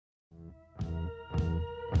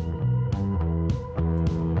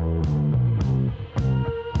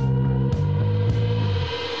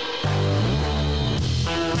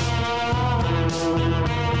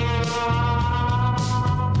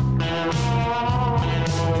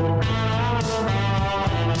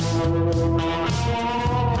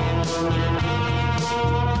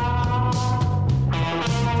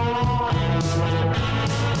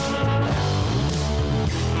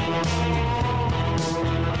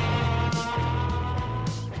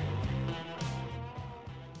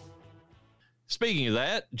speaking of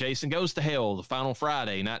that, Jason Goes to Hell, the final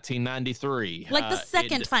Friday, 1993. Like the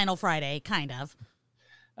second Final Friday, kind of.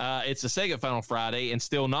 It's the second Final Friday and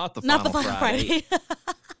still not the Not Final the Final Friday. Friday.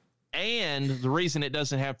 And the reason it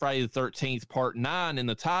doesn't have Friday the 13th Part 9 in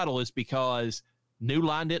the title is because New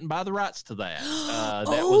Line didn't buy the rights to that.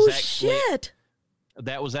 Shit.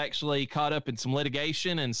 That was actually caught up in some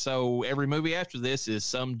litigation, and so every movie after this is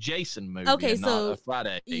some Jason movie, okay, and so not a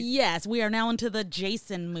Friday. Yes, we are now into the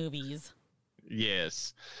Jason movies.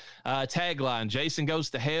 Yes. Tagline, Jason goes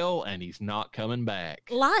to hell, and he's not coming back.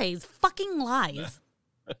 Lies. Fucking lies.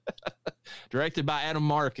 Directed by Adam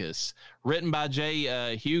Marcus. Written by Jay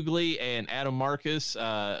Hughley and Adam Marcus.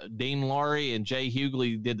 Dean Laurie and Jay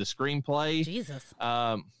Hughley did the screenplay. Jesus.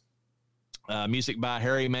 Music by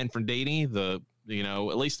Harry Manfredini.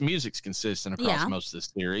 At least the music's consistent across most of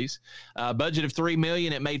the series. Budget of $3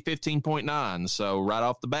 million. It made 15.9. So right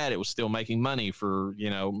off the bat, it was still making money for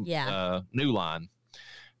New Line.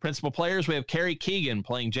 Principal players, we have Carrie Keegan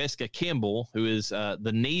playing Jessica Kimball, who is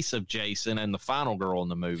the niece of Jason and the final girl in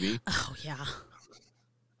the movie. Oh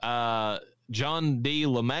yeah. John D.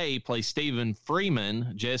 LeMay plays Stephen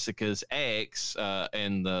Freeman, Jessica's ex,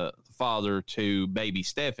 and the father to baby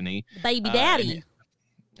Stephanie. Baby daddy.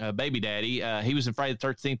 Baby daddy. He was in Friday the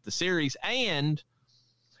 13th, the series, and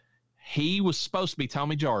he was supposed to be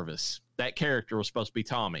Tommy Jarvis. That character was supposed to be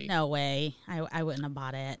Tommy. No way. I wouldn't have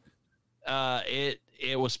bought it.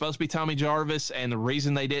 It was supposed to be Tommy Jarvis, and the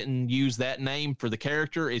reason they didn't use that name for the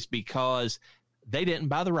character is because they didn't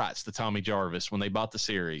buy the rights to Tommy Jarvis when they bought the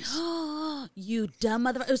series. You dumb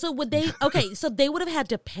motherfucker. So would they? Okay, so they would have had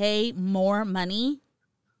to pay more money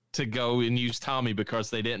to go and use Tommy because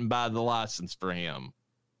they didn't buy the license for him.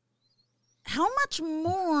 How much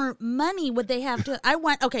more money would they have to?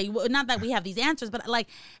 Okay, not that we have these answers, but like,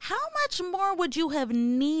 how much more would you have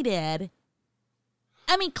needed?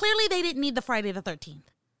 I mean, clearly they didn't need the Friday the 13th.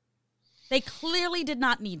 They clearly did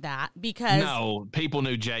not need that because... No, people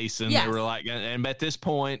knew Jason. Yes. They were like, and at this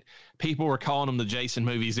point, people were calling them the Jason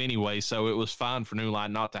movies anyway, so it was fine for New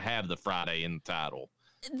Line not to have the Friday in the title.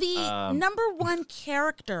 The number one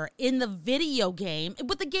character in the video game,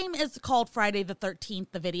 but the game is called Friday the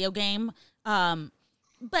 13th, the video game,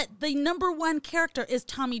 but the number one character is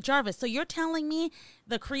Tommy Jarvis. So you're telling me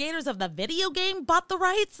the creators of the video game bought the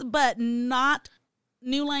rights, but not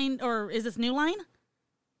New Line, or is this New Line?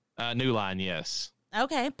 New Line, yes.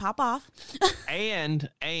 Okay, pop off. and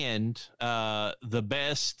the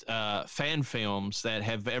best fan films that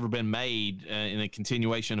have ever been made in a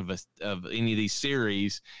continuation of any of these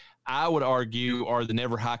series, I would argue, are the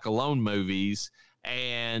Never Hike Alone movies.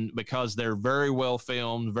 And because they're very well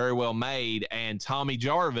filmed, very well made, and Tommy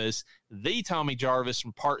Jarvis, the Tommy Jarvis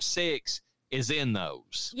from Part 6, is in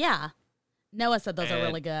those. Yeah. Noah said those are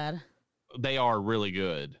really good. They are really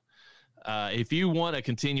good. If you want a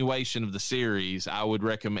continuation of the series, I would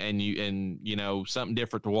recommend something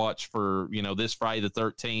different to watch for, this Friday the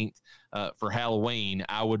 13th for Halloween.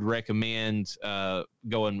 I would recommend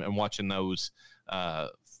going and watching those,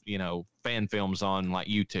 fan films on like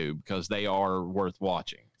YouTube because they are worth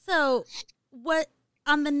watching. So what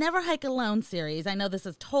on the Never Hike Alone series, I know this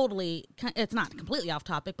is it's not completely off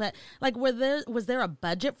topic, but like, was there a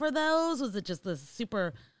budget for those? Was it just this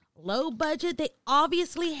super low budget? They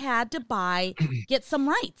obviously had to get some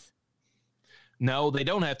rights. No, they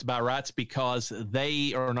don't have to buy rights because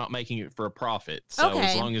they are not making it for a profit. So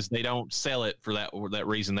as long as they don't sell it for that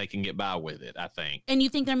reason, they can get by with it, I think. And you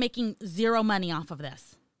think they're making zero money off of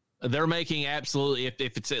this? They're making absolutely, if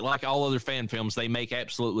it's like all other fan films, they make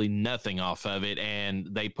absolutely nothing off of it, and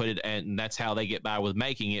they put it, and that's how they get by with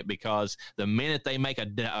making it, because the minute they make a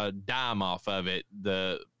dime off of it,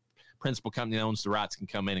 the principal company that owns the rights can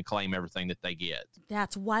come in and claim everything that they get.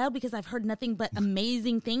 That's wild because I've heard nothing but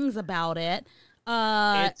amazing things about it.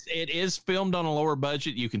 It is filmed on a lower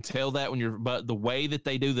budget. You can tell that but the way that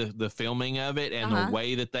they do the filming of it and the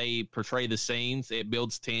way that they portray the scenes, it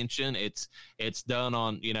builds tension. It's done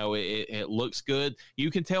on, it looks good. You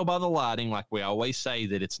can tell by the lighting, like we always say,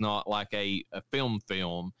 that it's not like a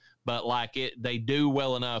film, but like they do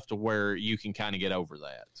well enough to where you can kind of get over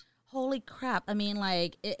that. Holy crap. I mean,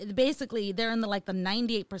 like, basically, they're in the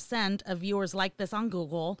 98% of viewers like this on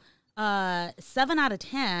Google. 7 out of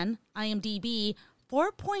 10, IMDb,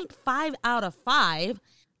 4.5 out of 5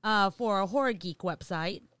 for a Horror Geek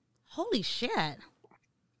website. Holy shit.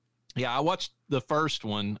 Yeah, I watched the first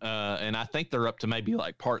one, and I think they're up to maybe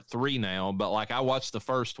part 3 now, but I watched the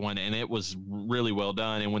first one, and it was really well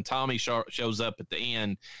done. And when Tommy shows up at the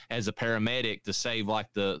end as a paramedic to save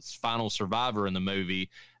the final survivor in the movie,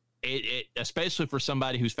 it especially for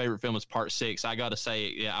somebody whose favorite film is Part 6, I got to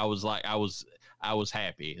say, yeah, I was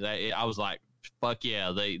happy. I was like, fuck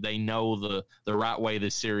yeah, they know the right way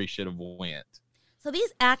this series should have went. So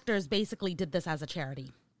these actors basically did this as a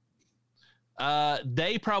charity.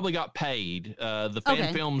 They probably got paid. The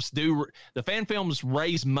fan films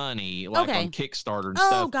raise money like on Kickstarter and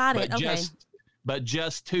stuff. Oh, got it. But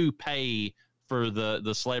just to pay for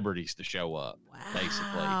the celebrities to show up,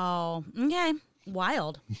 basically. Oh, okay.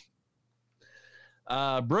 Wild.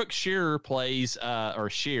 Brooke Shearer plays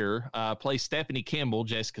Stephanie Kimball,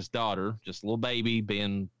 Jessica's daughter, just a little baby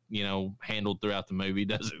being, handled throughout the movie,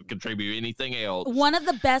 doesn't contribute anything else. One of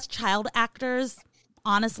the best child actors,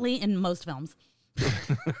 honestly, in most films.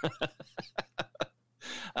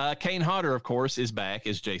 Kane Hodder, of course, is back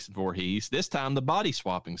as Jason Voorhees, this time the body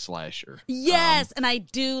swapping slasher. Yes, and I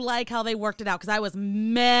do like how they worked it out, because I was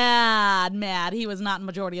mad he was not in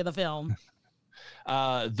majority of the film.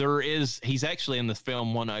 He's actually in the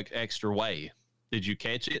film one extra way. Did you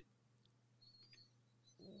catch it?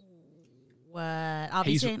 What?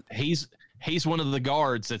 He's one of the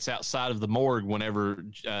guards that's outside of the morgue whenever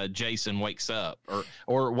Jason wakes up,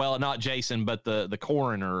 or well, not Jason, but the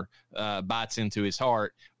coroner bites into his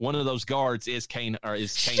heart. One of those guards is Kane Hodder.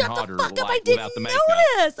 Shut the fuck up! I didn't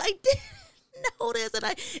notice. I didn't notice,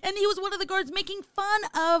 and he was one of the guards making fun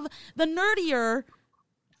of the nerdier.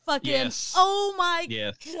 Fucking, yes. Oh my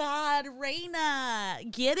God,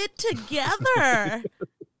 Raina, get it together.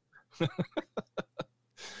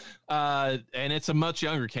 And it's a much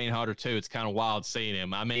younger Kane Hodder too. It's kind of wild seeing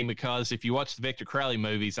him. I mean, because if you watch the Victor Crowley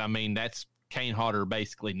movies, I mean, that's Kane Hodder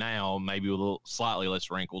basically now, maybe with slightly less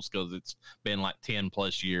wrinkles because it's been like 10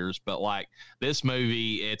 plus years. But like this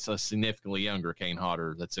movie, it's a significantly younger Kane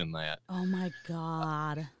Hodder that's in that. Oh my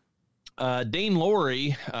God. Dean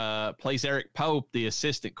Lorey plays Eric Pope, the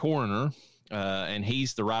assistant coroner, and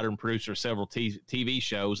he's the writer and producer of several TV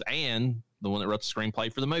shows and the one that wrote the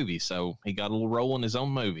screenplay for the movie. So he got a little role in his own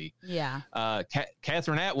movie. Yeah.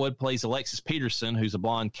 Catherine Atwood plays Alexis Peterson, who's a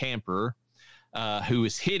blonde camper who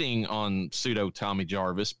is hitting on pseudo Tommy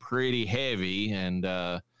Jarvis pretty heavy. And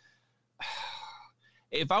I'm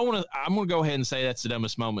going to go ahead and say that's the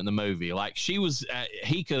dumbest moment in the movie. Like she was,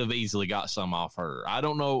 he could have easily got some off her. I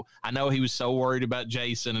don't know. I know he was so worried about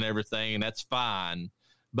Jason and everything, and that's fine.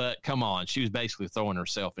 But come on, she was basically throwing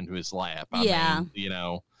herself into his lap. I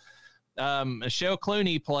mean, Michelle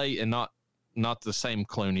Clooney play, and not the same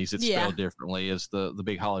Clooney's. It's spelled differently as the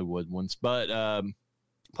big Hollywood ones, but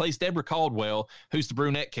plays Deborah Caldwell, who's the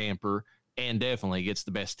brunette camper, and definitely gets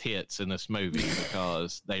the best hits in this movie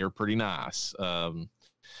because they are pretty nice.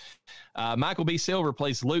 Michael B. Silver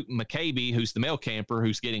plays Luke McCabe, who's the male camper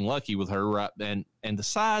who's getting lucky with her, right, and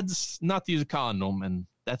decides not to use a condom, and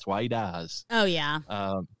that's why he dies. Oh yeah.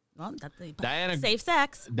 Well, that's Diana, safe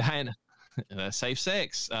sex. Diana. Safe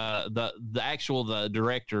sex. The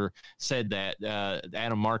director said that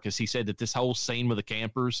Adam Marcus, he said that this whole scene with the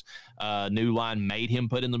campers, New Line made him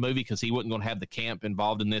put in the movie because he wasn't going to have the camp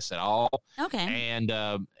involved in this at all. Okay.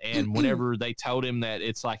 And whenever they told him that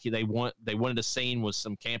it's like they wanted a scene with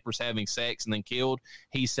some campers having sex and then killed,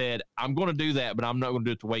 he said, "I'm going to do that, but I'm not going to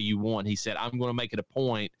do it the way you want." He said, "I'm going to make it a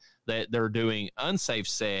point that they're doing unsafe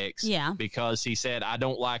sex." Yeah. Because he said, I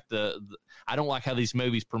don't like I don't like how these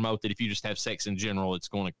movies promote that if you just have sex in general, it's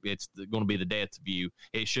going to be the death of you.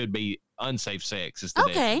 It should be unsafe sex. Is the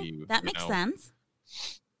death of you. That makes sense.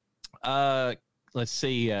 Let's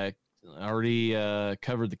see. I already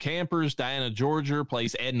covered the campers. Diana Georgia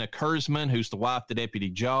plays Edna Kurzman, who's the wife to Deputy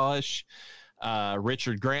Josh.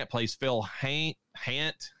 Richard Grant plays Phil Hant,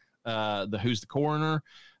 who's the coroner.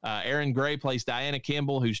 Aaron Gray plays Diana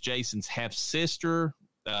Kimball, who's Jason's half sister.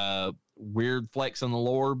 Weird flex on the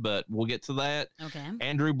lore, but we'll get to that. Okay.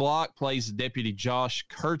 Andrew Block plays Deputy Josh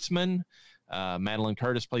Kurtzman. Madeline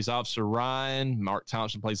Curtis plays Officer Ryan. Mark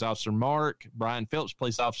Thompson plays Officer Mark. Brian Phillips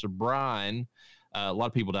plays Officer Brian. A lot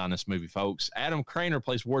of people die in this movie, folks. Adam Craner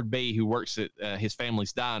plays Ward B, who works at his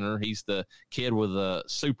family's diner. He's the kid with a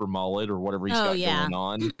super mullet or whatever he's got going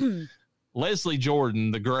on. Leslie Jordan,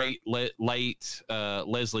 the great late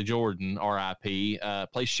Leslie Jordan, R.I.P.,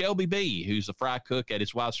 plays Shelby B, who's a fry cook at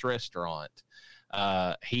his wife's restaurant.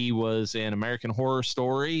 He was in American Horror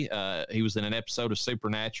Story. He was in an episode of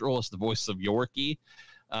Supernatural as the voice of Yorkie.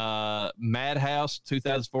 Madhouse,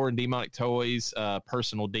 2004, and Demonic Toys,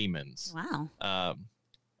 Personal Demons. Wow.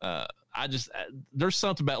 There's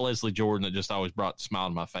something about Leslie Jordan that just always brought a smile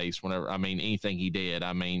to my face whenever, anything he did.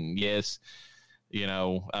 Yes.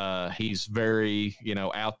 He's very,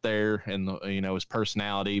 out there and, his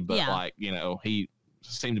personality, but he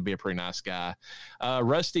seemed to be a pretty nice guy.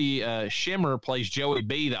 Rusty Shimmer plays Joey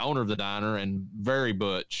B, the owner of the diner, and very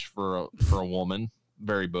butch for a woman,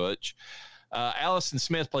 very butch. Allison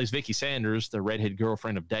Smith plays Vicky Sanders, the redhead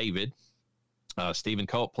girlfriend of David. Stephen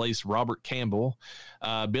Culp plays Robert Campbell.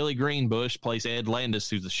 Billy Greenbush plays Ed Landis,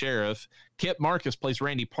 who's the sheriff. Kip Marcus plays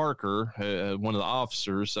Randy Parker, one of the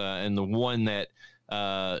officers, and the one that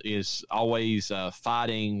is always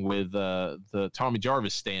fighting with the Tommy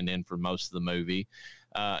Jarvis stand-in for most of the movie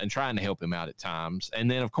and trying to help him out at times. And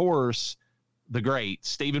then, of course, the great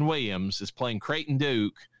Stephen Williams is playing Creighton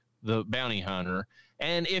Duke, the bounty hunter.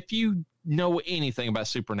 And if you know anything about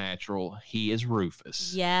Supernatural, he is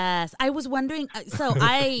Rufus. Yes. I was wondering. So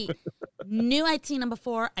I knew I'd seen him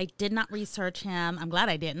before. I did not research him. I'm glad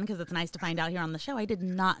I didn't, because it's nice to find out here on the show. I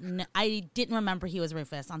didn't remember he was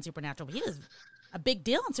Rufus on Supernatural, but he was a big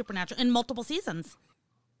deal on Supernatural in multiple seasons.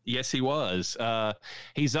 Yes, he was.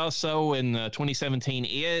 He's also in 2017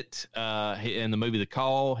 It, in the movie The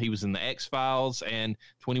Call. He was in the X-Files and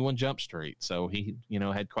 21 Jump Street. So he,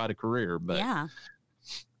 had quite a career. But yeah.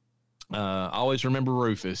 I always remember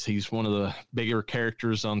Rufus. He's one of the bigger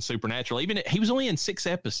characters on Supernatural. Even he was only in 6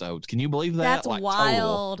 episodes. Can you believe that? That's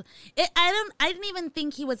wild. I didn't even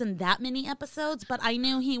think he was in that many episodes, but I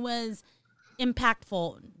knew he was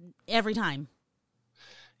impactful every time.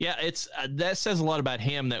 Yeah, it's that says a lot about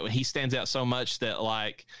him, that he stands out so much that,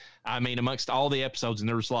 amongst all the episodes, and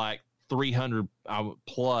there's 300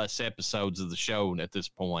 plus episodes of the show at this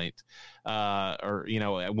point,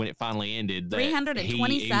 when it finally ended.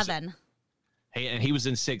 327. He was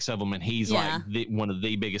in 6 of them, and he's one of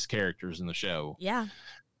the biggest characters in the show. Yeah.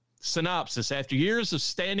 Synopsis: after years of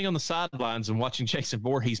standing on the sidelines and watching Jason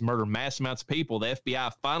Voorhees murder mass amounts of people, the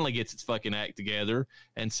FBI finally gets its fucking act together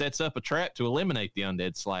and sets up a trap to eliminate the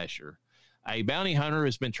undead slasher. A bounty hunter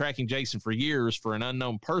has been tracking Jason for years for an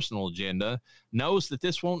unknown personal agenda, knows that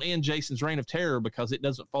this won't end Jason's reign of terror because it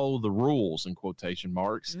doesn't follow the rules, in quotation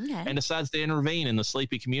marks, and decides to intervene in the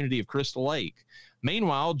sleepy community of Crystal Lake.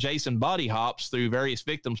 Meanwhile, Jason body hops through various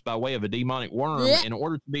victims by way of a demonic worm in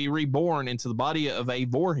order to be reborn into the body of a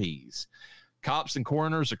Voorhees. Cops and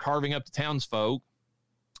coroners are carving up the townsfolk.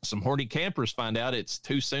 Some horny campers find out it's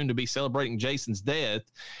too soon to be celebrating Jason's death,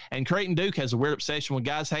 and Creighton Duke has a weird obsession with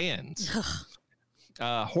guys' hands.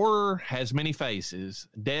 Horror has many faces.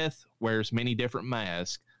 Death wears many different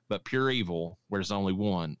masks, but pure evil wears only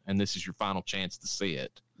one, and this is your final chance to see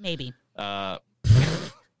it. Maybe. That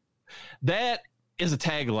is a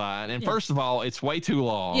tagline, and first of all, it's way too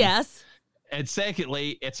long. Yes. And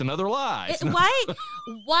secondly, it's another lie. Why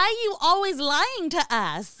are you always lying to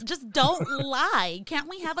us? Just don't lie. Can't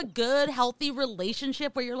we have a good, healthy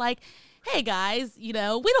relationship where you're like, hey, guys, we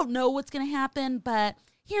don't know what's going to happen, but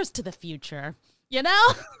here's to the future,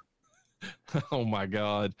 Oh, my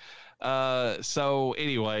God. So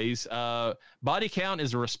anyways, body count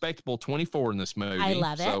is a respectable 24 in this movie. I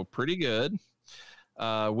love it. So pretty good.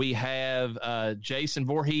 We have Jason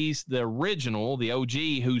Voorhees, the original, the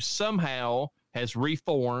OG, who somehow has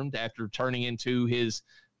reformed after turning into his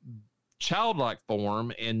childlike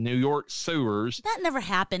form in New York sewers. That never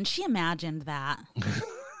happened. She imagined that.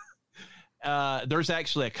 There's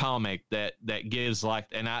actually a comic that gives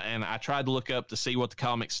and I tried to look up to see what the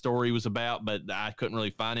comic story was about, but I couldn't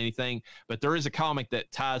really find anything. But there is a comic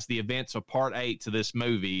that ties the events of Part 8 to this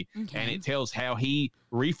movie, and it tells how he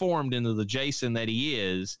reformed into the Jason that he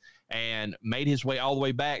is and made his way all the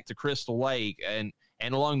way back to Crystal Lake, and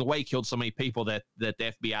along the way killed so many people that the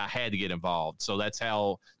FBI had to get involved. So that's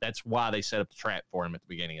why they set up the trap for him at the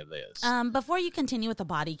beginning of this. Before you continue with the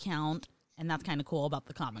body count, and that's kind of cool about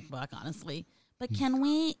the comic book, honestly. But can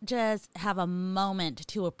we just have a moment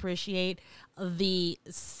to appreciate the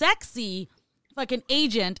sexy fucking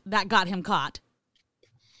agent that got him caught?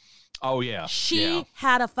 Oh, yeah. She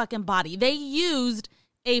had a fucking body. They used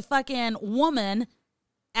a fucking woman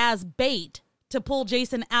as bait to pull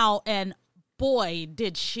Jason out, and boy,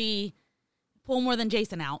 did she pull more than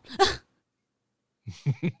Jason out.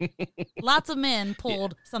 Lots of men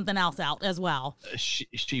pulled something else out as well.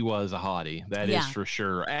 She was a hottie, that is for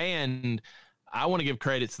sure. And I want to give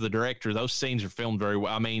credit to the director. Those scenes are filmed very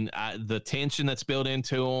well. I mean, the tension that's built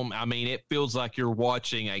into them, it feels like you're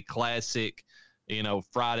watching a classic,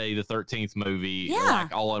 Friday the 13th movie,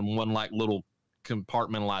 all in one little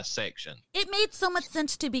compartmentalized section. It made so much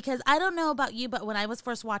sense too, because I don't know about you, but when I was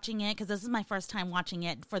first watching it, because this is my first time watching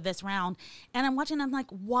it for this round, and I'm watching, I'm like,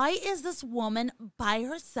 why is this woman by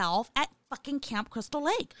herself at fucking Camp Crystal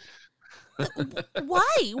Lake?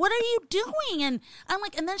 Why? What are you doing? And I'm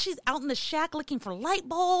like, and then she's out in the shack looking for light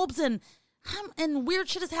bulbs, and weird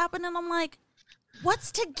shit has happened, and I'm like,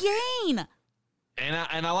 what's to gain?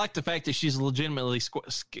 And I like the fact that she's legitimately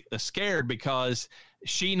scared because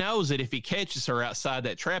she knows that if he catches her outside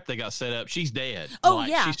that trap they got set up, she's dead. Oh, like,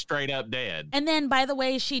 yeah. She's straight up dead. And then, by the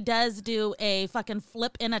way, she does do a fucking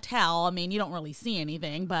flip in a towel. I mean, you don't really see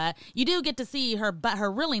anything, but you do get to see her butt,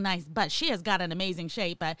 her really nice butt. She has got an amazing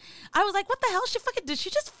shape. But I was like, what the hell? Did she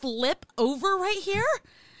just flip over right here?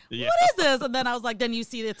 Yeah. What is this? And then I was like, then you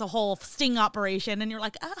see it's a whole sting operation, and you're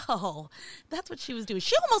like, oh, that's what she was doing.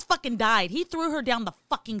 She almost fucking died. He threw her down the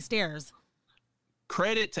fucking stairs.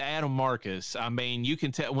 Credit to Adam Marcus. I mean, you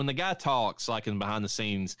can tell when the guy talks, like in behind the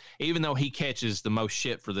scenes, even though he catches the most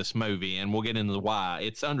shit for this movie, and we'll get into the why,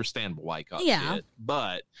 it's understandable why he caught shit.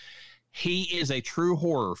 But he is a true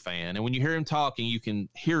horror fan. And when you hear him talking, you can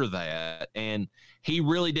hear that. And he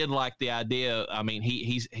really did like the idea. I mean,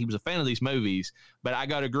 he was a fan of these movies, but I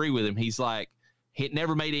got to agree with him. He's like, it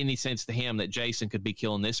never made any sense to him that Jason could be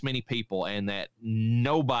killing this many people and that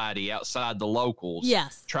nobody outside the locals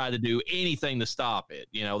tried to do anything to stop it.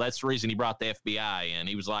 You know, that's the reason he brought the FBI in.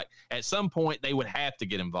 He was like, at some point they would have to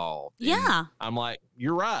get involved. Yeah. And I'm like,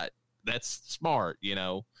 you're right. That's smart, you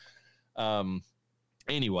know.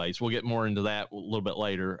 Anyways, we'll get more into that a little bit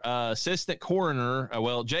later. Assistant coroner,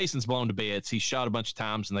 well, Jason's blown to bits. He's shot a bunch of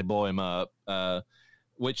times and they blow him up,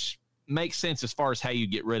 which makes sense as far as how you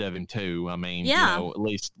get rid of him, too. I mean, you know, at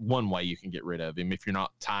least one way you can get rid of him if you're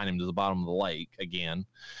not tying him to the bottom of the lake again.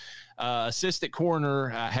 Assistant coroner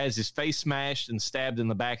has his face smashed and stabbed in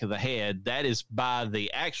the back of the head. That is by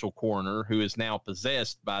the actual coroner, who is now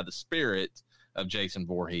possessed by the spirit of Jason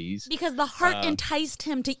Voorhees. Because the heart enticed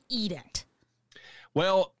him to eat it.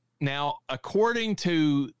 Well, now, according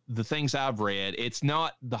to the things I've read, it's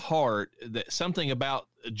not the heart. That something about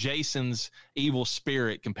Jason's evil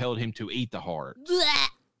spirit compelled him to eat the heart. Blech.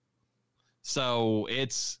 So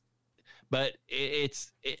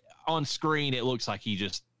on screen, it looks like he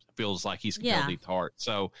just feels like he's compelled to eat the heart.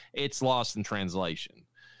 So it's lost in translation.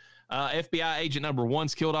 FBI agent number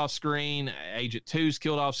 1's killed off screen. Agent 2's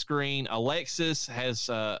killed off screen. Alexis has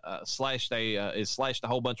slashed a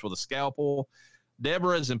whole bunch with a scalpel.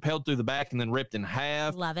 Deborah is impaled through the back and then ripped in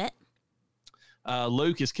half. Love it.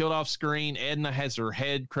 Luke is killed off screen. Edna has her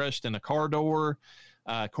head crushed in a car door.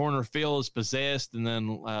 Coroner Phil is possessed, and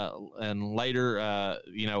then and later,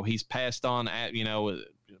 you know, he's passed on at, you know,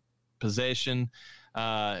 possession.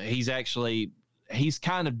 He's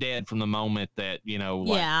kind of dead from the moment that, you know,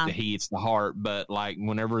 like he eats the heart, but like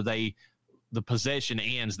whenever the possession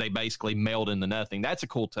ends, they basically melt into nothing. That's a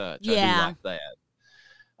cool touch. Yeah. I do like that.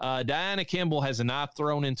 Diana Kimball has a knife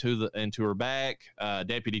thrown into her back.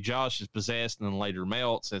 Deputy Josh is possessed and then later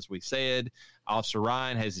melts, as we said. Officer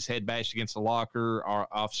Ryan has his head bashed against the locker.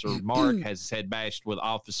 Officer Mark has his head bashed with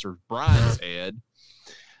Officer Brian's head.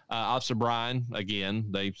 Officer Brian, again,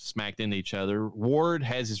 they smacked into each other. Ward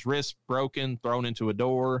has his wrist broken, thrown into a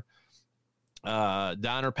door.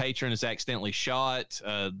 Diner patron is accidentally shot.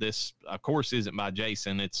 This, of course, isn't by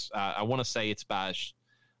Jason. It's I want to say it's by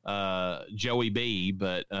Joey B,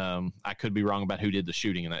 but I could be wrong about who did the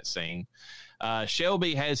shooting in that scene.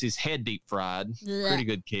 Shelby has his head deep fried. Pretty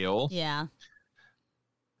good kill. Yeah.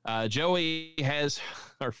 Joey has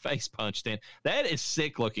her face punched in. That is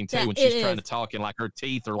sick looking too, when she's trying to talk and like her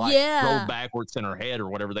teeth are like rolled backwards in her head or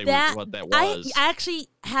whatever what that was. I actually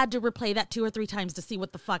had to replay that 2 or 3 times to see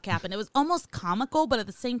what the fuck happened. It was almost comical, but at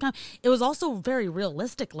the same time, it was also very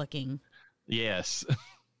realistic looking. Yes.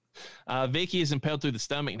 Vicky is impaled through the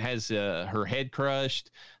stomach and has her head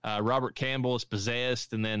crushed. Robert Campbell is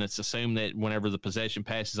possessed, and then it's assumed that whenever the possession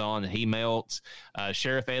passes on, he melts.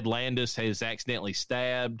 Sheriff Ed Landis has accidentally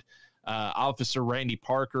stabbed. Officer Randy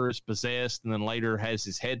Parker is possessed, and then later has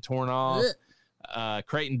his head torn off.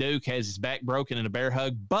 Creighton Duke has his back broken in a bear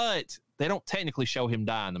hug, but they don't technically show him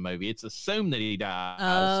die in the movie. It's assumed that he dies.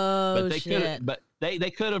 Oh, but shit.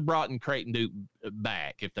 They could have brought in Creighton Duke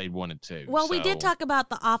back if they wanted to. Well, we did talk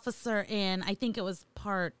about the officer in, I think it was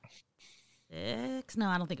part 6. No,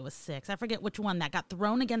 I don't think it was 6. I forget which one that got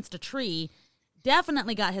thrown against a tree.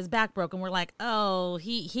 Definitely got his back broken. We're like, oh,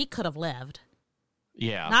 he could have lived.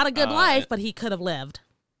 Yeah. Not a good life, but he could have lived.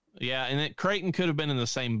 Yeah, and Creighton could have been in the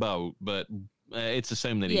same boat, but it's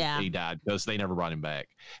assumed that he died because they never brought him back.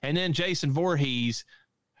 And then Jason Voorhees,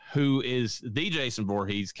 who is the Jason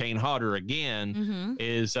Voorhees, Kane Hodder again,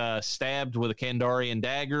 is stabbed with a Kandarian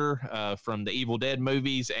dagger from the Evil Dead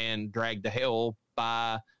movies and dragged to hell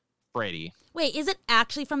by Freddy. Wait, is it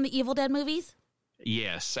actually from the Evil Dead movies?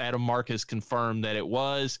 Yes, Adam Marcus confirmed that it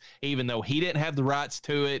was, even though he didn't have the rights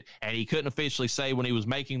to it, and he couldn't officially say when he was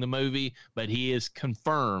making the movie, but he is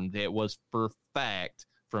confirmed it was for fact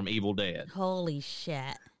from Evil Dead. Holy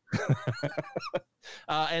shit.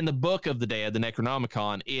 And the Book of the Dead, the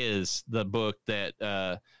Necronomicon, is the book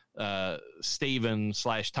that Stephen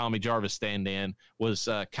 / Tommy Jarvis stand-in was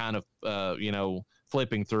kind of,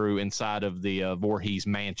 flipping through inside of the Voorhees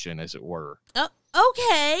mansion, as it were.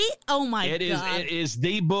 Okay. Oh my God. It is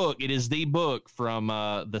the book. It is the book from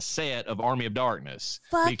the set of Army of Darkness.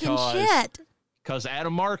 Fucking shit. Because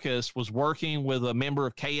Adam Marcus was working with a member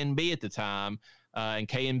of KNB at the time, and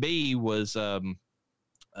KNB was the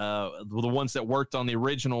ones that worked on the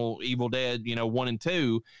original Evil Dead, 1 and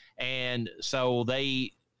 2, and so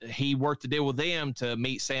he worked a deal with them to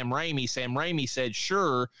meet Sam Raimi. Sam Raimi said,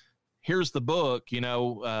 "Sure, here's the book,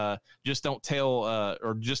 just don't tell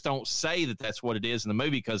or just don't say that that's what it is in the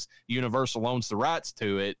movie because Universal owns the rights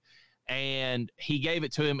to it." And he gave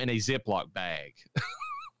it to him in a Ziploc bag.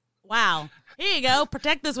 Wow. Here you go.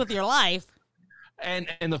 Protect this with your life. And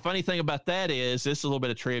the funny thing about that is, this is a little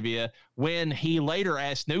bit of trivia, when he later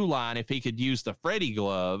asked New Line if he could use the Freddy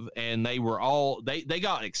glove, and they were all, they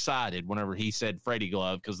got excited whenever he said Freddy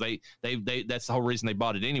glove, because they that's the whole reason they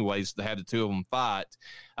bought it anyways, to have the two of them fight.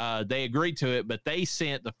 They agreed to it, but they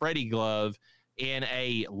sent the Freddy glove in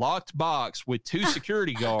a locked box with 2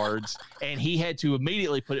 security guards, and he had to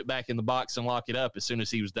immediately put it back in the box and lock it up as soon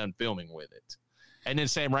as he was done filming with it. And then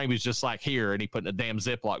Sam Raimi was just like, here, and he put in a damn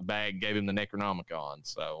Ziploc bag and gave him the Necronomicon.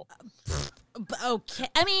 So, okay.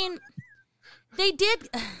 I mean, they did.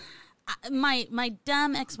 My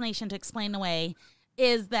dumb explanation to explain away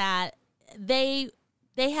is that they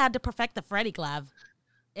had to perfect the Freddy glove.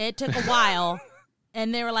 It took a while,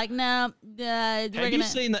 and they were like, no. Have you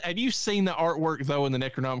seen the artwork though in the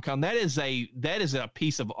Necronomicon? That is a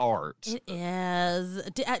piece of art. It is.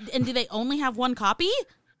 And do they only have one copy?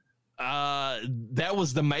 That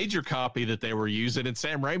was the major copy that they were using, and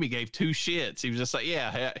Sam Raimi gave 2 shits. He was just like,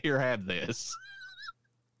 yeah, here, have this.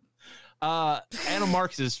 Adam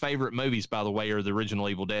Marcus's favorite movies, by the way, are the original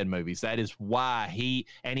Evil Dead movies. That is why he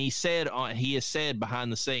has said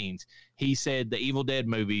behind the scenes, he said the Evil Dead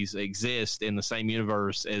movies exist in the same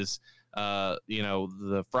universe as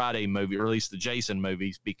the Friday movie, or at least the Jason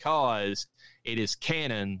movies, because it is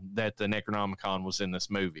canon that the Necronomicon was in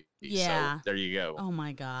this movie. Yeah. So there you go. Oh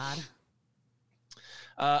my God.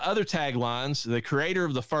 Other taglines: the creator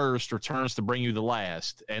of the first returns to bring you the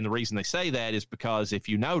last. And the reason they say that is because, if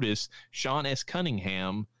you notice, Sean S.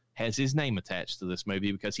 Cunningham has his name attached to this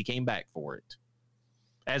movie because he came back for it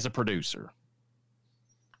as a producer.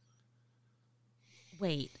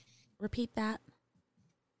 Wait, repeat that.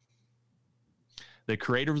 The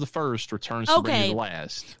creator of the first returns to bring you the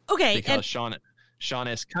last. Okay. Because Sean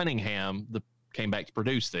S. Cunningham came back to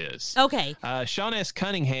produce this. Okay. Sean S.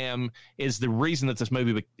 Cunningham is the reason that this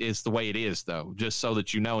movie is the way it is, though, just so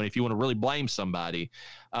that you know. And if you want to really blame somebody,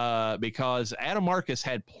 because Adam Marcus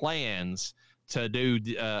had plans to do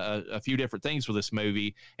a few different things with this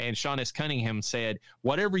movie, and Sean S. Cunningham said,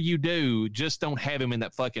 whatever you do, just don't have him in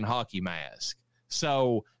that fucking hockey mask.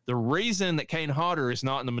 So the reason that Kane Hodder is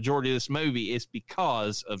not in the majority of this movie is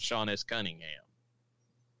because of Sean S. Cunningham.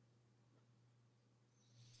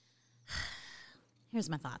 Here's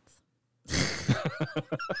my thoughts.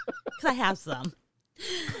 Because I have some.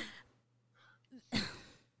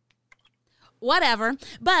 Whatever.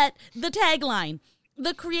 But the tagline,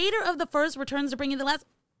 the creator of the first returns to bring you the last.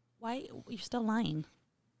 Why? You're still lying.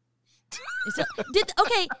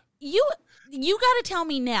 Okay, you got to tell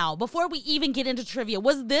me now, before we even get into trivia,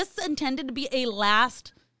 was this intended to be a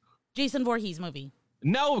last Jason Voorhees movie?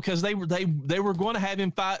 No, because they were going to have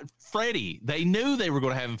him fight Freddy. They knew they were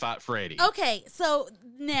going to have him fight Freddy. Okay, so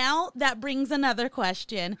now that brings another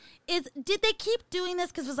question. Did they keep doing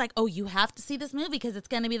this because it was like, oh, you have to see this movie because it's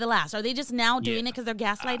going to be the last? Are they just now doing it because they're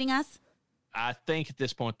gaslighting us? I think at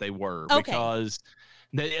this point they were. Okay. Because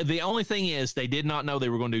the only thing is they did not know they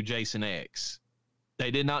were going to do Jason X. They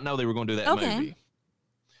did not know they were going to do that movie.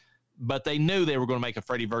 But they knew they were going to make a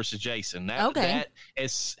Freddy versus Jason. That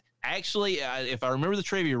is... Actually, if I remember the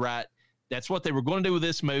trivia right, that's what they were going to do with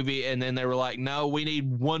this movie, and then they were like, no, we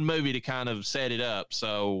need one movie to kind of set it up,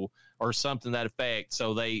 or something to that effect.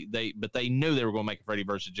 So but they knew they were going to make a Freddy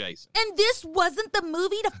versus Jason. And this wasn't the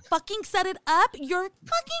movie to fucking set it up? You're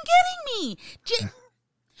fucking kidding me.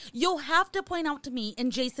 You'll have to point out to me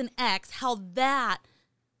in Jason X how that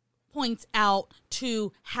points out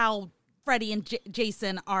to how Freddy and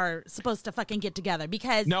Jason are supposed to fucking get together,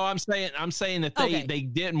 because no, I'm saying that they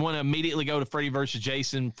didn't want to immediately go to Freddy versus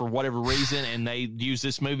Jason for whatever reason, and they used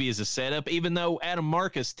this movie as a setup, even though Adam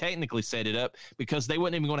Marcus technically set it up, because they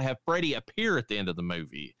weren't even going to have Freddy appear at the end of the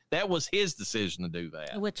movie. That was his decision to do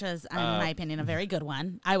that, which was, in my opinion, a very good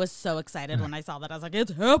one. I was so excited when I saw that. I was like,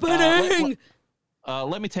 it's happening.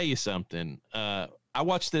 Let me tell you something. I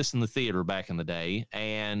watched this in the theater back in the day,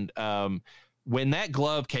 and when that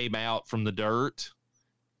glove came out from the dirt,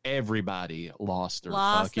 everybody lost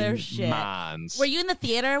their shit. Minds. Were you in the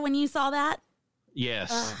theater when you saw that?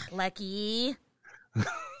 Yes. Ugh, lucky.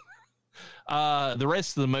 The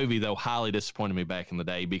rest of the movie, though, highly disappointed me back in the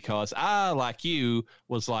day because I, like you,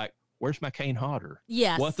 was like, where's my Kane Hodder?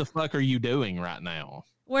 Yes. What the fuck are you doing right now?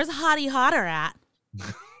 Where's Hottie Hodder at?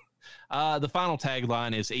 The final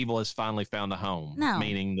tagline is "Evil has finally found a home,"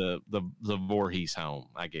 meaning the Voorhees home,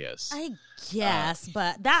 I guess. I guess,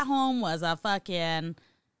 but that home was a fucking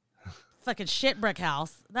shit brick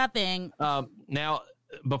house. That thing. Now,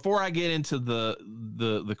 before I get into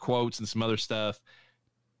the quotes and some other stuff,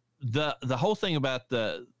 the whole thing about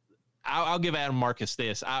I'll give Adam Marcus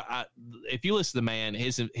this. If you listen to the man,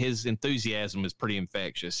 his enthusiasm is pretty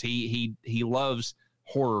infectious. He loves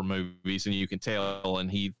horror movies, and you can tell,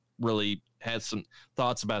 and he really has some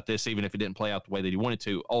thoughts about this, even if it didn't play out the way that he wanted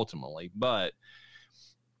to ultimately. But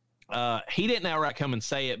he didn't outright come and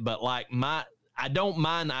say it, but like I don't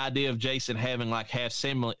mind the idea of Jason having like half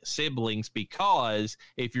siblings, because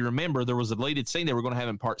if you remember, there was a deleted scene they were going to have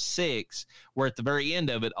in part 6 where at the very end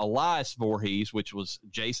of it, Elias Voorhees, which was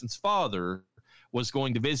Jason's father, was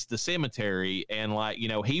going to visit the cemetery, and like, you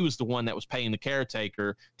know, he was the one that was paying the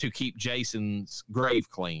caretaker to keep Jason's grave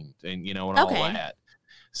cleaned and, you know, and all that.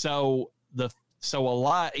 So a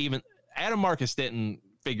lot, even Adam Marcus didn't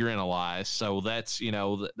figure in Elias. So that's, you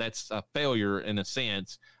know, that's a failure in a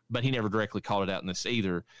sense, but he never directly called it out in this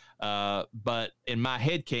either. But in my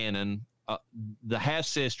headcanon, the half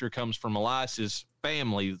sister comes from Elias's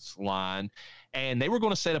family's line, and they were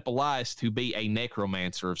going to set up Elias to be a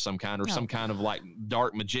necromancer of some kind, or some kind of like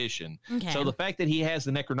dark magician. Okay. So the fact that he has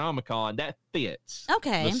the Necronomicon, that fits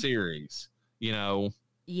the series, you know?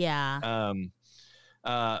 Yeah.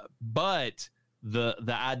 But the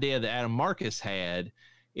idea that Adam Marcus had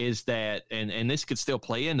is that, and this could still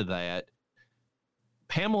play into that,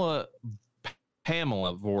 Pamela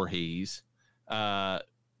Voorhees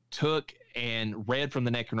took and read from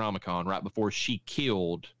the Necronomicon right before she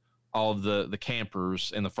killed all of the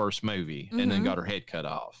campers in the first movie, and then got her head cut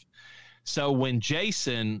off. So when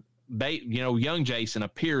Jason, young Jason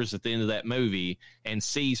appears at the end of that movie and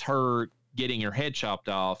sees her getting her head chopped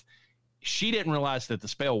off, she didn't realize that the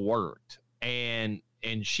spell worked. And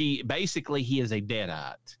she basically, he is a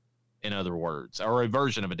Deadite, in other words, or a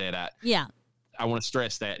version of a Deadite. Yeah. I want to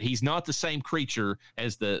stress that he's not the same creature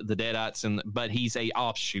as the Deadites, but he's a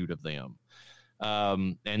offshoot of them.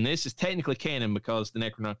 And this is technically canon because the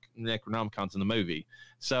Necronomicon's in the movie.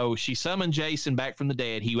 So she summoned Jason back from the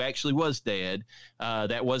dead. He actually was dead.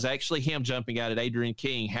 That was actually him jumping out at Adrian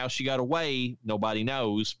King. How she got away, nobody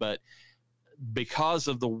knows, but because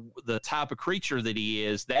of the type of creature that he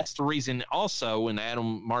is, that's the reason also when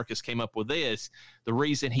Adam Marcus came up with this, the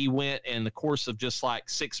reason he went in the course of just like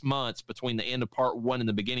 6 months between the end of part 1 and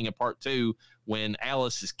the beginning of part 2, when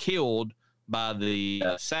Alice is killed by the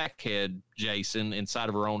sackhead Jason inside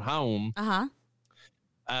of her own home,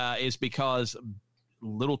 is because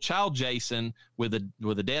little child Jason with a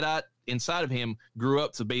Deadite inside of him grew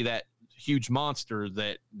up to be that huge monster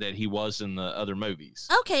that he was in the other movies.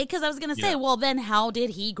 Okay, because I was going to say, well, then how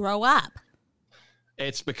did he grow up?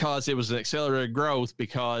 It's because it was an accelerated growth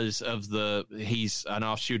because of he's an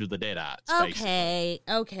offshoot of the Deadites. Okay,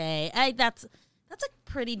 that's a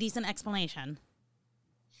pretty decent explanation.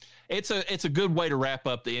 It's a good way to wrap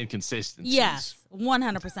up the inconsistencies. Yes,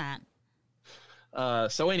 100%.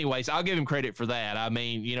 So anyways, I'll give him credit for that. I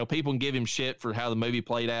mean, you know, people can give him shit for how the movie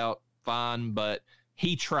played out, fine, but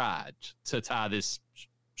he tried to tie this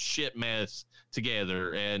shit mess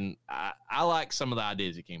together, and I like some of the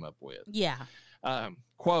ideas he came up with. Yeah.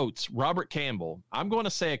 Quotes, Robert Campbell, I'm going to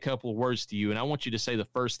say a couple of words to you, and I want you to say the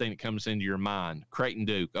first thing that comes into your mind. Creighton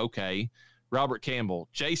Duke, okay. Robert Campbell,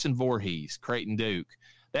 Jason Voorhees, Creighton Duke.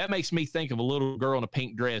 That makes me think of a little girl in a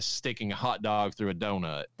pink dress sticking a hot dog through a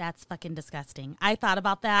donut. Then fucking disgusting. I thought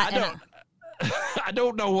about that. I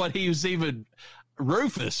don't know what he was even...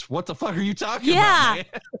 Rufus, what the fuck are you talking about, man?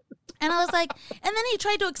 And I was like, and then he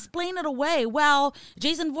tried to explain it away. Well,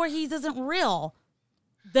 Jason Voorhees isn't real.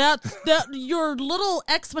 That your little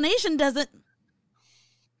explanation doesn't.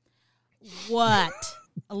 What?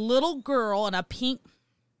 A little girl in a pink.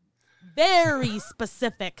 Very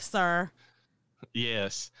specific, sir.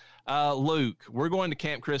 Yes. Luke, we're going to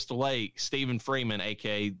Camp Crystal Lake. Stephen Freeman,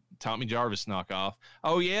 a.k.a. Tommy Jarvis knockoff.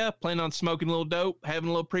 Oh, yeah? Planning on smoking a little dope, having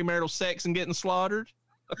a little premarital sex, and getting slaughtered?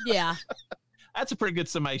 Yeah. That's a pretty good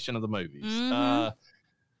summation of the movies.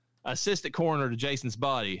 Assistant coroner to Jason's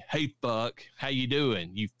body. Hey, fuck, how you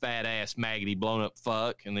doing? You fat ass maggoty blown up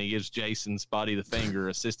fuck. And then he gives Jason's body the finger.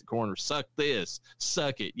 Assistant coroner, suck this,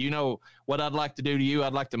 suck it. You know what I'd like to do to you?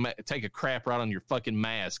 I'd like to take a crap right on your fucking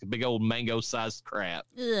mask, a big old mango-sized crap.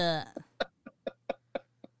 Ugh.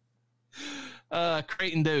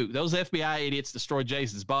 Creighton Duke, those FBI idiots destroyed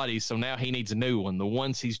Jason's body, so now he needs a new one. The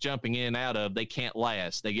ones he's jumping in and out of, they can't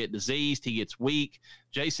last. They get diseased, he gets weak.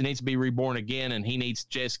 Jason needs to be reborn again, and he needs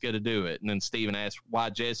Jessica to do it. And then Steven asks, why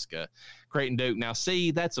Jessica? Creighton Duke, now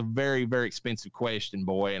see, that's a very, very expensive question,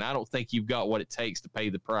 boy, and I don't think you've got what it takes to pay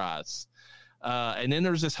the price. And then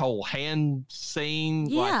there's this whole hand scene,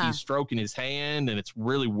 like he's stroking his hand, and it's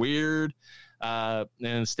really weird.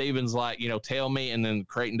 And Steven's like, tell me. And then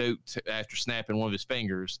Creighton Duke, after snapping one of his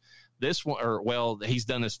fingers, this one, he's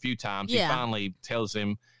done this a few times. Yeah. He finally tells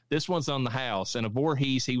him, this one's on the house. And a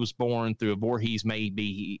Voorhees, he was born through a Voorhees, may he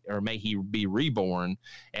be reborn.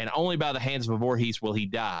 And only by the hands of a Voorhees will he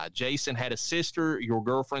die. Jason had a sister, your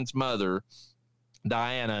girlfriend's mother,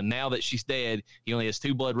 Diana. Now that she's dead, he only has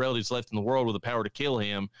 2 blood relatives left in the world with the power to kill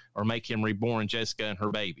him or make him reborn, Jessica and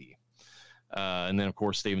her baby. And then, of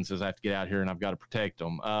course, Steven says, I have to get out here and I've got to protect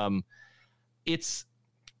them. It's,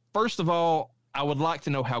 first of all, I would like to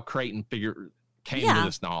know how Creighton came to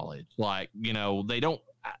this knowledge. Like,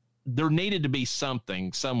 there needed to be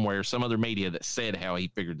something somewhere, some other media that said how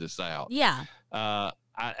he figured this out. Yeah.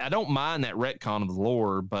 I don't mind that retcon of the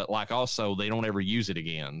lore, but also they don't ever use it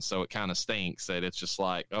again. So it kind of stinks that it's just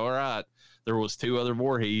like, all right, there was 2 other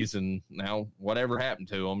Voorhees and now whatever happened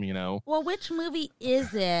to them, Well, which movie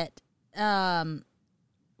is it?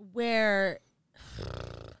 Where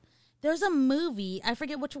there's a movie, I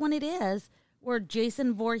forget which one it is, where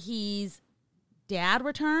Jason Voorhees' dad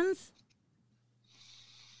returns.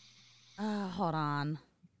 Hold on.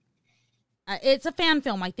 It's a fan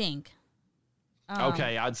film, I think.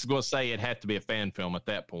 Okay, I was going to say it had to be a fan film at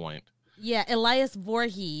that point. Yeah, Elias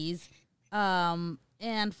Voorhees. And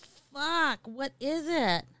fuck, what is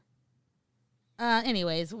it?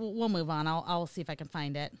 Anyways, we'll move on. I'll see if I can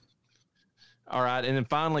find it. All right, and then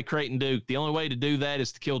finally, Creighton Duke. The only way to do that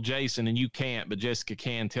is to kill Jason, and you can't, but Jessica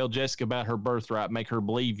can. Tell Jessica about her birthright, make her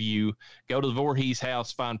believe you. Go to the Voorhees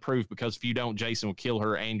house, find proof, because if you don't, Jason will kill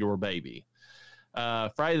her and your baby.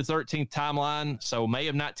 Friday the 13th timeline. So May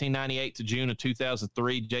of 1998 to June of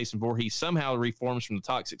 2003, Jason Voorhees somehow reforms from the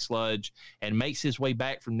toxic sludge and makes his way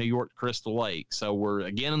back from New York to Crystal Lake. So we're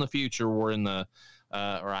again in the future. We're in the,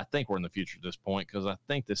 or I think we're in the future at this point, because I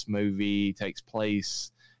think this movie takes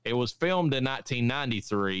place. It was filmed in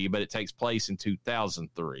 1993, but it takes place in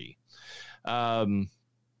 2003.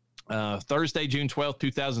 Thursday, June 12th,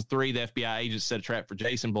 2003, the FBI agents set a trap for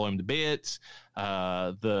Jason, blow him to bits.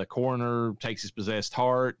 The coroner takes his possessed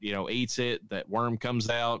heart, eats it. That worm comes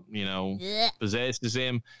out, possesses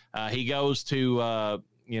him. He goes to,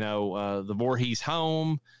 the Voorhees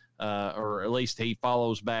home, or at least he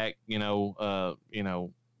follows back,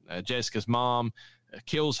 Jessica's mom.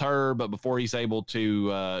 Kills her, but before he's able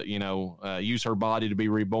to, use her body to be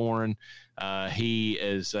reborn, he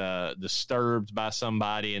is disturbed by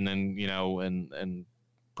somebody and then, and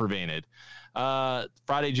prevented.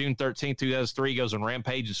 Friday, June 13th, 2003, goes on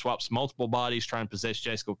rampage and swaps multiple bodies, trying to possess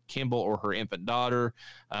Jessica Kimball or her infant daughter.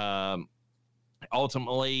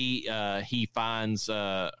 Ultimately, he finds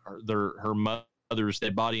her mother's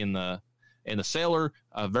dead body in the cellar.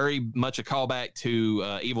 Very much a callback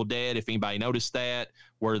to Evil Dead, if anybody noticed that,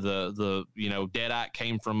 where the Deadite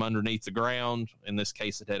came from underneath the ground. In this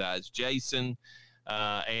case, the Deadite is Jason.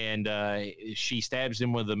 And she stabs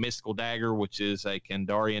him with a mystical dagger, which is a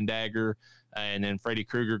Kandarian dagger. And then Freddy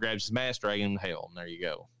Krueger grabs his mask, dragging him to hell. And there you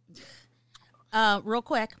go. Real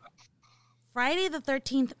quick. Friday the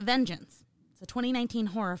 13th Vengeance. It's a 2019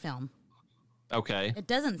 horror film. Okay. It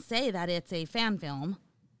doesn't say that it's a fan film.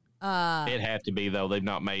 It'd have to be, though. They've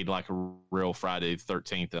not made like a real Friday the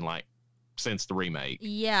 13th in since the remake.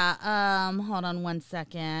 Yeah. Hold on one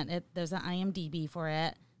second. There's an IMDb for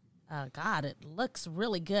it. God, it looks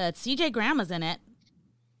really good. CJ Graham is in it.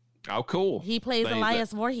 Oh, cool. He plays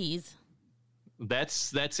Elias Voorhees.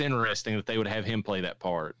 That's interesting that they would have him play that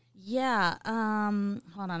part. Yeah.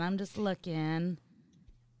 Hold on. I'm just looking.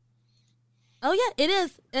 Oh, yeah, it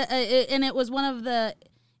is. And it was one of the...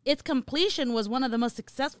 Its completion was one of the most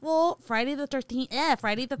successful Friday the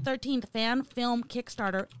 13th fan film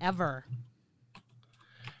Kickstarter ever.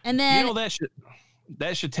 And then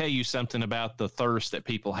that should tell you something about the thirst that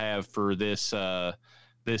people have for this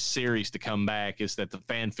this series to come back is that the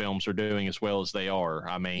fan films are doing as well as they are.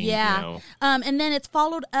 I mean, yeah. you know. And then it's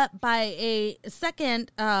followed up by a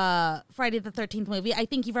second Friday the 13th movie. I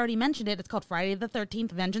think you've already mentioned it. It's called Friday the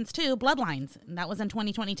 13th Vengeance 2 Bloodlines. And that was in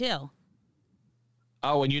 2022.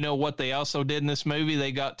 Oh, and you know what they also did in this movie?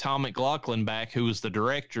 They got Tom McLaughlin back, who was the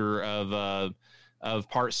director of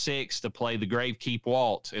Part 6, to play the Gravekeep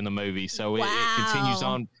Walt in the movie. So it continues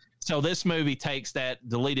on. So this movie takes that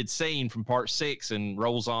deleted scene from Part 6 and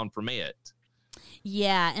rolls on from it.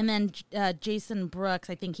 Yeah, and then Jason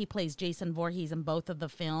Brooks, I think he plays Jason Voorhees in both of the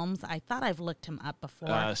films. I thought I've looked him up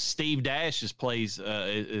before. Steve Dash is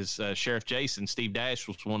Sheriff Jason. Steve Dash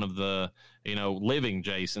was one of the, living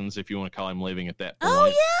Jasons, if you want to call him living at that point. Oh,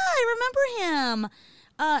 yeah, I remember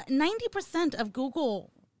him. 90% of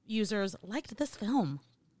Google users liked this film.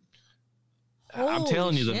 I'm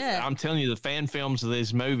telling you, the fan films of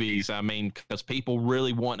these movies, I mean, because people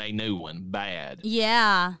really want a new one bad.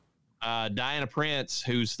 Yeah. Diana Prince,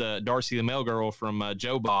 who's the Darcy the Mail Girl from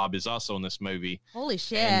Joe Bob, is also in this movie. Holy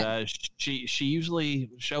shit. And she usually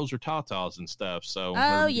shows her tatas and stuff. So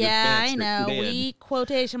I know. We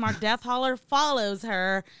quotation mark Death Holler follows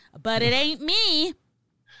her, but it ain't me.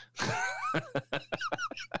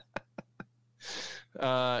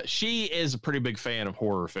 She is a pretty big fan of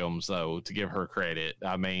horror films, though, to give her credit.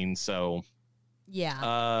 I mean, so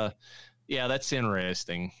yeah. Yeah, that's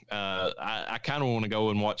interesting. I kind of want to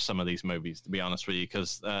go and watch some of these movies, to be honest with you,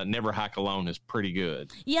 because Never Hike Alone is pretty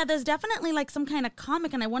good. Yeah, there's definitely like some kind of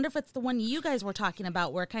comic, and I wonder if it's the one you guys were talking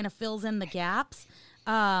about where it kind of fills in the gaps.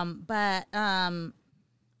 God,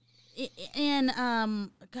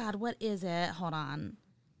 what is it? Hold on.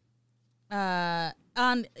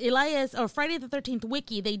 On Elias or Friday the 13th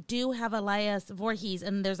wiki, they do have Elias Voorhees,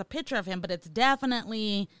 and there's a picture of him, but it's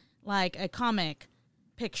definitely like a comic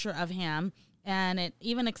picture of him, and it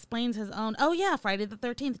even explains his own. Oh yeah, Friday the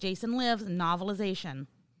 13th, Jason Lives novelization.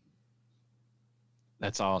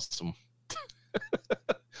 That's awesome.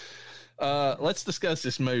 Let's discuss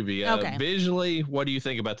this movie. Okay. Visually, what do you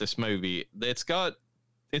think about this movie? It's got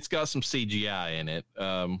some CGI in it,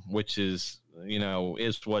 which is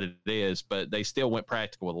what it is, but they still went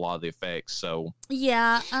practical with a lot of the effects. So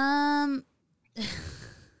yeah,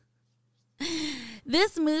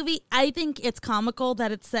 this movie, I think it's comical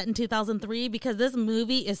that it's set in 2003 because this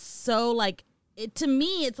movie is so to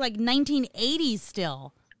me, it's like 1980s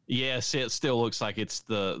still. Yes, it still looks like it's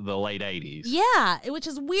the late 80s. Yeah, which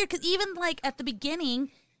is weird because even like at the beginning,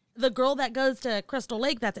 the girl that goes to Crystal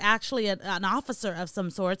Lake, that's actually an officer of some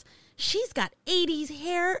sorts, she's got 80s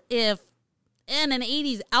hair, and an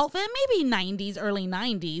 80s outfit, maybe 90s, early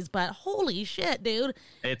 90s, but holy shit, dude.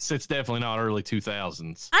 It's definitely not early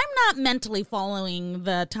 2000s. I'm not mentally following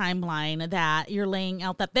the timeline that you're laying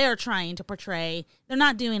out that they're trying to portray. They're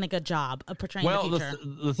not doing a good job of portraying the future.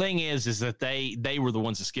 The thing is that they were the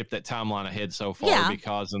ones that skipped that timeline ahead so far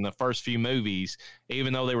because in the first few movies,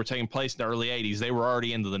 even though they were taking place in the early 80s, they were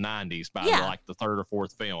already into the 90s by the third or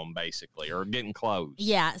fourth film, basically, or getting close.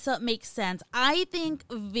 Yeah, so it makes sense. I think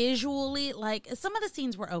visually, some of the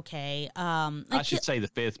scenes were okay. I should say the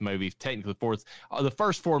fifth movie, technically fourth. The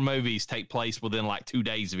first four movies take place within 2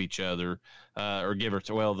 days of each other, or give or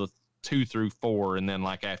take. Well, the 2 through 4, and then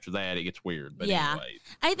after that it gets weird. But anyway,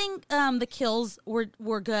 I think the kills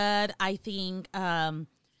were good. I think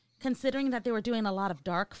considering that they were doing a lot of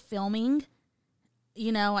dark filming,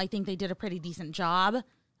 I think they did a pretty decent job.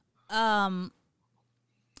 I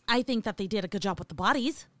think that they did a good job with the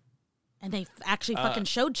bodies, and they actually fucking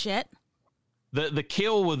showed shit. The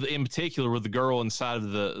kill in particular with the girl inside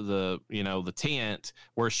of the tent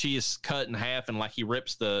where she is cut in half and he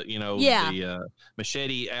rips the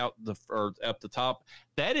machete out up the top.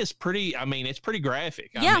 That is pretty. I mean, it's pretty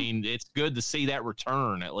graphic. Yeah. I mean, it's good to see that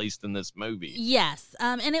return at least in this movie. Yes,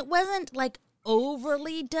 and it wasn't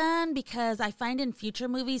overly done because I find in future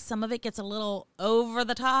movies some of it gets a little over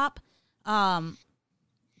the top.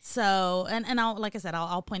 So and I'll like I said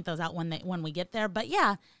I'll point those out when we get there. But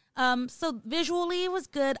yeah. So visually it was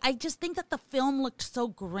good. I just think that the film looked so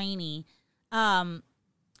grainy. I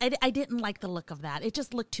didn't like the look of that. It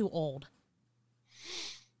just looked too old.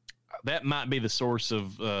 That might be the source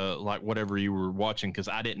of whatever you were watching, because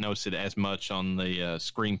I didn't notice it as much on the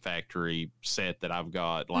Scream Factory set that I've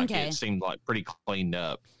got. It seemed pretty cleaned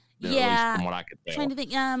up. At least from what I could tell. Trying to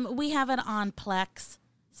think. We have it on Plex,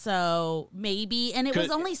 so maybe, and it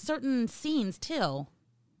was only certain scenes too.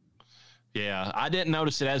 Yeah, I didn't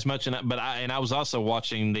notice it as much, but I was also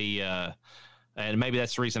watching the, and maybe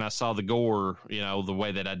that's the reason I saw the gore, the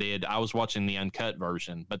way that I did. I was watching the uncut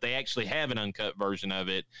version, but they actually have an uncut version of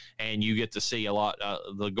it, and you get to see a lot.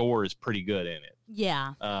 The gore is pretty good in it.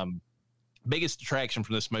 Yeah. biggest attraction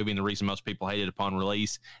from this movie, and the reason most people hate it upon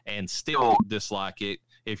release and still dislike it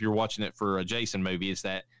if you're watching it for a Jason movie, is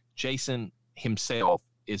that Jason himself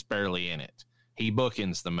is barely in it. He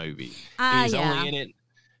bookends the movie. He's only in it.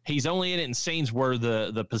 He's only in it in scenes where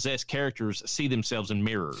the possessed characters see themselves in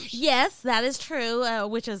mirrors. Yes, that is true,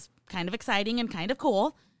 which is kind of exciting and kind of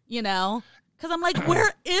cool, you know. Because I'm like,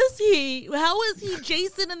 where is he? How is he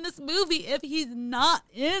Jason in this movie if he's not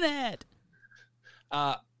in it?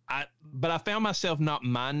 But I found myself not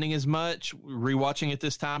minding as much rewatching it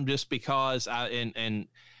this time, just because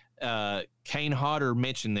Kane Hodder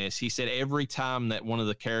mentioned this. He said every time that one of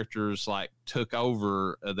the characters like took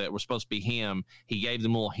over that was supposed to be him, he gave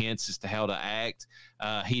them little hints as to how to act.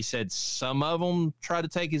 He said some of them tried to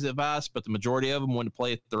take his advice, but the majority of them wanted to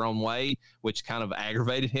play it their own way, which kind of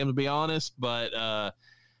aggravated him, to be honest. But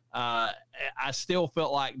I still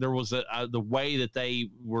felt like there was the way that they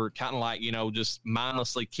were kind of like, you know, just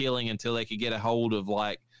mindlessly killing until they could get a hold of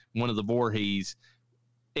like one of the Voorhees.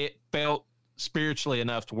 It felt spiritually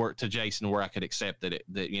enough to work to Jason where I could accept that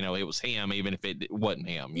you know, it was him, even if it wasn't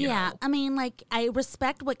him. You know? I mean, like, I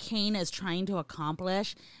respect what Kane is trying to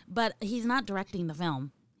accomplish, but he's not directing the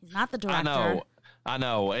film. He's not the director. I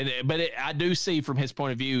know. I do see from his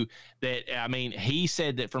point of view that, I mean, he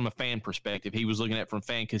said that from a fan perspective, he was looking at it from a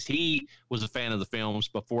fan because he was a fan of the films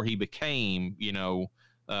before he became, you know,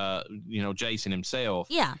 Jason himself.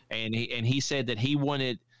 Yeah. And he said that he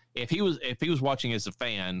wanted, if he was watching as a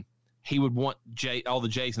fan, he would want all the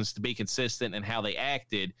Jasons to be consistent in how they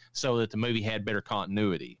acted so that the movie had better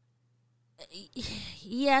continuity.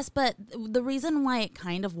 Yes, but the reason why it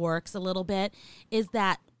kind of works a little bit is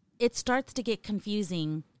that it starts to get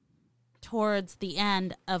confusing towards the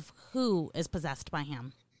end of who is possessed by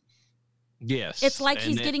him. Yes. It's like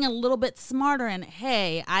he's getting a little bit smarter and,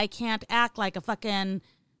 hey, I can't act like a fucking,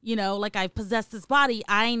 you know, like I've possessed this body.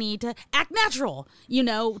 I need to act natural, you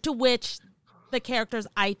know, to which the characters,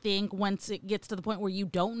 I think, once it gets to the point where you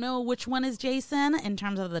don't know which one is Jason in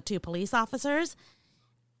terms of the two police officers,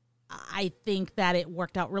 I think that it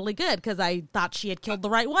worked out really good because I thought she had killed the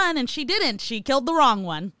right one and she didn't. She killed the wrong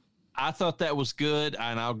one. I thought that was good,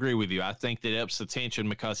 and I'll agree with you. I think that ups the tension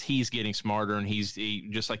because he's getting smarter, and he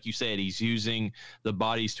just like you said, he's using the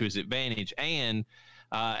bodies to his advantage, and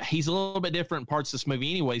he's a little bit different in parts of this movie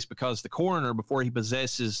anyways because the coroner, before he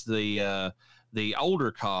possesses the older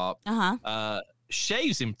cop,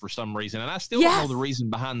 shaves him for some reason, and I still don't know the reason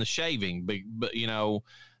behind the shaving, but you know,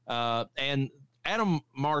 and Adam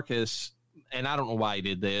Marcus, and I don't know why he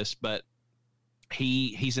did this, but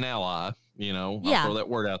he's an ally. You know, I'll throw that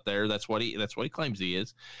word out there. That's what he claims he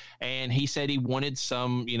is. And he said he wanted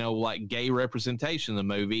some, you know, like gay representation in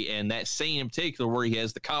the movie. And that scene in particular where he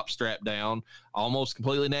has the cop strapped down, almost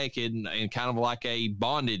completely naked and kind of like a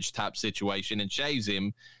bondage type situation and shaves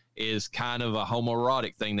him is kind of a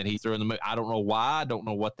homoerotic thing that he threw in the movie. I don't know why. I don't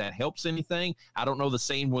know what that helps anything. I don't know the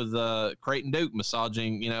scene with Creighton Duke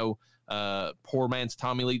massaging, you know, poor man's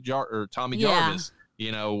Tommy Jarvis,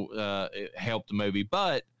 you know, it helped the movie.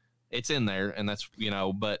 But it's in there, and that's, you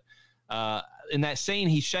know, but in that scene,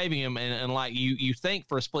 he's shaving him, and like you think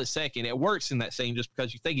for a split second, it works in that scene just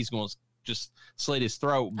because you think he's going to just slit his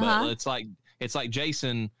throat, but it's like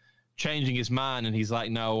Jason changing his mind, and he's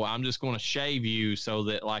like, no, I'm just going to shave you so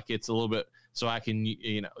that like it's a little bit, so I can,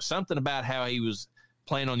 you know, something about how he was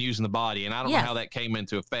planning on using the body, and I don't know how that came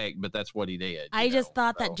into effect, but that's what he did. I just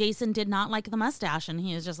thought that Jason did not like the mustache, and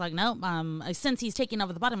he was just like, nope. Since he's taking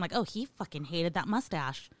over the body, I'm like, oh, he fucking hated that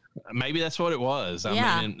mustache. Maybe that's what it was. I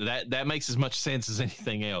mean, that makes as much sense as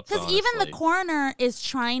anything else. Because even the coroner is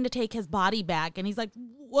trying to take his body back, and he's like,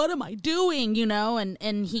 what am I doing, you know?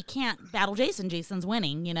 And he can't battle Jason. Jason's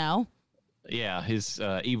winning, you know? Yeah, his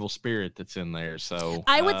evil spirit that's in there. So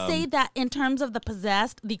I would say that in terms of the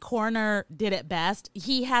possessed, the coroner did it best.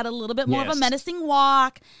 He had a little bit more of a menacing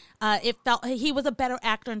walk. It felt he was a better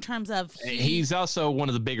actor in terms of he's also one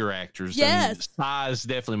of the bigger actors. Yes, size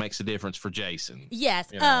definitely makes a difference for Jason. Yes,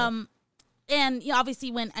 you know? And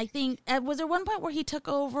obviously when I think was there one point where he took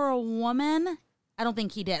over a woman? I don't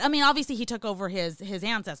think he did. I mean, obviously he took over his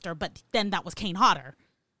ancestor, but then that was Kane Hodder.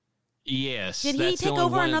 Yes. Did he take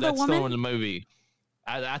over another woman? That's the one in the movie.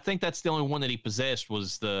 I think that's the only one that he possessed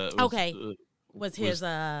was his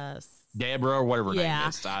Deborah or whatever her name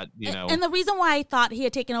is. And the reason why I thought he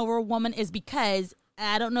had taken over a woman is because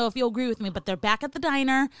I don't know if you'll agree with me, but they're back at the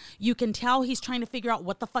diner. You can tell he's trying to figure out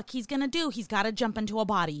what the fuck he's gonna do. He's got to jump into a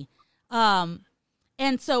body.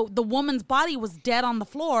 And so the woman's body was dead on the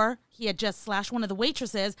floor. He had just slashed one of the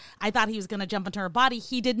waitresses. I thought he was going to jump into her body.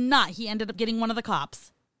 He did not. He ended up getting one of the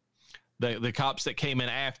cops. The cops that came in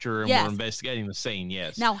after and were investigating the scene,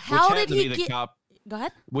 yes. Now, how did he get... Go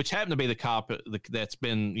ahead. Which happened to be the cop that's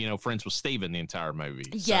been, friends with Steven the entire movie.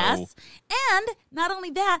 Yes. So, and not only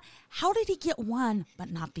that, how did he get one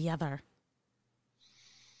but not the other?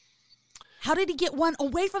 How did he get one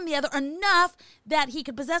away from the other enough that he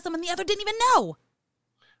could possess them and the other didn't even know?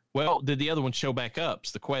 Well, did the other one show back up?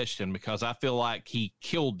 Is the question, because I feel like he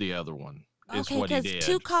killed the other one. Okay, because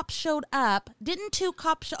 2 cops showed up. Didn't 2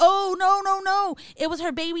 cops? Oh, no. It was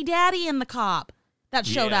her baby daddy and the cop that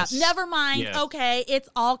showed up. Never mind. Yes. Okay, it's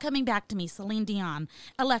all coming back to me. Celine Dion.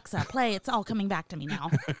 Alexa, play It's All Coming Back to Me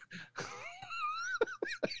now.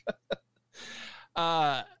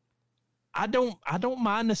 I don't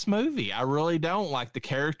mind this movie. I really don't. Like, the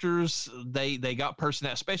characters, they got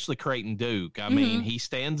personality, especially Creighton Duke. I mean, he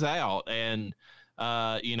stands out, and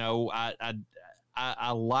I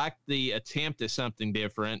like the attempt at something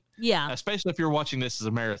different. Yeah. Especially if you're watching this as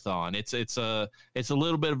a marathon. It's a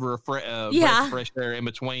little bit of a fresh air in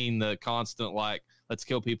between the constant, like, let's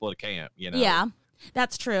kill people at a camp, Yeah.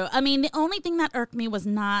 That's true. I mean, the only thing that irked me was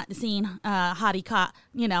not seeing Hottie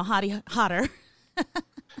Hodder.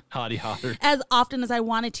 Hottie Hodder. As often as I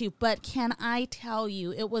wanted to. But can I tell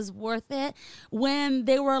you, it was worth it when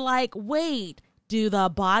they were like, wait, do the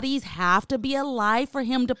bodies have to be alive for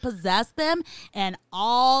him to possess them? And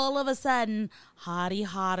all of a sudden, Hottie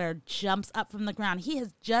Hodder jumps up from the ground. He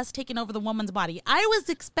has just taken over the woman's body. I was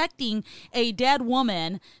expecting a dead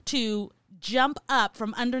woman to jump up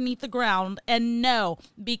from underneath the ground, and no,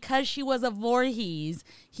 because she was a Voorhees,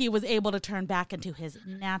 he was able to turn back into his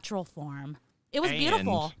natural form. It was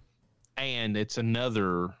beautiful. And it's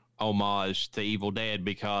another homage to Evil Dead,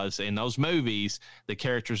 because in those movies, the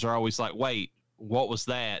characters are always like, wait, what was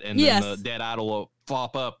that? And then the dead idol will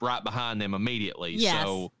flop up right behind them immediately. Yes.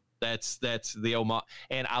 So that's the homage.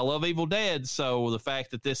 And I love Evil Dead, so the fact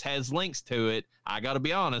that this has links to it, I got to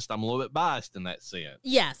be honest, I'm a little bit biased in that sense.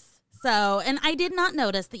 Yes. So, and I did not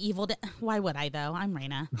notice the Evil Dead. Why would I, though? I'm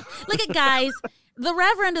Raina. Look at, guys, the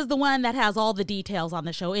Reverend is the one that has all the details on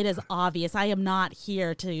the show. It is obvious. I am not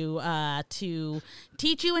here to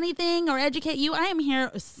teach you anything or educate you. I am here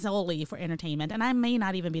solely for entertainment, and I may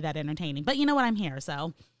not even be that entertaining. But you know what? I'm here,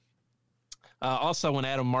 so. Also, when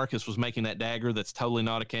Adam Marcus was making that dagger, that's totally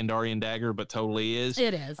not a Kandarian dagger, but totally is.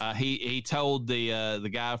 It is. He told the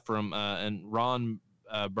guy from and Ron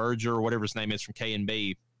Berger, or whatever his name is, from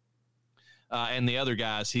K&B, and the other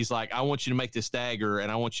guys, he's like, I want you to make this dagger,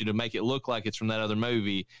 and I want you to make it look like it's from that other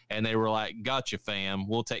movie. And they were like, gotcha, fam.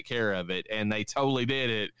 We'll take care of it. And they totally did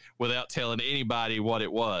it without telling anybody what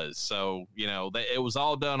it was. So, it was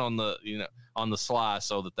all done on the sly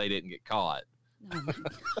so that they didn't get caught. Oh my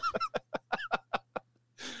God.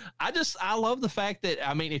 I love the fact that,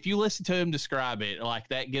 I mean, if you listen to him describe it, like,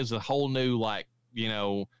 that gives a whole new, like,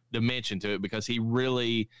 dimension to it, because he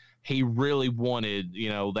really wanted,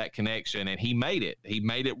 that connection, and he made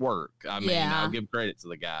it work. I mean, I'll give credit to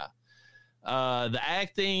the guy. The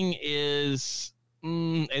acting is,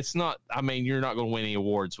 it's not, I mean, you're not going to win any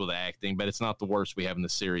awards with the acting, but it's not the worst we have in the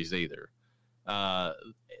series either.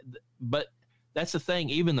 But that's the thing.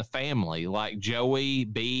 Even the family, like Joey,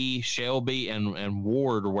 B, Shelby, and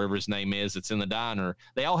Ward, or whatever his name is, that's in the diner,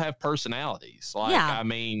 they all have personalities. Like, I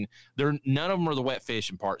mean, none of them are the wet fish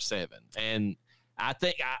in part 7. And I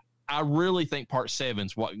really think part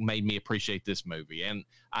 7's what made me appreciate this movie. And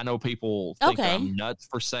I know people think I'm nuts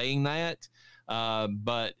for saying that,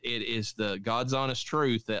 but it is the God's honest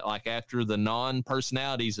truth that, like, after the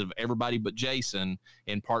non-personalities of everybody but Jason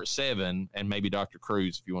in part 7, and maybe Dr.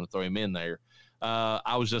 Cruz, if you want to throw him in there,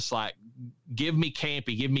 I was just like, give me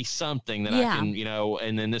campy, give me something that I can,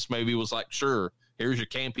 and then this movie was like, sure, here's your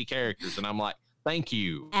campy characters. And I'm like, thank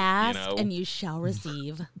you. Ask and you shall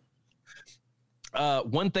receive.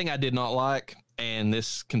 One thing I did not like, and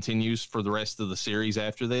this continues for the rest of the series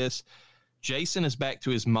after this, Jason is back to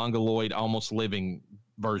his mongoloid, almost living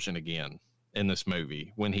version again in this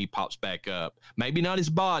movie when he pops back up. Maybe not his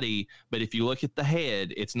body, but if you look at the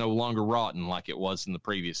head, it's no longer rotten like it was in the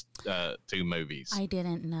previous 2 movies. I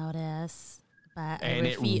didn't notice, but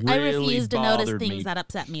I refuse to notice things that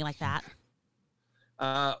upset me like that.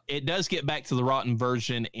 It does get back to the rotten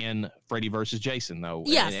version in Freddy versus Jason, though.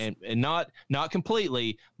 Yes. And not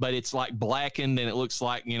completely, but it's like blackened, and it looks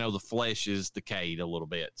like, the flesh is decayed a little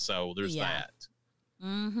bit. So there's that.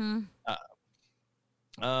 Mm-hmm.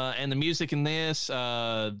 And the music in this,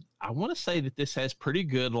 I want to say that this has pretty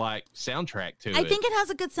good, like, soundtrack to it. I think it has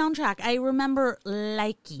a good soundtrack. I remember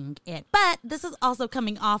liking it. But this is also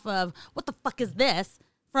coming off of, what the fuck is this?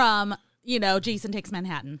 From, Jason Takes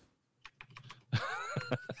Manhattan.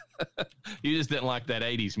 You just didn't like that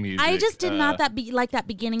 80s music. I just did not like that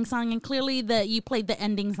beginning song, and clearly you played the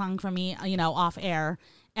ending song for me, off air,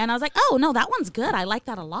 And I was like, oh, no, that one's good. I like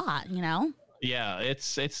that a lot, you know? Yeah,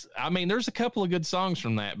 it's. I mean, there's a couple of good songs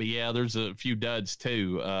from that, but yeah, there's a few duds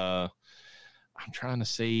too. I'm trying to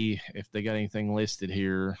see if they got anything listed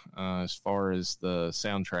here as far as the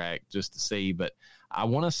soundtrack, just to see. But I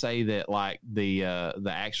want to say that like the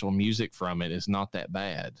actual music from it is not that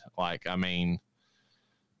bad. Like, I mean,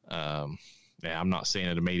 yeah, I'm not seeing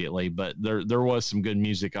it immediately, but there was some good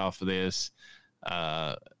music off of this.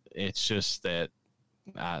 It's just that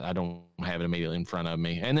I don't have it immediately in front of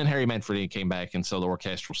me. And then Harry Manfredini came back, and so the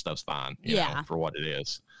orchestral stuff's fine, you know, for what it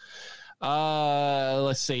is.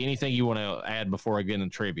 Let's see. Anything you want to add before I get into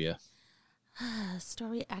trivia?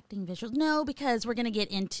 Story, acting, visuals. No, because we're gonna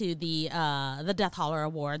get into the Death Holler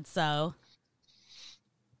Award. So,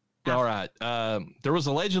 all right. There was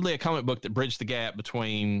allegedly a comic book that bridged the gap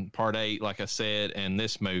between Part 8, like I said, and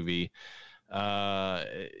this movie.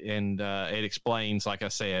 And it explains, like I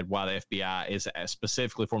said, why the FBI is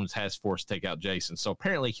specifically formed a task force to take out Jason. So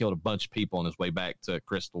apparently, he killed a bunch of people on his way back to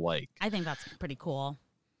Crystal Lake. I think that's pretty cool.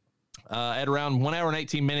 At around 1 hour and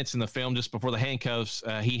 18 minutes in the film, just before the handcuffs,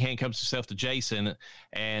 he handcuffs himself to Jason,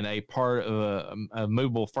 and a part of a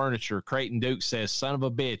movable furniture. Creighton Duke says, "Son of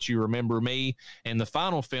a bitch, you remember me?" In the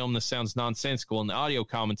final film, this sounds nonsensical. In the audio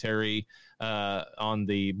commentary on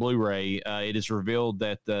the Blu-ray, it is revealed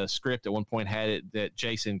that the script at one point had it that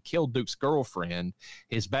Jason killed Duke's girlfriend.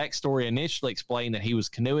 His backstory initially explained that he was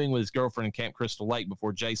canoeing with his girlfriend in Camp Crystal Lake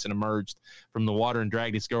before Jason emerged from the water and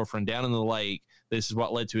dragged his girlfriend down in the lake. This is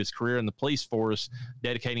what led to his career in the police force,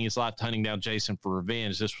 dedicating his life to hunting down Jason for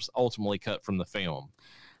revenge. This was ultimately cut from the film,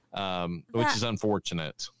 which is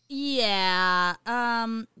unfortunate. Yeah.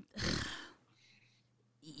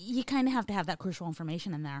 You kind of have to have that crucial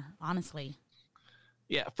information in there, honestly.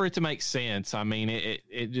 Yeah, for it to make sense. I mean,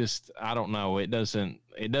 it just, I don't know. It doesn't,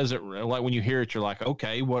 like when you hear it, you're like,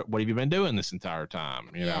 okay, what have you been doing this entire time?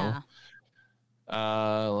 You know?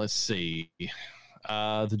 Let's see.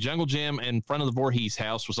 The jungle gym in front of the Voorhees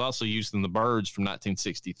house was also used in The Birds from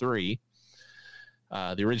 1963.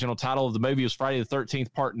 The original title of the movie was Friday the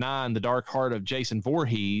 13th, Part 9, The Dark Heart of Jason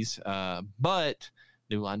Voorhees. But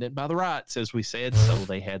New Line didn't buy the rights, as we said, so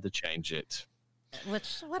they had to change it.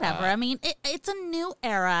 Which, whatever. I mean, it's a new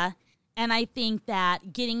era, and I think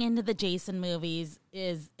that getting into the Jason movies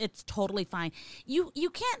it's totally fine. You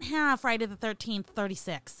can't have Friday the 13th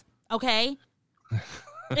 36, okay?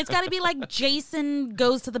 It's got to be like Jason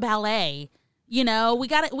Goes to the Ballet. You know, we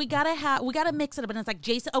gotta mix it up, and it's like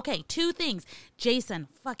Jason. Okay, two things. Jason,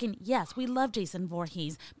 fucking yes, we love Jason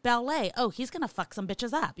Voorhees. Ballet. Oh, he's gonna fuck some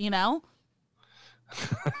bitches up. You know.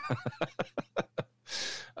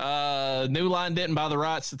 New Line didn't buy the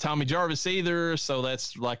rights to Tommy Jarvis either, so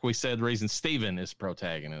that's, like we said, the reason Steven is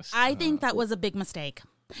protagonist. I think that was a big mistake,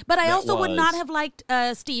 but I also would not have liked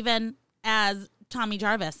Steven as Tommy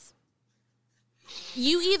Jarvis.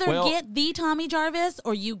 You either get the Tommy Jarvis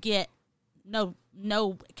or you get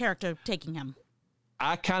no character taking him.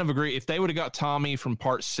 I kind of agree. If they would have got Tommy from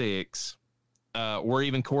Part 6, or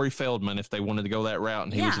even Corey Feldman, if they wanted to go that route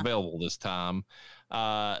and he was available this time,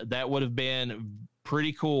 that would have been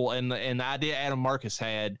pretty cool. And the idea Adam Marcus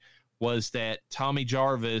had was that Tommy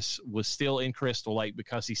Jarvis was still in Crystal Lake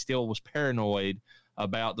because he still was paranoid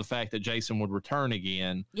about the fact that Jason would return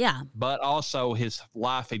again. Yeah. But also his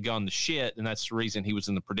life had gone to shit, and that's the reason he was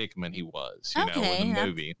in the predicament he was, you know, in the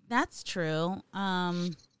movie. That's true.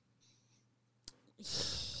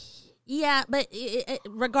 Yeah, but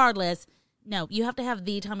regardless, no, you have to have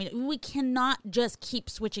the Tommy. We cannot just keep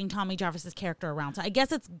switching Tommy Jarvis's character around. So I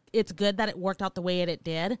guess it's good that it worked out the way it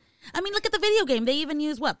did. I mean, look at the video game. They even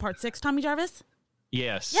use Part 6 Tommy Jarvis?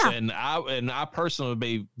 Yes, yeah. and I personally would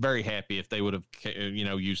be very happy if they would have,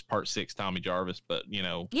 used Part 6 Tommy Jarvis, but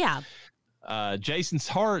yeah. Jason's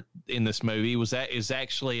heart in this movie is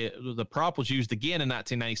actually the prop was used again in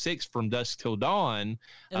 1996 from Dusk Till Dawn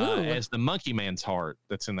as the Monkey Man's heart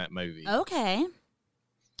that's in that movie. Okay.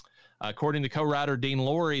 According to co-writer Dean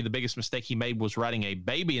Lorey, the biggest mistake he made was writing a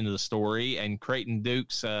baby into the story, and Creighton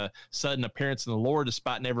Duke's sudden appearance in the lore,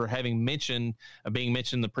 despite never having being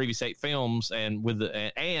mentioned in the previous 8 films, and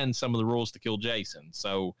and some of the rules to kill Jason.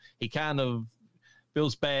 So he kind of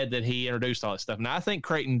feels bad that he introduced all that stuff. Now, I think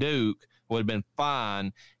Creighton Duke would have been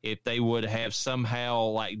fine if they would have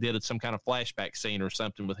somehow did some kind of flashback scene or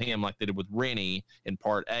something with him, like they did with Rennie in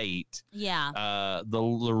Part 8. Yeah. The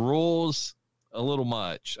rules a little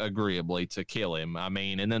much, agreeably, to kill him. I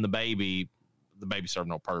mean, and then the baby served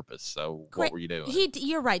no purpose. So what were you doing?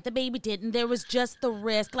 You're right. The baby didn't. There was just the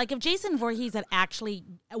risk. Like if Jason Voorhees had actually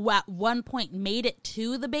at one point made it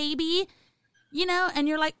to the baby, You know, and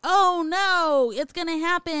you're like, oh no, it's going to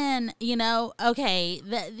happen. You know, okay,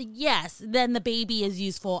 yes, then the baby is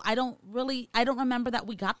useful. I don't remember that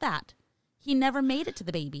we got that. He never made it to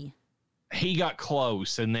the baby. He got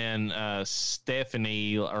close, and then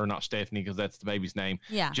Stephanie, or not Stephanie because that's the baby's name.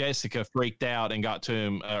 Yeah. Jessica freaked out and got to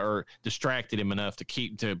him or distracted him enough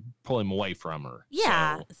to pull him away from her.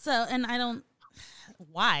 Yeah. So and I don't.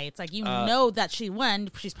 Why? It's like, you know that she won.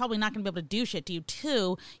 She's probably not going to be able to do shit to you,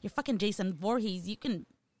 too. You're fucking Jason Voorhees. You can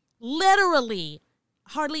literally,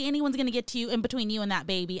 hardly anyone's going to get to you in between you and that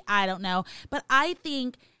baby. I don't know. But I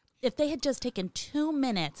think if they had just taken 2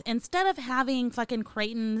 minutes, instead of having fucking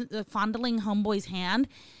Creighton fondling Homeboy's hand,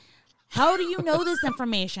 how do you know this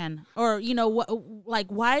information? Or, you know,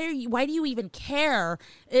 why do you even care?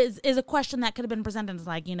 Is a question that could have been presented as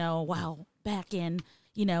like, you know, wow, back in,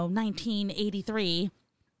 you know, 1983,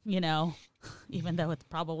 you know, even though it's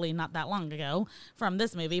probably not that long ago from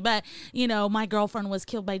this movie, but, you know, my girlfriend was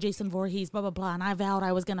killed by Jason Voorhees, blah, blah, blah, and I vowed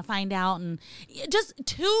I was going to find out, and just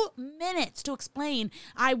 2 minutes to explain.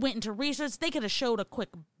 I went into research. They could have showed a quick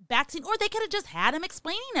backseat, or they could have just had him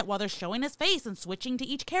explaining it while they're showing his face and switching to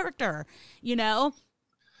each character, you know?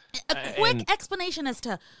 A quick explanation as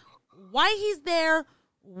to why he's there,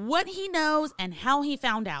 what he knows, and how he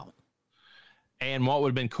found out. And what would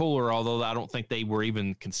have been cooler, although I don't think they were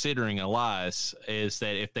even considering Elias, is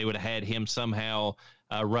that if they would have had him somehow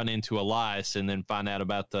run into Elias and then find out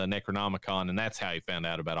about the Necronomicon, and that's how he found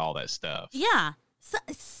out about all that stuff. Yeah.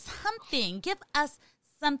 Something. Give us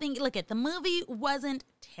something. Look, the movie wasn't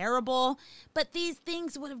terrible, but these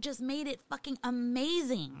things would have just made it fucking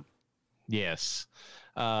amazing. Yes.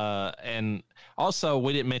 And also,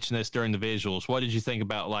 we didn't mention this during the visuals. What did you think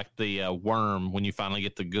about like the worm when you finally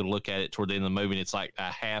get the good look at it toward the end of the movie? And it's like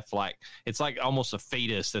a half, like it's like almost a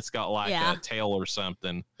fetus that's got like a tail or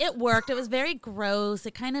something. It worked. It was very gross.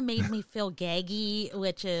 It kind of made me feel gaggy,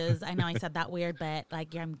 which is, I know I said that weird, but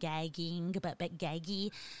like I'm gagging, but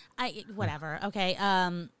gaggy. Whatever. Okay.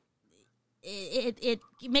 It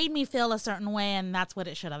made me feel a certain way, and that's what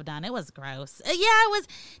it should have done. It was gross. Yeah, it was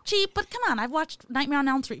cheap, but come on, I've watched Nightmare on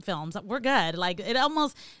Elm Street films. We're good. Like it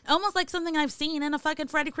almost like something I've seen in a fucking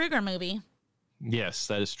Freddy Krueger movie. Yes,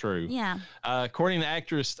 that is true. Yeah. According to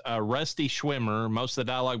actress Rusty Schwimmer, most of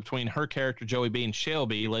the dialogue between her character Joey B and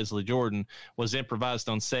Shelby, Leslie Jordan, was improvised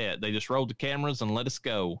on set. They just rolled the cameras and let us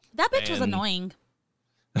go. That bitch was annoying.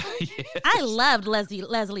 Yes. I loved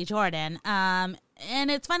Leslie Jordan.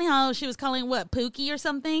 And it's funny how she was calling Pookie or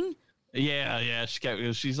something. Yeah.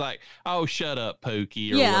 She's like, "Oh, shut up,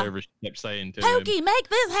 Pookie," or whatever she kept saying to Pookie, him. make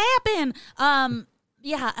this happen.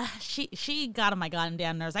 She got on my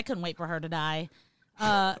goddamn nerves. I couldn't wait for her to die.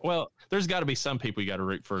 Well, there's got to be some people you got to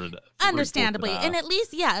root for. Understandably, and at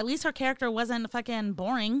least her character wasn't fucking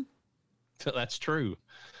boring. That's true.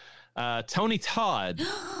 Tony Todd,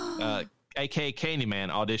 a.k.a.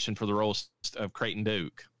 Candyman, auditioned for the role of Creighton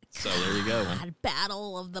Duke. So there you go.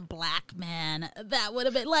 Battle of the Black Men. That would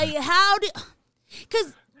have been like,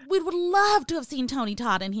 because we would love to have seen Tony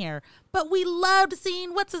Todd in here, but we loved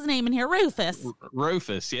seeing, what's his name in here? Rufus.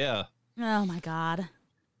 Rufus, yeah. Oh my God.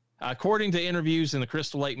 According to interviews in the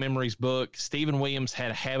Crystal Lake Memories book, Stephen Williams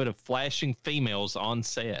had a habit of flashing females on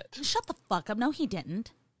set. Shut the fuck up. No, he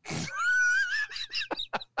didn't.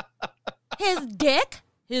 His dick?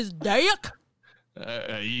 You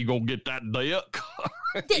gonna get that dick?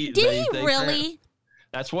 Did he really?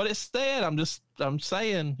 That's what it said. I'm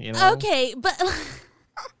saying, you know. Okay, but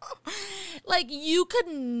like you could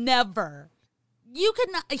not.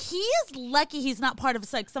 He is lucky he's not part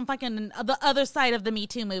of like some fucking the other side of the Me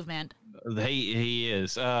Too movement. He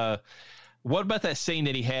is. What about that scene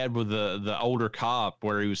that he had with the older cop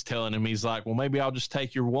where he was telling him, he's like, well, maybe I'll just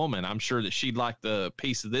take your woman. I'm sure that she'd like the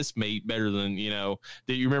piece of this meat better than, you know.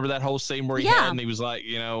 Do you remember that whole scene where he had, and he was like,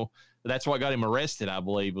 you know, that's what got him arrested, I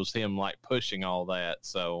believe, was him like pushing all that.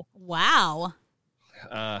 So, wow.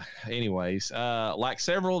 Anyways, like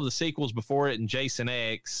several of the sequels before it and Jason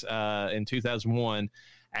X in 2001,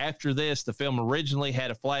 after this, the film originally had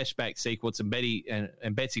a flashback sequence, and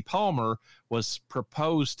Betsy Palmer was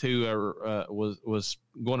proposed to, was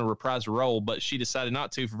going to reprise the role, but she decided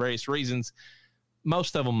not to for various reasons.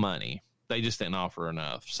 Most of them money. They just didn't offer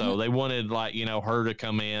enough. So they wanted, like, you know, her to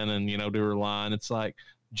come in and, you know, do her line. It's like,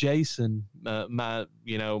 Jason, my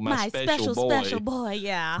special boy.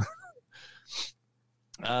 Yeah.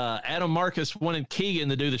 Adam Marcus wanted Keegan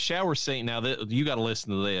to do the shower scene. Now, you got to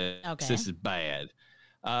listen to this. Okay. This is bad.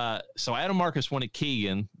 So Adam Marcus wanted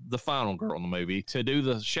Keegan, the final girl in the movie, to do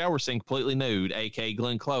the shower scene completely nude, aka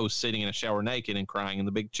Glenn Close sitting in a shower naked and crying in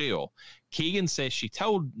the big chill. Keegan says she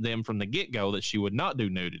told them from the get-go that she would not do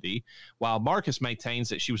nudity, while Marcus maintains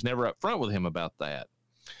that she was never upfront with him about that.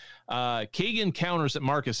 Keegan counters that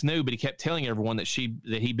Marcus knew, but he kept telling everyone that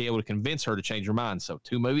he'd be able to convince her to change her mind. So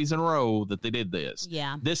 2 movies in a row that they did this.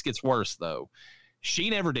 Yeah. This gets worse, though.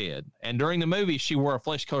 She never did. And during the movie, she wore a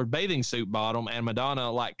flesh-colored bathing suit bottom and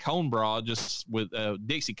Madonna-like cone bra just with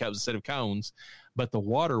Dixie cups instead of cones. But the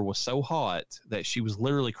water was so hot that she was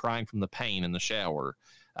literally crying from the pain in the shower.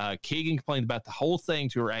 Keegan complained about the whole thing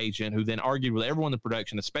to her agent, who then argued with everyone in the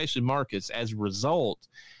production, especially Marcus. As a result,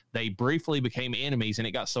 they briefly became enemies, and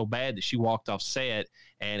it got so bad that she walked off set.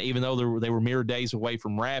 And even though they were mere days away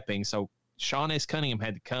from wrapping, so Sean S. Cunningham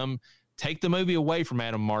had to come take the movie away from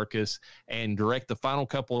Adam Marcus and direct the final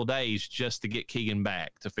couple of days just to get Keegan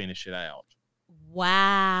back to finish it out.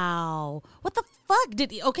 Wow. What the fuck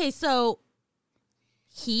did he... Okay, so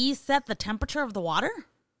he set the temperature of the water?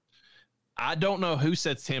 I don't know who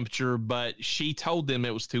sets temperature, but she told them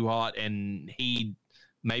it was too hot, and he,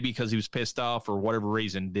 maybe because he was pissed off or whatever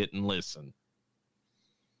reason, didn't listen.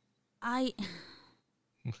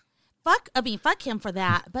 Fuck him for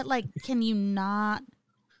that, but like, can you not...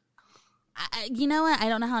 you know what? I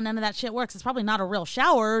don't know how none of that shit works. It's probably not a real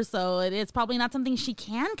shower, so it's probably not something she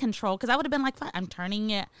can control. Because I would have been like, I'm turning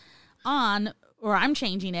it on or I'm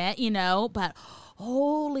changing it, you know. But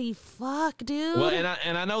holy fuck, dude. Well,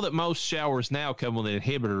 and I know that most showers now come with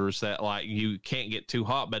inhibitors that like you can't get too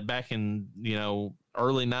hot. But back in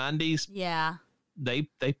early 90s, yeah, they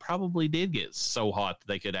probably did get so hot that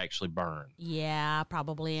they could actually burn. Yeah,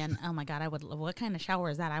 probably. And oh my god, what kind of shower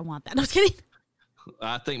is that? I want that. I was kidding.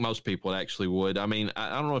 I think most people actually would. I mean, I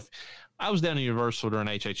don't know if I was down at Universal during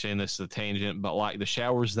HHN. This is a tangent, but like the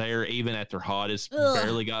showers there, even at their hottest,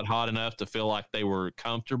 barely got hot enough to feel like they were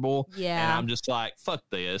comfortable. Yeah. And I'm just like, fuck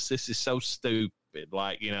this. This is so stupid.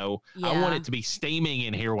 Like, I want it to be steaming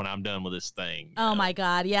in here when I'm done with this thing. Oh my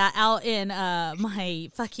god, yeah. Out in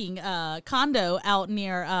my fucking condo out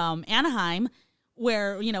near Anaheim,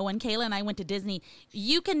 where when Kayla and I went to Disney,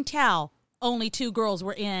 you can tell only 2 girls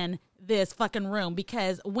were in this fucking room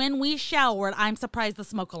because when we showered, I'm surprised the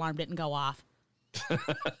smoke alarm didn't go off.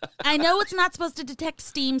 I know it's not supposed to detect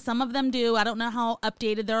steam. Some of them do. I don't know how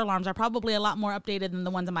updated their alarms are. Probably a lot more updated than the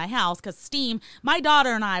ones in my house because steam, my daughter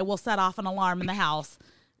and I will set off an alarm in the house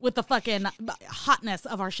with the fucking hotness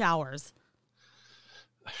of our showers.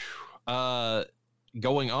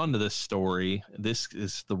 Going on to this story, this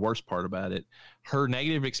is the worst part about it. Her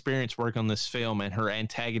negative experience working on this film and her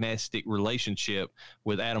antagonistic relationship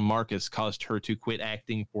with Adam Marcus caused her to quit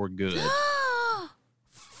acting for good.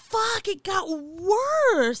 Fuck, it got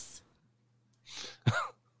worse.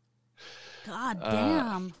 God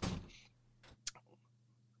damn.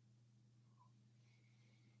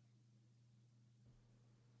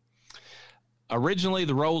 Originally,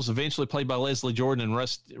 the roles eventually played by Leslie Jordan and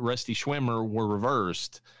Rusty Schwimmer were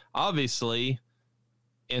reversed. Obviously,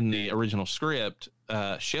 in the original script,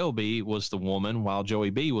 Shelby was the woman while Joey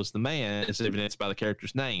B was the man, as evidenced by the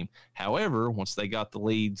character's name. However, once they got the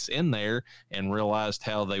leads in there and realized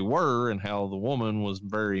how they were and how the woman was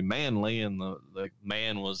very manly and the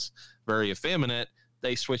man was very effeminate,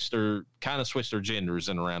 they switched their genders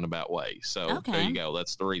in a roundabout way. So There you go.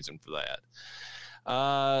 That's the reason for that.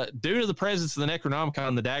 Due to the presence of the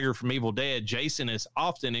Necronomicon, the dagger from Evil Dead, Jason is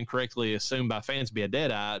often incorrectly assumed by fans to be a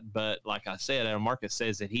Deadite, but like I said, Adam Marcus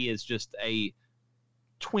says that he is just a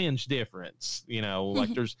twinge difference. Like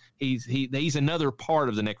he's another part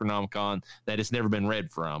of the Necronomicon that has never been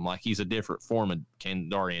read from. Like he's a different form of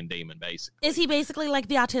Kandarian demon, basically. Is he basically like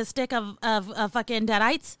the autistic of fucking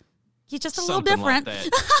Deadites? He's just a Something little different.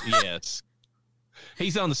 Like that. Yes.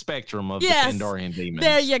 He's on the spectrum of the Kandarian demons.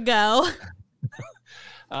 There you go.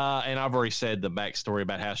 And I've already said the backstory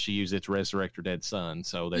about how she used it to resurrect her dead son.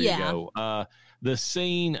 So there you go. The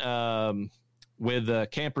scene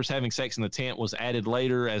with campers having sex in the tent was added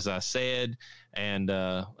later, as I said, and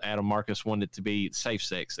Adam Marcus wanted it to be safe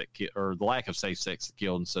sex or the lack of safe sex that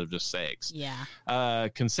killed instead of just sex. Yeah.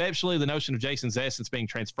 Conceptually, the notion of Jason's essence being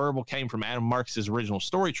transferable came from Adam Marcus's original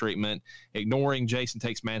story treatment. Ignoring Jason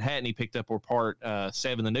Takes Manhattan, he picked up where part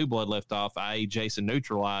 7, The New Blood, left off, i.e. Jason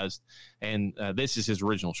neutralized, and this is his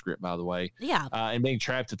original script, by the way. Yeah. And being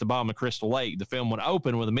trapped at the bottom of Crystal Lake. The film would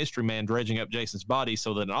open with a mystery man dredging up Jason's body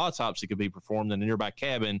so that an autopsy could be performed in a nearby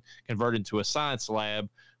cabin converted into a science lab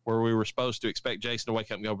where we were supposed to expect Jason to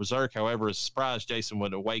wake up and go berserk. However, as a surprise, Jason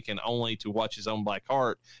would awaken only to watch his own black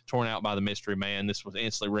heart torn out by the Mystery Man. This would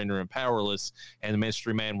instantly render him powerless, and the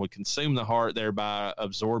Mystery Man would consume the heart, thereby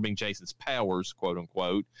absorbing Jason's powers, quote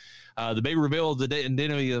unquote. The big reveal of the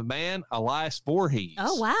identity of the man, Elias Voorhees.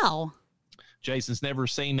 Oh, wow. Jason's never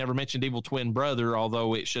mentioned evil twin brother,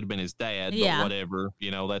 although it should have been his dad, but whatever.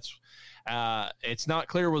 That's it's not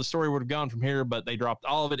clear where the story would have gone from here, but they dropped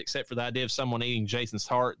all of it except for the idea of someone eating Jason's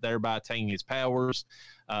heart, thereby taking his powers.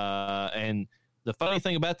 And the funny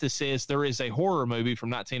thing about this is there is a horror movie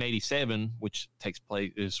from 1987, which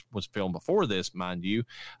was filmed before this, mind you,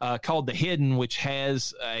 called The Hidden, which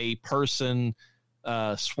has a person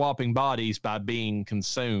swapping bodies by being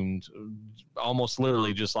consumed, almost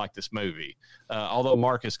literally just like this movie. Although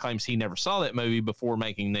Marcus claims he never saw that movie before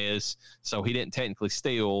making this, so he didn't technically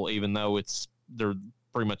steal, even though they're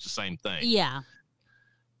pretty much the same thing. Yeah.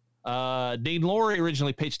 Dean Lorey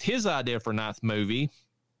originally pitched his idea for a ninth movie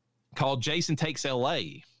called Jason Takes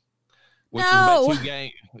L.A., which is about two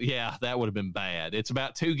gangs. Yeah, that would have been bad. It's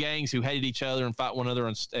about two gangs who hated each other and fight one another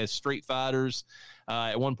as street fighters.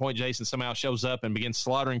 At one point, Jason somehow shows up and begins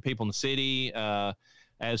slaughtering people in the city,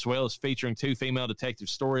 as well as featuring two female detective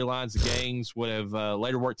storylines. The gangs would have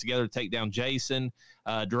later worked together to take down Jason.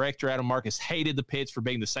 Director Adam Marcus hated the pitch for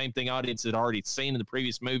being the same thing audience had already seen in the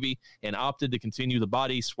previous movie and opted to continue the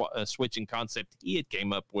body switching concept he had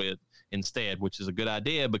came up with instead, which is a good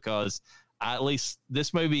idea because at least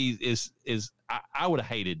this movie is I would have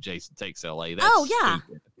hated Jason Takes L.A. That's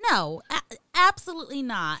stupid. No, absolutely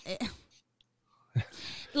not.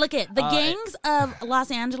 Look at the gangs of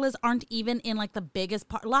Los Angeles aren't even in like the biggest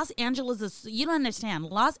part. Los Angeles is, you don't understand.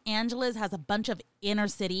 Los Angeles has a bunch of inner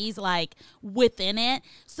cities like within it.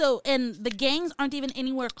 So, and the gangs aren't even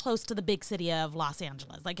anywhere close to the big city of Los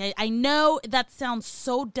Angeles. Like I know that sounds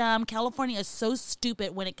so dumb. California is so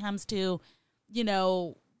stupid when it comes to,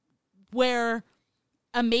 where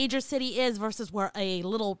a major city is versus where a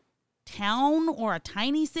little town or a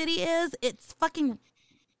tiny city is. It's fucking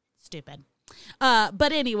stupid.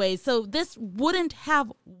 But anyway, so this wouldn't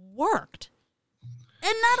have worked.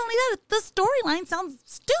 And not only that, the storyline sounds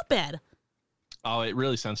stupid. Oh, it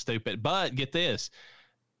really sounds stupid. But get this.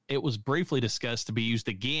 It was briefly discussed to be used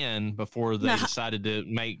again before they decided to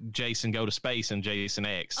make Jason go to space in Jason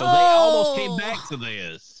X. So they almost came back to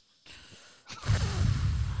this.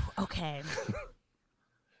 Okay.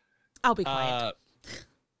 I'll be quiet.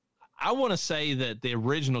 I want to say that the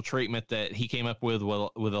original treatment that he came up with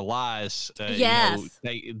Elias, yes,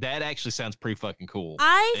 that actually sounds pretty fucking cool.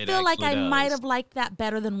 I feel like I might have liked that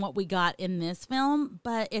better than what we got in this film,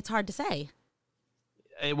 but it's hard to say.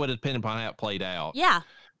 It would depend upon how it played out. Yeah.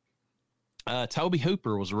 Tobe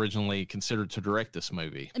Hooper was originally considered to direct this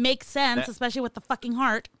movie. It makes sense, especially with the fucking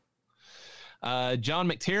heart. John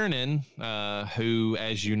McTiernan, who,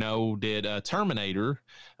 as you know, did Terminator,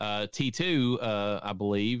 T2, I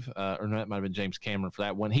believe, or no, that might have been James Cameron for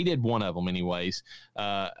that one. He did one of them anyways.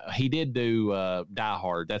 He did do Die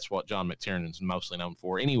Hard. That's what John McTiernan's mostly known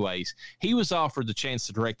for. Anyways, he was offered the chance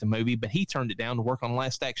to direct the movie, but he turned it down to work on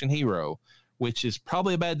Last Action Hero, which is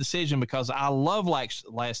probably a bad decision because I love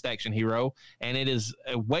Last Action Hero, and it is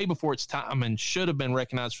way before its time and should have been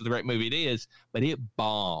recognized for the great movie it is, but it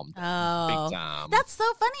bombed big time. That's so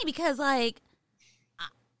funny because, like,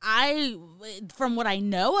 I from what I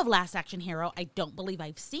know of Last Action Hero, I don't believe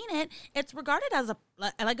I've seen it. It's regarded as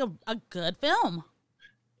a good film.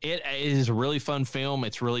 It is a really fun film.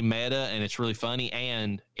 It's really meta and it's really funny,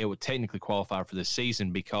 and it would technically qualify for this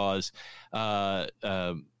season because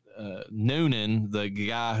Noonan, the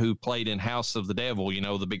guy who played in House of the Devil,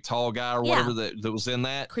 the big tall guy or whatever that was in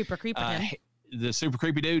that. Creeper. The super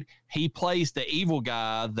creepy dude. He plays the evil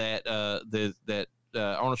guy that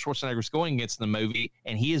Arnold Schwarzenegger is going against in the movie,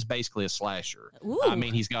 and he is basically a slasher. Ooh. I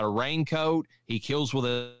mean, he's got a raincoat, he kills with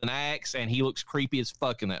an axe, and he looks creepy as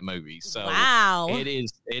fuck in that movie. So wow. It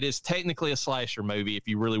is technically a slasher movie if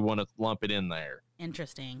you really want to lump it in there.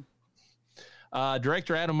 Interesting.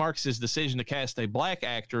 Director Adam Marcus's decision to cast a black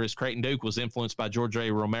actor as Creighton Duke was influenced by George A.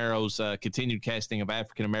 Romero's continued casting of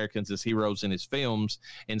African Americans as heroes in his films.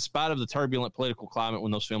 In spite of the turbulent political climate when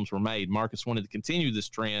those films were made, Marcus wanted to continue this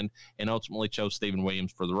trend and ultimately chose Stephen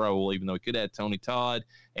Williams for the role, even though he could have had Tony Todd,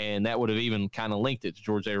 and that would have even kind of linked it to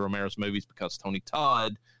George A. Romero's movies because Tony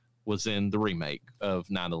Todd was in the remake of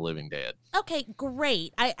Night of the Living Dead. Okay,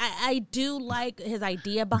 great. I do like his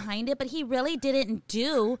idea behind it, but he really didn't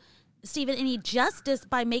do Stephen any justice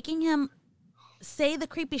by making him say the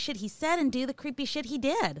creepy shit he said and do the creepy shit he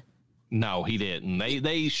did. No, he didn't.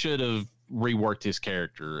 They should have reworked his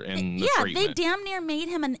character and the treatment. They damn near made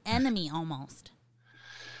him an enemy almost.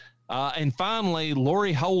 And finally,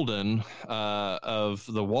 Laurie Holden of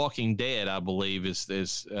The Walking Dead, I believe, is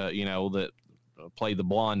that played the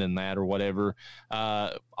blonde in that or whatever.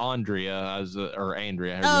 Andrea, or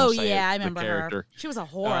Andrea. Oh, yeah, I remember her. She was a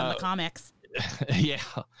whore in the comics.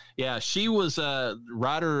 Yeah. She was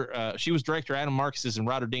writer. She was director Adam Marcus's and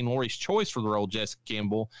writer Dean Lorey's choice for the role of Jessica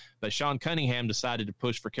Campbell, but Sean Cunningham decided to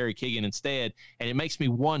push for Carrie Keegan instead. And it makes me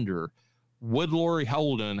wonder, would Laurie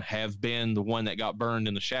Holden have been the one that got burned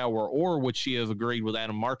in the shower, or would she have agreed with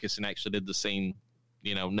Adam Marcus and actually did the scene,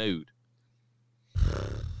 nude?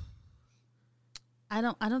 I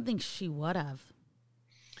don't think she would have.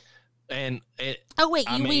 And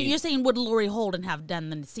you're saying would Laurie Holden have done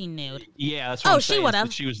the scene nude? Yeah, that's what I'm saying. She would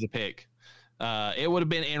have. She was the pick. It would have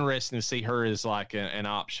been interesting to see her as like an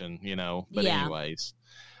option, But anyways,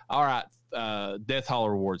 all right. Death Hall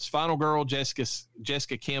Awards. Final girl,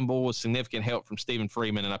 Jessica Campbell, was significant help from Stephen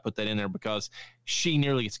Freeman, and I put that in there because she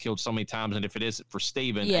nearly gets killed so many times. And if it isn't for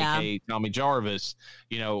Stephen, aka Tommy Jarvis,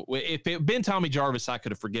 if it had been Tommy Jarvis, I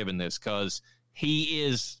could have forgiven this because he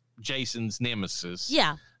is Jason's nemesis.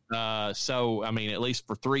 Yeah. So, I mean, at least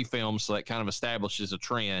for 3 films, so that kind of establishes a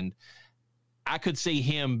trend. I could see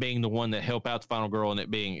him being the one that helped out the final girl and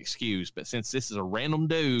it being excused. But since this is a random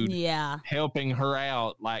dude helping her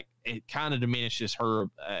out, like, it kind of diminishes her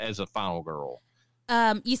as a final girl.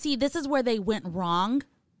 You see, this is where they went wrong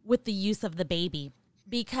with the use of the baby,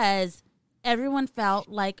 because everyone felt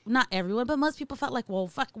like, not everyone, but most people felt like, well,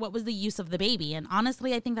 fuck, what was the use of the baby? And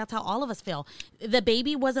honestly, I think that's how all of us feel. The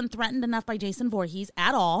baby wasn't threatened enough by Jason Voorhees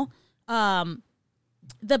at all.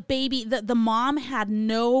 The baby, the mom had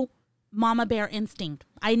no mama bear instinct.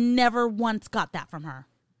 I never once got that from her.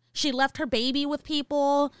 She left her baby with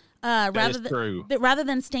people rather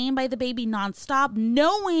than staying by the baby nonstop,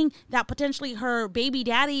 knowing that potentially her baby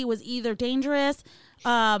daddy was either dangerous,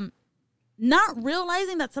 not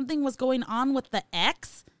realizing that something was going on with the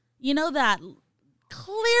ex, that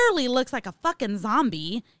clearly looks like a fucking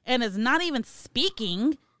zombie and is not even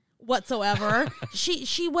speaking whatsoever. She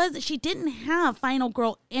didn't have final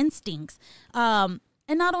girl instincts.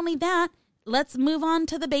 And not only that, let's move on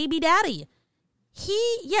to the baby daddy.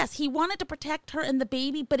 He wanted to protect her and the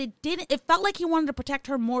baby, but it felt like he wanted to protect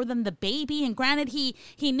her more than the baby. And granted, he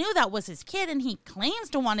knew that was his kid and he claims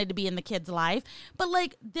to wanted to be in the kid's life, but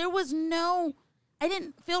like I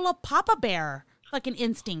didn't feel a Papa Bear like an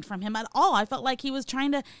instinct from him at all. I felt like he was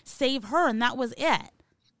trying to save her and that was it.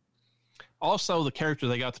 Also, the character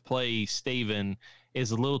they got to play, Steven,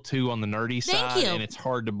 is a little too on the nerdy side, and it's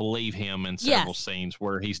hard to believe him in several scenes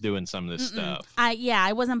where he's doing some of this stuff.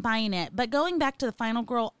 I wasn't buying it. But going back to the final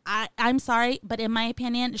girl, I'm sorry, but in my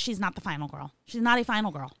opinion, she's not the final girl. She's not a final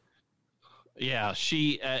girl. Yeah,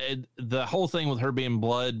 she the whole thing with her being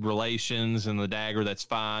blood relations and the dagger, that's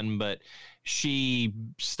fine, but she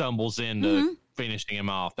stumbles into finishing him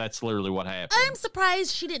off. That's literally what happened. I'm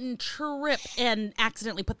surprised she didn't trip and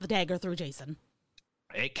accidentally put the dagger through Jason.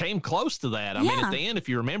 It came close to that. I mean, at the end, if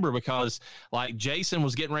you remember, because like Jason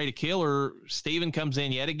was getting ready to kill her, Steven comes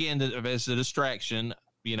in yet again as a distraction,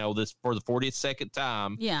 this for the 42nd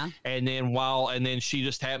time. Yeah. And then she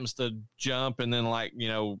just happens to jump and then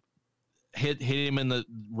hit him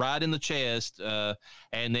right in the chest.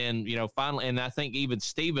 And then, finally, and I think even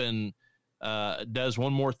Steven does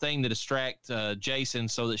one more thing to distract Jason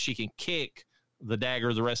so that she can kick the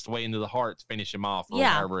dagger the rest of the way into the heart to finish him off, or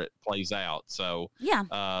however it plays out. So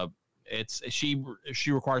she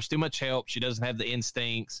requires too much help. She doesn't have the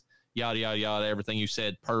instincts, yada yada yada. Everything you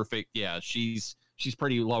said, perfect. Yeah, she's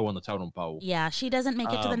pretty low on the totem pole. Yeah, she doesn't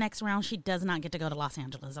make it to the next round. She does not get to go to Los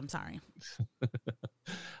Angeles. I'm sorry.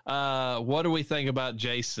 What do we think about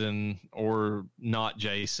Jason, or not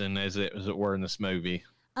Jason, as it were, in this movie?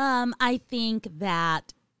 I think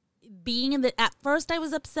that being at first I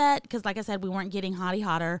was upset because, like I said, we weren't getting Hottie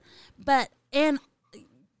Hotter, and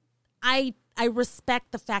I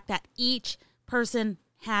respect the fact that each person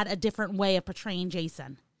had a different way of portraying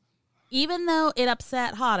Jason, even though it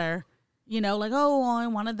upset Hotter, I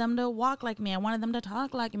wanted them to walk like me, I wanted them to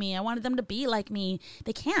talk like me, I wanted them to be like me.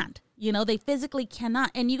 They can't, they physically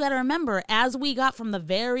cannot. And you got to remember, as we got from the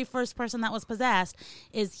very first person that was possessed,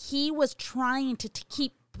 is he was trying to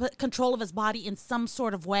keep control of his body in some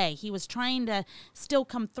sort of way. He was trying to still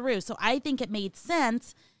come through. So I think it made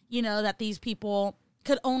sense, that these people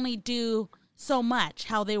could only do so much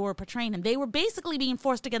how they were portraying him. They were basically being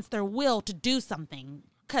forced against their will to do something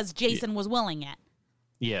because Jason was willing it.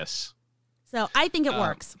 Yes. So I think it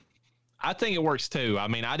works. I think it works too. I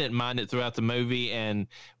mean, I didn't mind it throughout the movie, and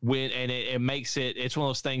it makes it. It's one of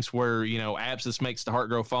those things where absence makes the heart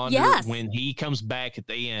grow fonder. Yes. When he comes back at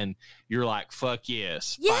the end, you're like, "Fuck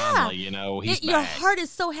yes, yeah. finally!" He's back. Your heart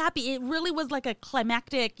is so happy. It really was like a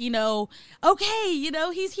climactic. Okay,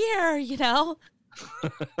 he's here.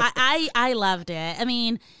 I loved it. I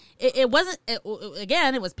mean, it wasn't.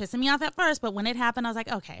 Again, it was pissing me off at first, but when it happened, I was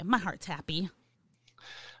like, okay, my heart's happy.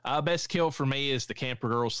 Best kill for me is the camper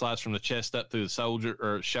girl slides from the chest up through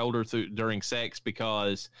the shoulder during sex,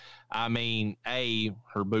 because I mean, A,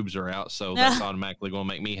 her boobs are out, so that's automatically going to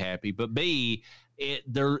make me happy. But B,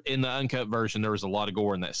 there in the uncut version, there was a lot of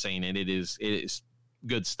gore in that scene, and it is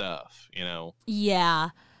good stuff, Yeah.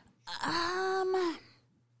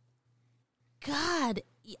 God,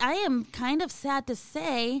 I am kind of sad to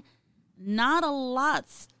say, not a lot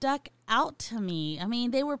stuck out to me. I mean,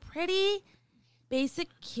 they were pretty basic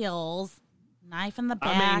kills, knife in the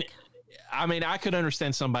back. I mean, I could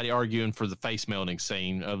understand somebody arguing for the face melting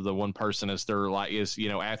scene of the one person as they're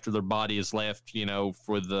after their body is left,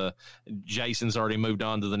 for the Jason's already moved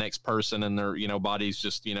on to the next person, and their, body's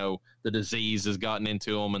just, the disease has gotten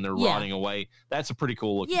into them and they're rotting away. That's a pretty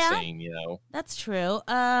cool looking scene, That's true.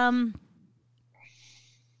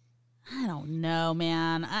 I don't know,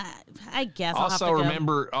 man. I guess I'll also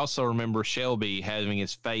remember Shelby having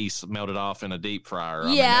his face melted off in a deep fryer.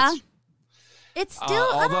 Yeah, it's still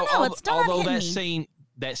I don't know. It's still although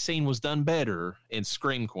that scene was done better in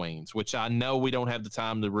Scream Queens, which I know we don't have the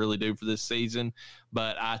time to really do for this season,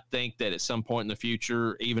 but I think that at some point in the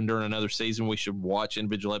future, even during another season, we should watch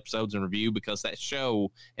individual episodes and review, because that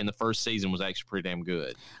show in the first season was actually pretty damn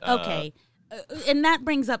good. Okay. And that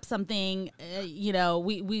brings up something,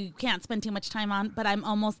 we can't spend too much time on, but I'm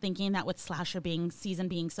almost thinking that with Slasher season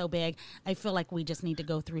being so big, I feel like we just need to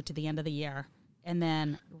go through to the end of the year and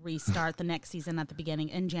then restart the next season at the beginning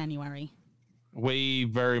in January. We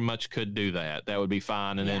very much could do that. That would be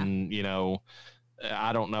fine. And then,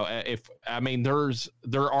 I don't know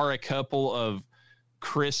there are a couple of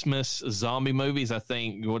Christmas zombie movies. I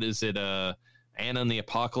think, what is it? Anna and the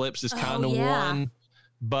Apocalypse is kind of one,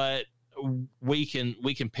 but we can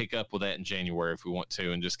pick up with that in January if we want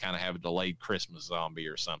to, and just kind of have a delayed Christmas zombie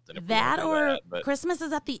or something. Christmas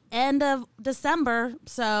is at the end of December,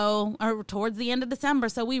 or towards the end of December,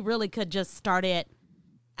 so we really could just start it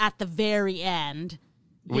at the very end.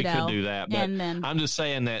 We could do that, but and then, I'm just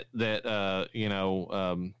saying that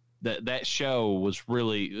show was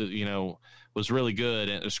really good,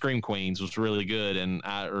 and Scream Queens was really good, and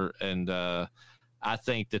I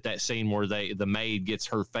think that scene where the maid gets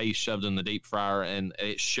her face shoved in the deep fryer, and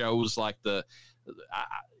it shows like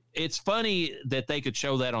it's funny that they could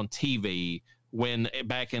show that on TV when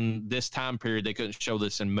back in this time period they couldn't show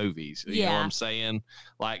this in movies. You know what I'm saying?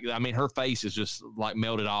 Like, I mean, her face is just like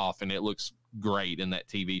melted off, and it looks great in that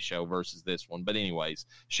TV show versus this one. But anyways,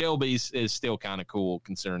 Shelby's is still kind of cool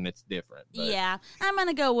considering it's different. But yeah, I'm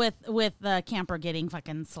gonna go with the camper getting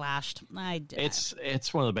fucking slashed.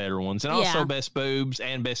 It's one of the better ones, and also best boobs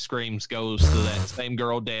and best screams goes to that same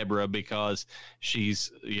girl Deborah, because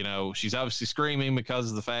she's obviously screaming because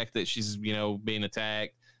of the fact that she's being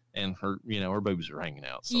attacked, and her her boobs are hanging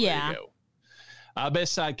out. So there you go.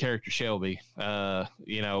 Best side character, Shelby. Got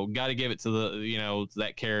to give it to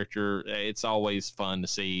that character. It's always fun to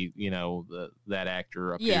see, that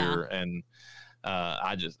actor up here. And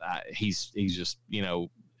he's just,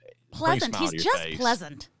 pleasant. He's just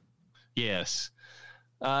pleasant. Yes.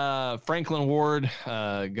 Franklin Ward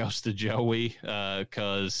goes to Joey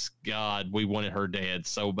because, God, we wanted her dead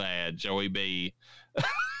so bad. Joey B.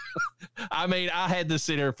 I mean, I had to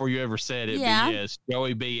sit here before you ever said it. Yeah. But yes,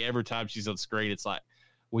 Joey B, every time she's on screen, it's like,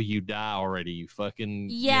 will you die already? You fucking...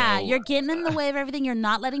 Yeah, you're getting in the way of everything. You're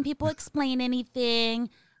not letting people explain anything.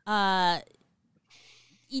 Not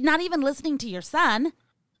even listening to your son,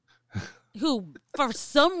 who, for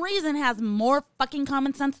some reason, has more fucking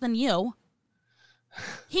common sense than you.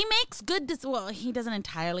 He makes good... he doesn't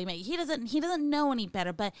entirely make... He doesn't know any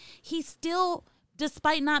better, but he still...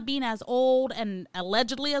 Despite not being as old and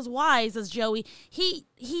allegedly as wise as Joey, he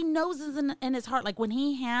knows in his heart, like when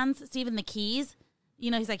he hands Steven the keys,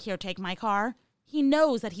 he's like, here, take my car. He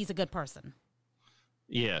knows that he's a good person.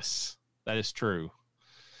 Yes, that is true.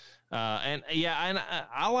 And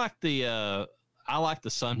I like the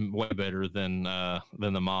son way better than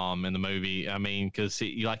the mom in the movie. I mean, because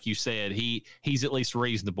like you said, he's at least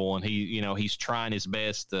reasonable, and he's trying his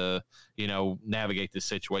best to navigate this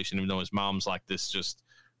situation, even though his mom's like this just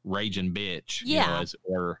raging bitch. As it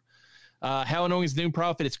were. How Annoying is the New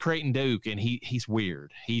Prophet? It's Creighton Duke, and he's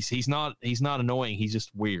weird. He's not annoying. He's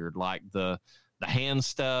just weird. Like the hand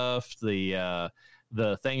stuff, the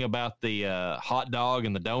the thing about the hot dog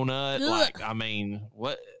and the donut. Ugh. Like, I mean,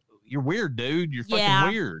 what? You're weird, dude. You're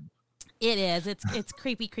fucking weird. It is. It's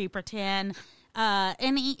creepy creeper 10. And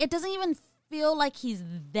it doesn't even feel like he's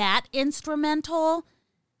that instrumental.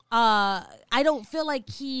 I don't feel like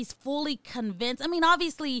he's fully convinced. I mean,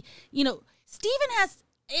 obviously, you know, Steve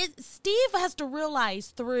has to realize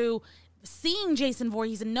through seeing Jason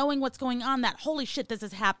Voorhees and knowing what's going on that holy shit, this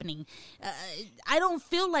is happening. I don't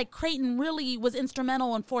feel like Creighton really was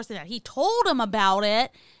instrumental in forcing that. He told him about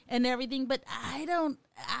it and everything, but I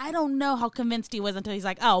don't know how convinced he was until he's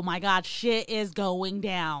like, oh my God, shit is going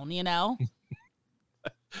down, you know?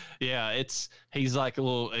 Yeah, he's a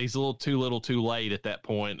little too late at that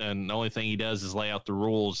point, and the only thing he does is lay out the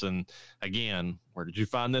rules. And again, where did you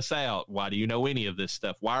find this out? Why do you know any of this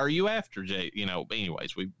stuff? Why are you after Jay? You know,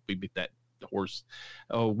 anyways, we beat that horse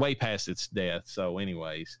way past its death. So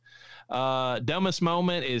anyways, dumbest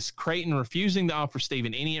moment is Creighton refusing to offer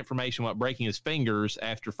Steven any information about breaking his fingers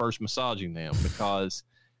after first massaging them, because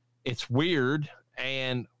it's weird.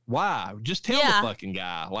 And why? Just tell the fucking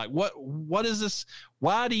guy. Like, what is this?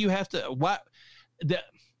 Why do you have to?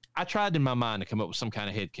 I tried in my mind to come up with some kind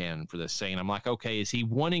of headcanon for this scene. I'm like, okay, is he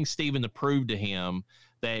wanting Steven to prove to him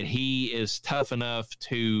that he is tough enough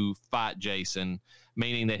to fight Jason,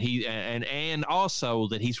 meaning that he and also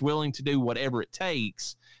that he's willing to do whatever it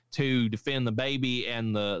takes to defend the baby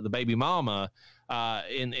and the baby mama,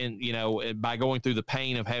 in you know, by going through the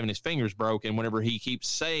pain of having his fingers broken. Whenever he keeps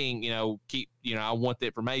saying, I want the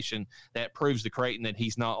information, that proves to Creighton that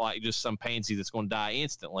he's not like just some pansy that's going to die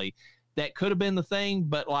instantly. That could have been the thing,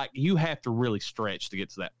 but like, you have to really stretch to get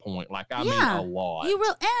to that point. Like, I mean, a lot.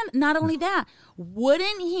 And not only that,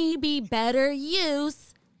 wouldn't he be better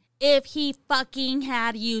use if he fucking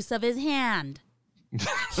had use of his hand?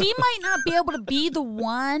 He might not be able to be the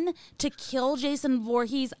one to kill Jason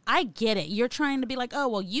Voorhees. I get it. You're trying to be like, oh,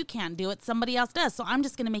 well, you can't do it. Somebody else does. So I'm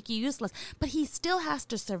just going to make you useless. But he still has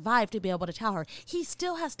to survive to be able to tell her. He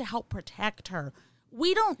still has to help protect her.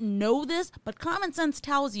 We don't know this, but common sense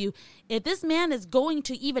tells you if this man is going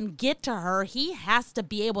to even get to her, he has to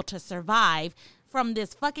be able to survive from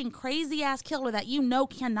this fucking crazy ass killer that you know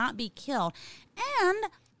cannot be killed. And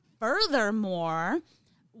furthermore,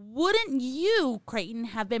 wouldn't you, Creighton,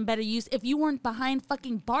 have been better use if you weren't behind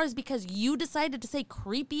fucking bars because you decided to say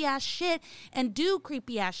creepy ass shit and do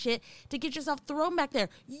creepy ass shit to get yourself thrown back there?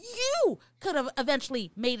 You could have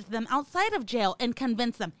eventually made it to them outside of jail and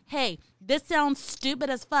convinced them, hey, this sounds stupid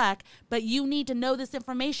as fuck, but you need to know this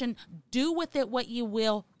information. Do with it what you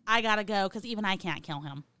will. I gotta go because even I can't kill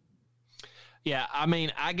him. Yeah, I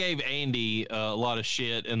mean, I gave Andy a lot of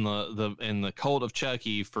shit in the Cult of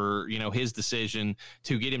Chucky for, you know, his decision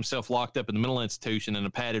to get himself locked up in the mental institution in a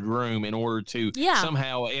padded room in order to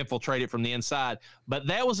somehow infiltrate it from the inside. But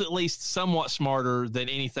that was at least somewhat smarter than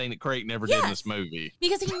anything that Creighton ever did in this movie.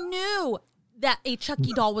 Because he knew that a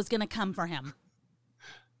Chucky doll was going to come for him.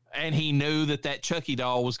 And he knew that Chucky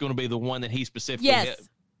doll was going to be the one that he specifically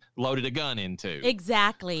loaded a gun into.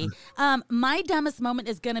 Exactly. My dumbest moment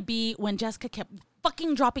is going to be when Jessica kept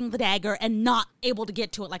fucking dropping the dagger and not able to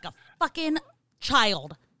get to it like a fucking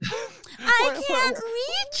child. I can't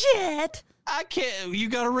reach it. I can't. You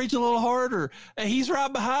got to reach a little harder. He's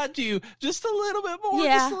right behind you. Just a little bit more.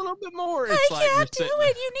 Yeah. Just a little bit more. I can't do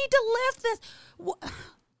it. You need to lift this.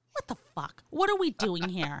 What the fuck? What are we doing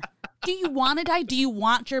here? Do you want to die? Do you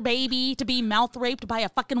want your baby to be mouth raped by a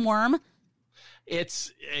fucking worm?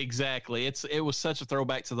 It's exactly. It was such a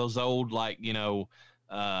throwback to those old, like, you know,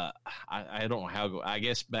 I don't know how, I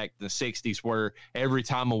guess back in the 60s, where every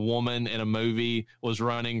time a woman in a movie was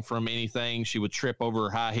running from anything, she would trip over her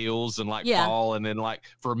high heels and like fall, and then like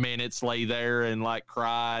for minutes lay there and like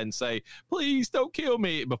cry and say, please don't kill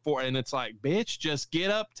me before. And it's like, bitch, just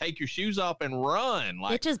get up, take your shoes off and run.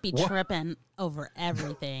 Like, it just be tripping over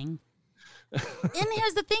everything. And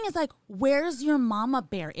here's the thing, is like, where's your mama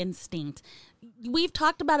bear instinct? We've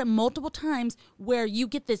talked about it multiple times where you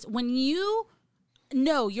get this when you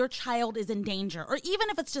know your child is in danger, or even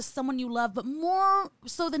if it's just someone you love, but more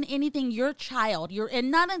so than anything, your child,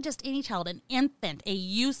 and not just any child, an infant, a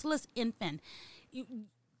useless infant.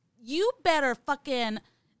 You better fucking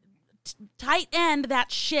tight end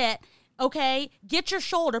that shit. Okay, get your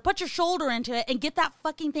shoulder, put your shoulder into it and get that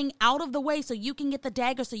fucking thing out of the way so you can get the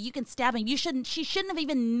dagger so you can stab him. She shouldn't have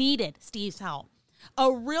even needed Steve's help.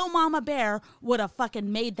 A real mama bear would have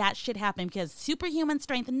fucking made that shit happen, because superhuman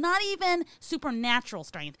strength, not even supernatural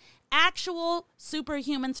strength, actual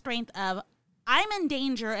superhuman strength of, I'm in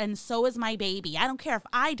danger and so is my baby. I don't care if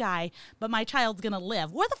I die, but my child's going to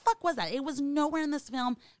live. Where the fuck was that? It was nowhere in this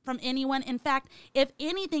film from anyone. In fact, if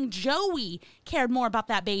anything, Joey cared more about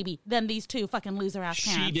that baby than these two fucking loser-ass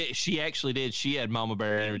parents. She actually did. She had mama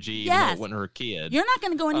bear energy, even though it wasn't her kid. You're not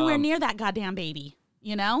going to go anywhere near that goddamn baby.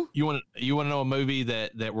 You know? You want to know a movie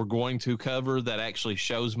that we're going to cover that actually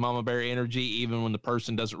shows mama bear energy even when the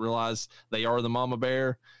person doesn't realize they are the mama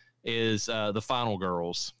bear is The Final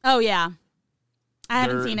Girls. Oh yeah. I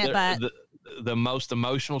haven't seen it, but the most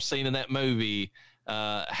emotional scene in that movie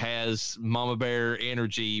has mama bear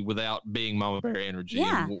energy without being mama bear energy.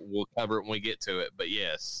 Yeah. We'll cover it when we get to it, but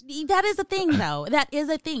yes. That is a thing, though. That is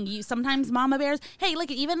a thing. Sometimes mama bears, hey, look,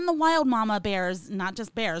 even in the wild mama bears, not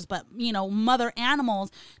just bears, but, mother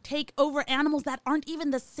animals take over animals that aren't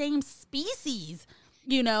even the same species.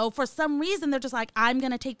 For some reason, they're just like, I'm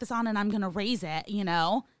going to take this on and I'm going to raise it,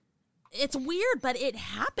 It's weird, but it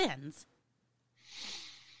happens.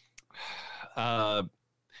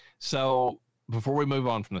 So before we move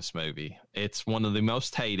on from this movie, it's one of the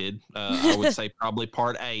most hated. I would say probably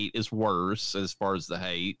part 8 is worse as far as the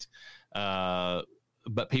hate.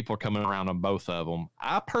 But people are coming around on both of them.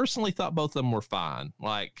 I personally thought both of them were fine.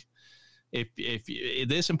 Like if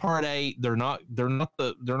this and part 8, they're not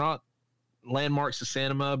landmarks of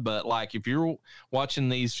cinema, but like if you're watching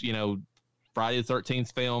these, Friday the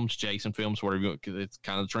 13th films, Jason films, whatever you want, because it's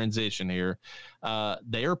kind of transition here.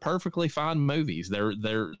 They are perfectly fine movies.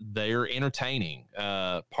 They're entertaining.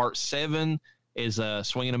 Part 7 is a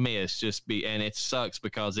swing and a miss, and it sucks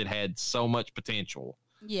because it had so much potential.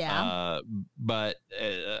 Yeah. But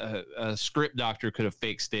a script doctor could have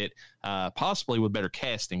fixed it. Possibly with better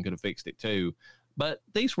casting could have fixed it too. But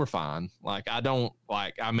these were fine.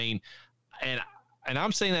 And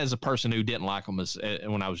I'm saying that as a person who didn't like them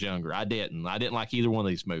when I was younger. I didn't like either one of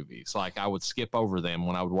these movies. Like I would skip over them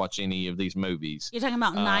when I would watch any of these movies. You're talking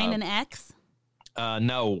about 9 and X?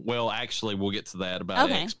 No. Well, actually, we'll get to that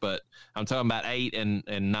about X, but I'm talking about 8 and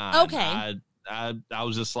 9. Okay. I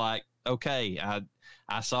was just like, okay,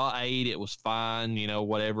 I saw 8. It was fine,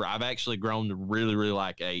 whatever. I've actually grown to really, really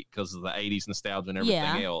like 8 because of the 80s nostalgia and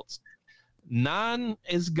everything else. 9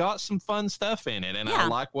 has got some fun stuff in it, and I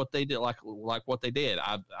like what they did. Like what they did.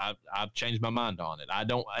 I've changed my mind on it.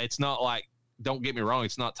 It's not like, don't get me wrong,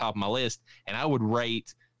 it's not top of my list, and I would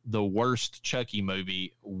rate the worst Chucky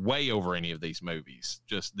movie way over any of these movies.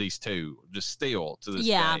 Just these two, just still to this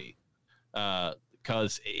day.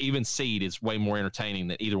 Because even Seed is way more entertaining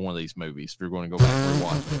than either one of these movies. If you're going to go back and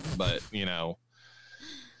watch it, but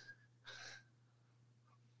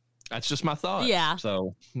that's just my thoughts. Yeah.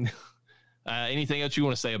 So. Anything else you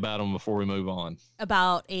want to say about them before we move on?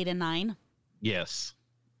 About 8 and 9? Yes.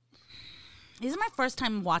 This is my first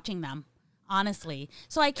time watching them, honestly.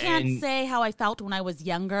 So I can't say how I felt when I was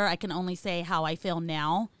younger. I can only say how I feel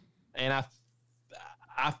now. And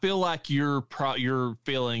I feel like your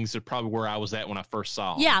feelings are probably where I was at when I first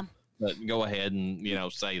saw them. Yeah. But go ahead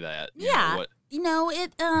and, say that. Yeah.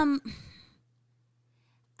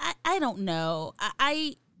 I don't know.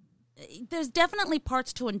 There's definitely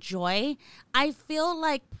parts to enjoy. I feel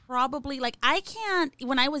like probably when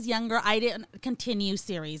I was younger, I didn't continue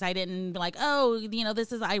series. I didn't be like,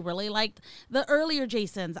 I really liked the earlier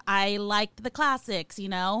Jasons. I liked the classics,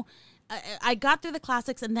 I got through the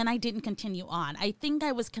classics and then I didn't continue on. I think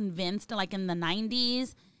I was convinced like in the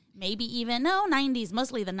 90s,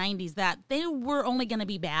 mostly the 90s, that they were only going to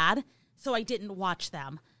be bad. So I didn't watch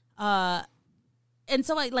them. And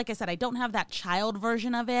so like I said, I don't have that child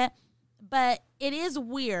version of it. But it is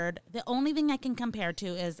weird. The only thing I can compare to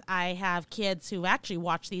is I have kids who actually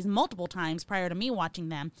watch these multiple times prior to me watching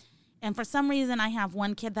them. And for some reason, I have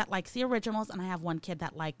one kid that likes the originals, and I have one kid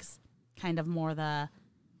that likes kind of more the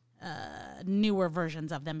newer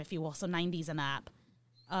versions of them, if you will, so 90s and up.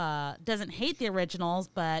 Doesn't hate the originals,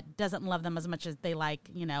 but doesn't love them as much as they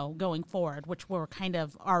like, going forward, which we're kind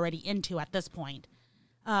of already into at this point.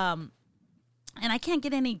 And I can't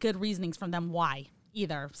get any good reasonings from them why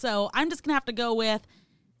either. So I'm just going to have to go with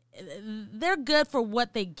they're good for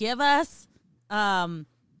what they give us. And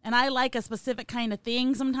I like a specific kind of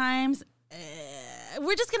thing sometimes.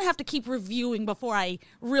 We're just going to have to keep reviewing before I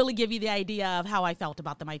really give you the idea of how I felt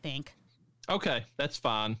about them, I think. Okay, that's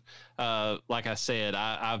fine. Like I said,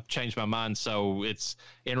 I've changed my mind, so it's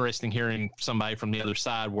interesting hearing somebody from the other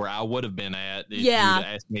side where I would have been at. If you had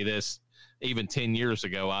asked me this even 10 years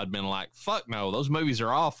ago, I'd been like, fuck no, those movies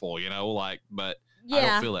are awful, but I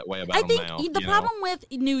don't feel that way about them now. I think the problem with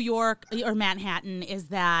New York or Manhattan is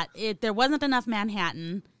that there wasn't enough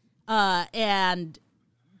Manhattan, and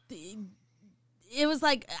it was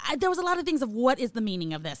like there was a lot of things of what is the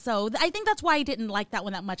meaning of this. So I think that's why I didn't like that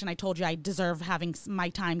one that much. And I told you I deserve having my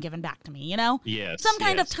time given back to me, you know? Yes. Some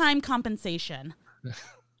kind of time compensation.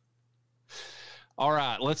 All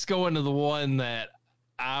right, let's go into the one that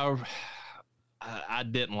I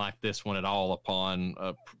didn't like this one at all upon,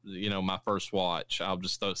 my first watch. I'll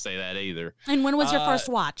just don't say that either. And when was your first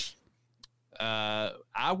watch?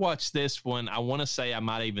 I watched this one. I want to say I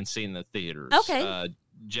might even see it in the theaters. Okay.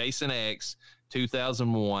 Jason X,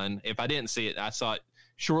 2001. If I didn't see it, I saw it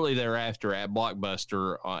shortly thereafter at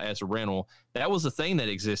Blockbuster as a rental. That was a thing that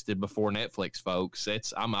existed before Netflix, folks.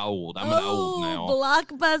 I'm old. I'm an old now.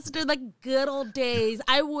 Blockbuster, the good old days.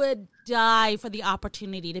 I would die for the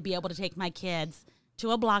opportunity to be able to take my kids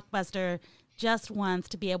to a Blockbuster just once,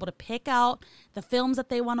 to be able to pick out the films that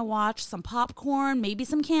they want to watch, some popcorn, maybe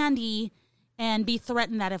some candy, and be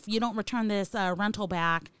threatened that if you don't return this rental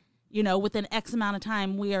back, within X amount of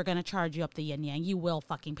time, we are going to charge you up the yin yang. You will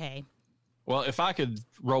fucking pay. Well, if I could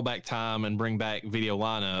roll back time and bring back Video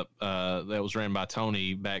Lineup that was ran by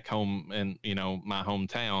Tony back home in, my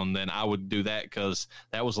hometown, then I would do that because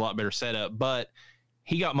that was a lot better setup. But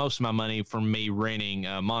he got most of my money from me renting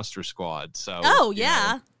Monster Squad. So, oh,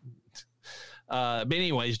 yeah. But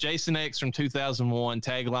anyways, Jason X from 2001,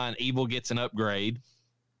 tagline, evil gets an upgrade.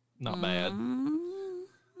 Not bad.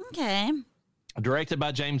 Okay. Directed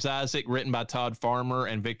by James Isaac, written by Todd Farmer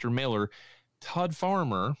and Victor Miller. Todd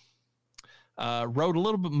Farmer wrote a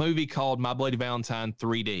little movie called My Bloody Valentine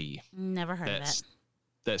 3D. Never heard of it.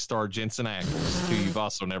 That starred Jensen Ackles, who you've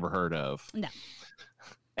also never heard of. No.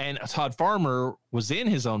 And Todd Farmer was in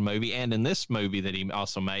his own movie and in this movie that he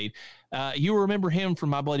also made. You remember him from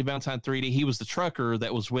My Bloody Valentine 3D. He was the trucker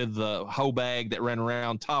that was with the hoe bag that ran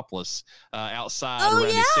around topless outside around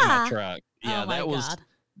his semi-truck. Yeah, God.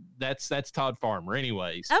 That's Todd Farmer.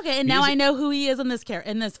 Anyways. Okay, and now I know who he is in this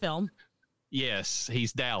film. Yes,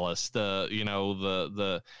 he's Dallas. I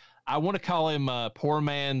want to call him poor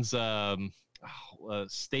man's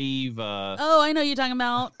Steve. I know you're talking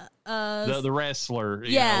about the wrestler.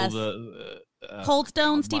 Yes. Cold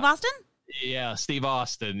Stone Steve Austin? Yeah, Steve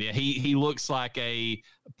Austin. Yeah, he looks like a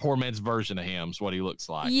poor man's version of him is what he looks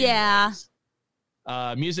like. Yeah. Anyways.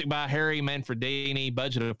 Music by Harry Manfredini,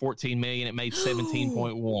 budget of $14 million. It made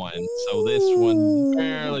 17.1. So this one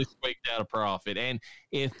barely squeaked out a profit. And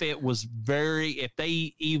if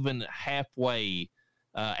they even halfway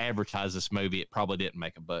advertised this movie, it probably didn't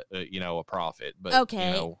make a profit. But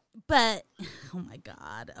okay, but oh my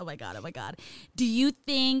god, do you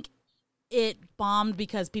think it bombed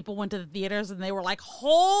because people went to the theaters and they were like,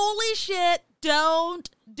 "Holy shit, don't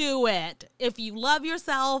do it! If you love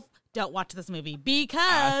yourself, don't watch this movie,"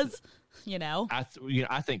 because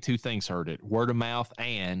I think two things hurt it: word of mouth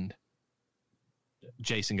and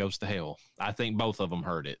Jason Goes to Hell. I think both of them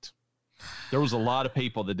hurt it. There was a lot of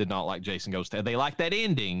people that did not like Jason Goes to Hell. They liked that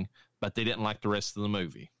ending, but they didn't like the rest of the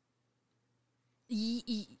movie.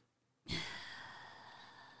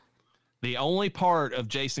 The only part of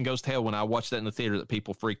Jason Goes to Hell when I watched that in the theater that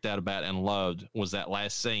people freaked out about and loved was that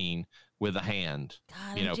last scene with a hand,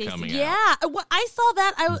 coming out. Yeah, I saw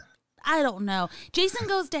that. I don't know. Jason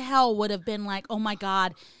Goes to Hell would have been like, oh my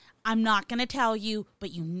God, I'm not going to tell you,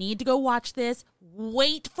 but you need to go watch this.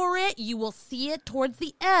 Wait for it. You will see it towards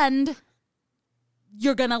the end.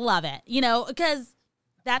 You're going to love it, because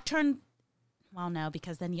that turned, well, no,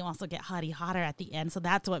 because then you also get hotter at the end. So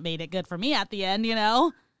that's what made it good for me at the end,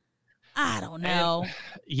 I don't know.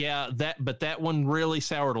 But that one really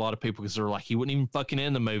soured a lot of people because they were like, he wouldn't even fucking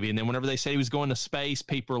end the movie. And then whenever they said he was going to space,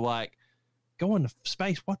 people were like, going to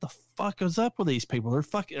space? What the fuck is up with these people? They're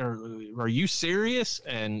fucking, are you serious?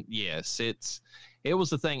 And yes, it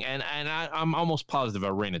was the thing. And I'm almost positive I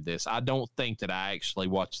rented this. I don't think that I actually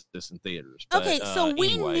watched this in theaters. But, okay, so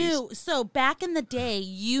we knew. So back in the day,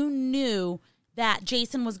 you knew that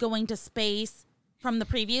Jason was going to space from the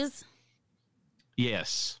previews?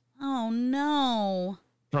 Yes. Oh, no.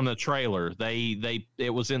 From the trailer.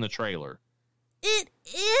 It was in the trailer. It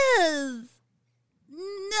is.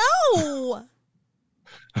 No.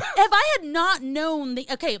 If I had not known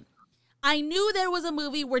I knew there was a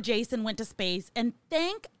movie where Jason went to space, and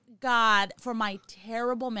thank God for my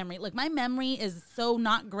terrible memory. Like, my memory is so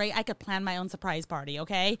not great. I could plan my own surprise party,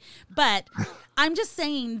 okay? But I'm just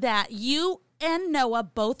saying that you and Noah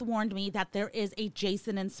both warned me that there is a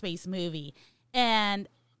Jason in space movie, and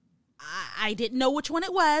I didn't know which one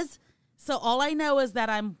it was. So all I know is that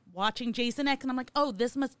I'm watching Jason X, and I'm like, oh,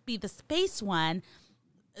 this must be the space one.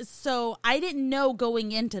 So I didn't know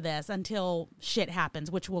going into this until shit happens,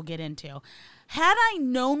 which we'll get into. Had I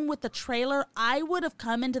known with the trailer, I would have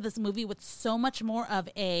come into this movie with so much more of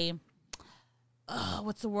a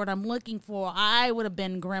what's the word I'm looking for? I would have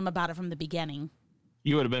been grim about it from the beginning.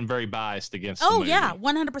 You would have been very biased against the movie. Yeah,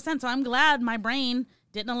 100%. So I'm glad my brain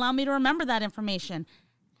didn't allow me to remember that information.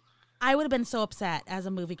 I would have been so upset as a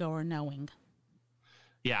moviegoer knowing.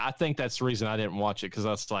 Yeah, I think that's the reason I didn't watch it, because I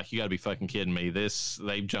was like, you got to be fucking kidding me.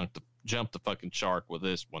 They've jumped the fucking shark with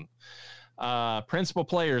this one. Principal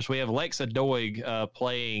players, we have Lexa Doig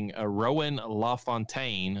playing Rowan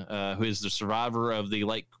LaFontaine, who is the survivor of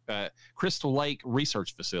the Crystal Lake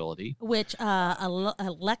Research Facility. Which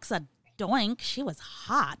Alexa Doink, she was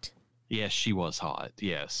hot. Yes, she was hot.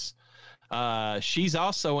 Yes. She's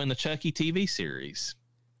also in the Chucky TV series.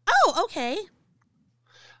 Oh, okay.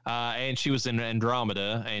 And she was in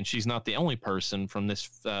Andromeda, and she's not the only person from this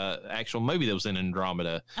actual movie that was in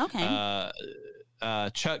Andromeda. Okay.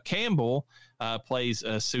 Chuck Campbell plays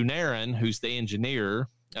Sunaran, who's the engineer.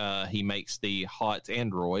 He makes the hot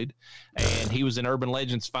android, and he was in Urban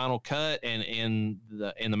Legends Final Cut and in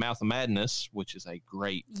the Mouth of Madness, which is a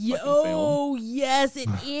great fucking film. Yes, it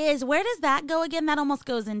is. Where does that go again? That almost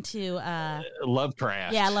goes into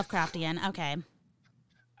Lovecraft. Yeah, Lovecraftian. Okay.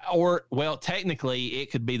 Or, well, technically, it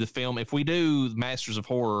could be the film. If we do Masters of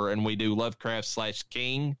Horror and we do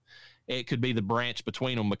Lovecraft/King, it could be the branch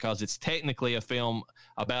between them, because it's technically a film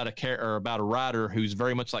about a writer who's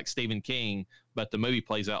very much like Stephen King, but the movie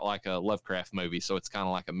plays out like a Lovecraft movie, so it's kind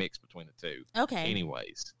of like a mix between the two. Okay.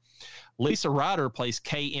 Anyways, Lisa Ryder plays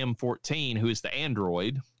KM-14, who is the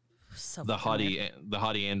android, so the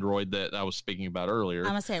hottie android that I was speaking about earlier. I'm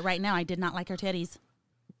gonna say it right now. I did not like her titties.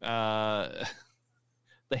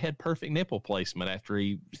 They had perfect nipple placement after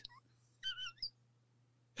he.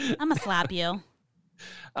 I'm gonna slap you.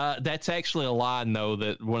 That's actually a line, though,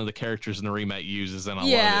 that one of the characters in the remake uses, and I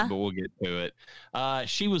love it, but we'll get to it.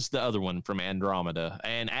 She was the other one from Andromeda,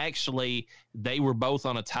 and actually, they were both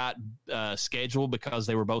on a tight schedule because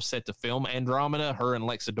they were both set to film Andromeda, her and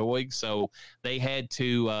Lexa Doig, so they had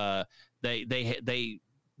to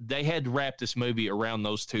they had to wrap this movie around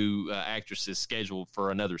those two actresses' schedule for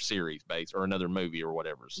another series base or another movie or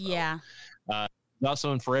whatever. So, yeah.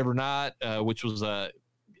 Also in Forever Night, which was a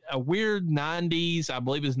weird 90s, I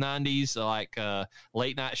believe it's 90s, like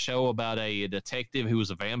late night show about a detective who was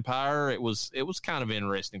a vampire. It was kind of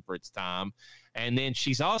interesting for its time. And then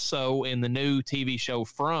she's also in the new TV show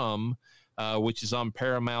From, which is on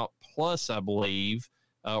Paramount Plus, I believe,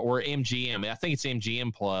 or MGM. I think it's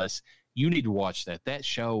MGM Plus. You need to watch that. That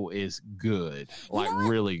show is good, like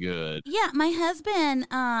really good. Yeah, my husband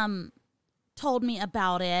told me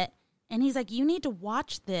about it, and he's like, "You need to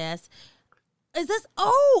watch this." Is this?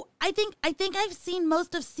 Oh, I think I've seen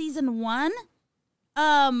most of season 1.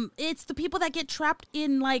 It's the people that get trapped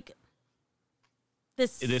in like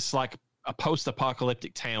this. It's like a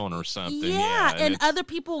post-apocalyptic town or something. Yeah, and other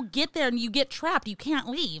people get there, and you get trapped. You can't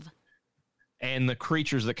leave. And the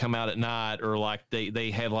creatures that come out at night are like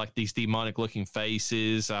they have like these demonic looking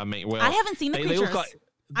faces. I mean, well, I haven't seen the creatures.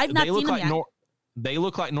 I've not seen them yet. They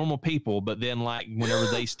look like normal people, but then like whenever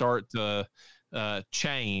they start to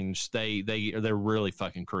change, they're really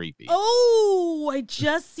fucking creepy. Oh, I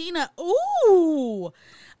just seen it. Ooh.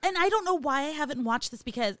 And I don't know why I haven't watched this,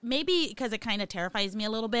 because it kind of terrifies me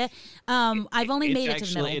a little bit. I've only made it to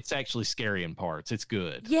the middle. It's actually scary in parts. It's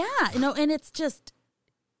good. Yeah, and it's just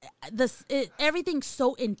everything's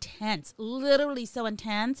so intense, literally so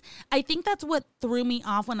intense. I think that's what threw me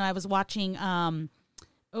off when I was watching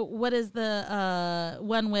what is the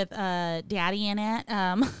one with Daddy in it,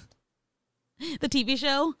 the TV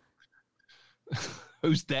show.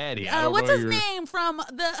 Who's Daddy? What's his name from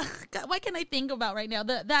the God, what can I think about right now,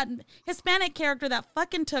 that Hispanic character that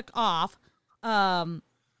fucking took off, God,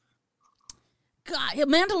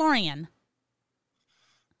 Mandalorian.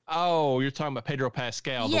 Oh, you're talking about Pedro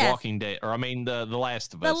Pascal, yes. The Walking Dead, or I mean the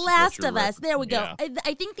Last of Us. The Last of Us. There we go. Yeah.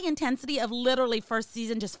 I think the intensity of literally first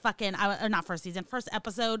season just fucking, or not first season, first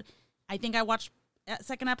episode. I think I watched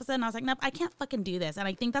second episode and I was like, nope, I can't fucking do this. And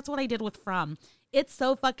I think that's what I did with From. It's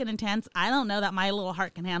so fucking intense. I don't know that my little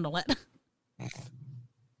heart can handle it.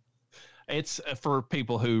 It's for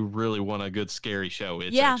people who really want a good scary show.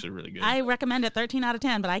 It's actually really good. I recommend it 13 out of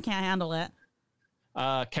 10, but I can't handle it.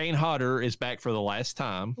 Kane Hodder is back for the last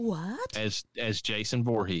time. What? As Jason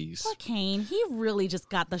Voorhees. Poor Kane. He really just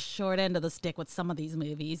got the short end of the stick with some of these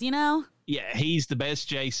movies, you know? Yeah, he's the best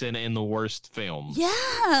Jason in the worst films.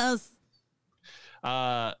 Yes.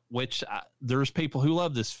 Which there's people who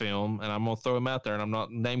love this film, and I'm going to throw him out there, and I'm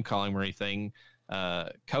not name calling or anything.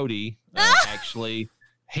 Cody, actually...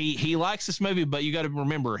 He likes this movie, but you got to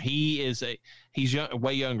remember he's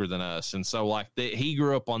way younger than us, and so like he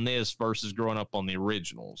grew up on this versus growing up on the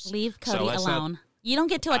originals. Leave Cody alone. You don't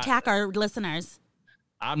get to attack our listeners.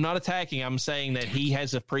 I'm not attacking. I'm saying that he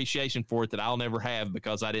has appreciation for it that I'll never have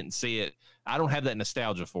because I didn't see it. I don't have that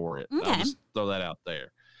nostalgia for it. Okay. I'll just throw that out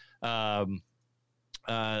there.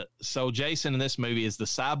 So Jason in this movie is the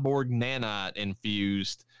cyborg nanite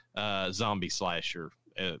infused zombie slasher.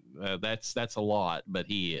 That's a lot, but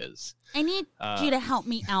he is. I need you to help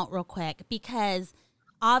me out real quick because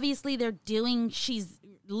obviously she's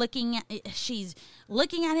looking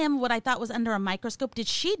at him what I thought was under a microscope. Did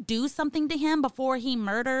she do something to him before he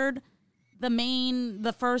murdered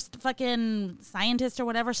the first fucking scientist or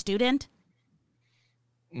whatever student?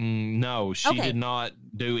 No, she did not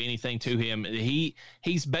do anything to him.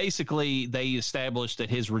 He's basically, they established that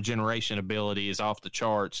his regeneration ability is off the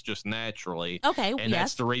charts just naturally. Okay, and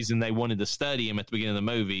that's the reason they wanted to study him at the beginning of the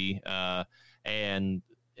movie. And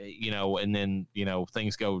then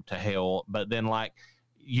things go to hell. But then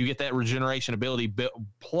you get that regeneration ability,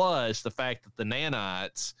 plus the fact that the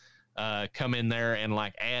nanites come in there and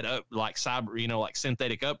add up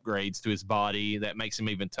synthetic upgrades to his body that makes him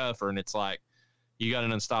even tougher. And it's like, you got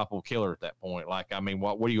an unstoppable killer at that point. What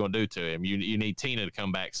are you going to do to him? You need Tina to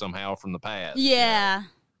come back somehow from the past. Yeah.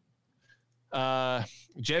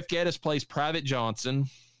 Jeff Geddes plays Private Johnson.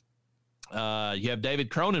 You have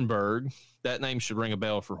David Cronenberg. That name should ring a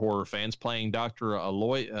bell for horror fans, playing Dr.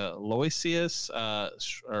 Aloysius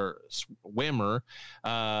Wimmer,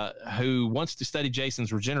 who wants to study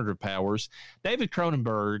Jason's regenerative powers. David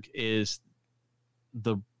Cronenberg is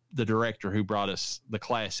the director who brought us the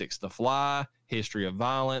classics, The Fly, History of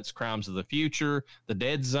Violence, Crimes of the Future, The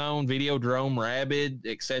Dead Zone, Videodrome, Rabid,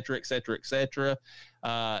 etc., etc., etc.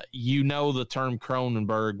 The term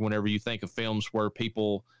Cronenberg whenever you think of films where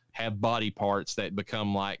people have body parts that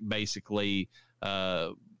become basically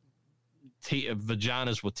vaginas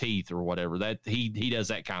with teeth or whatever. That he does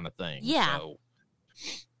that kind of thing. Yeah. So,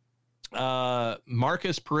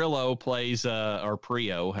 Marcus Perillo plays or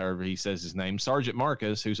Prio, however he says his name, Sergeant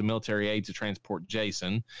Marcus, who's a military aide to transport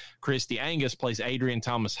Jason. Christy Angus plays Adrian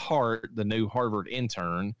Thomas Hart, the new Harvard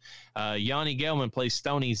intern. Yanni Gelman plays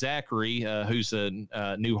Stoney Zachary, who's a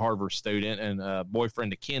new Harvard student and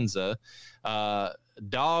boyfriend to Kenza.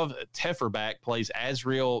 Dov Tefferback plays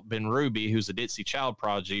Azriel Ben-Ruby, who's a ditzy child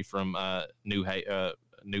prodigy from New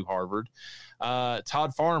Harvard.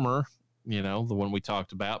 Todd Farmer, the one we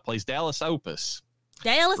talked about, plays Dallas Opus.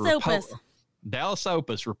 Dallas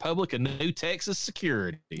Opus, Republic of New Texas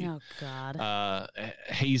Security. Oh, God.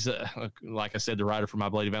 He's, like I said, the writer for My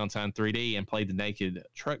Bloody Valentine 3D and played the naked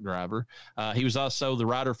truck driver. He was also the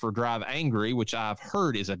writer for Drive Angry, which I've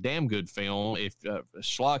heard is a damn good film, if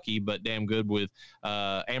schlocky, but damn good, with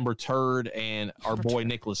Amber Turd and our boy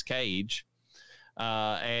Nicolas Cage.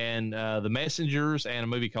 And The Messengers and a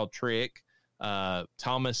movie called Trick.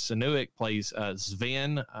 Thomas Sanuik plays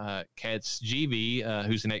Sven Katsgivi,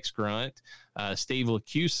 who's an ex-grunt. Steve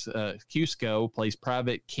Cusco plays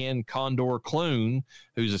Private Ken Condor Clune,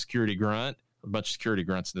 who's a security grunt. A bunch of security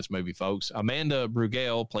grunts in this movie, folks. Amanda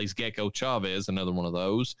Brugel plays Gecko Chavez, another one of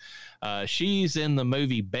those. She's in the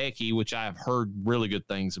movie Becky, which I've heard really good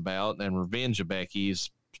things about, and Revenge of Becky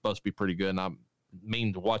is supposed to be pretty good, and I'm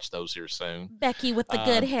meaning to watch those here soon. Becky with the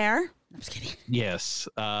good hair. I'm just kidding. Yes.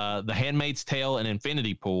 The Handmaid's Tale and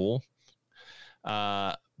Infinity Pool.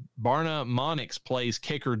 Barna Monix plays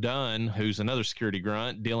Kicker Dunn, who's another security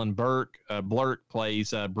grunt. Dylan Blurt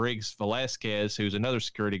plays Briggs Velasquez, who's another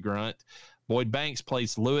security grunt. Boyd Banks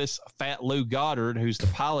plays Lewis Fat Lou Goddard, who's the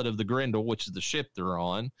pilot of the Grendel, which is the ship they're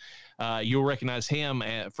on. You'll recognize him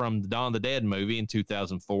from the Dawn of the Dead movie in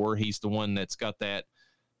 2004. He's the one that's got that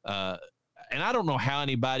and I don't know how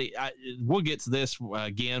we'll get to this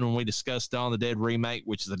again when we discuss Dawn of the Dead remake,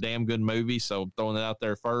 which is a damn good movie. So I'm throwing it out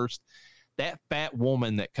there first. That fat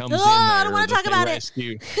woman that comes in there, I don't want to talk about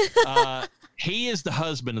rescue, he is the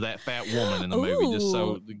husband of that fat woman in the movie, just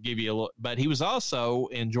so to give you a look. But he was also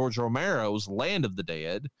in George Romero's Land of the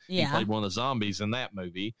Dead. Yeah. He played one of the zombies in that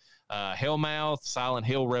movie. Hellmouth, Silent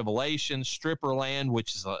Hill Revelation, Stripperland,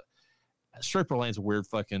 which is Stripperland's a weird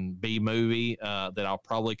fucking B movie that I'll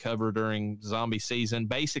probably cover during zombie season.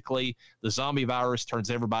 Basically, the zombie virus turns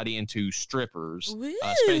everybody into strippers,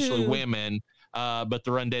 especially women, but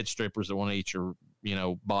they're undead strippers that want to eat your,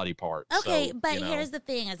 body parts. Okay, so, but here's the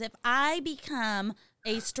thing is if I become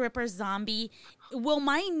a stripper zombie, will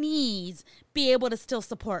my knees be able to still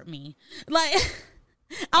support me?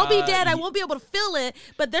 I'll be dead. I won't be able to feel it,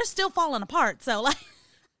 but they're still falling apart. So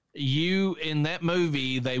you, in that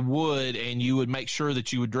movie, they would, and you would make sure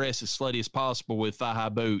that you would dress as slutty as possible with thigh-high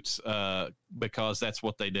boots because that's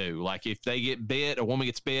what they do. If they get bit, a woman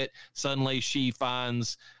gets bit, suddenly she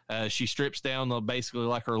finds She strips down basically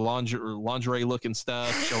like her lingerie looking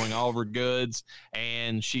stuff, showing all of her goods,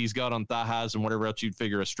 and she's got on thigh highs and whatever else you'd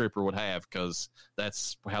figure a stripper would have, because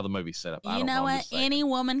that's how the movie's set up. You know what? Any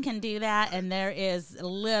woman can do that, and there is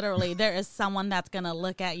someone that's gonna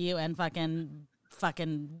look at you and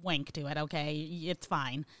fucking wink to it. Okay, it's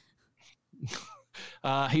fine.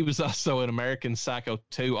 He was also in American Psycho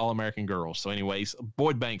 2, All American Girl. So anyways,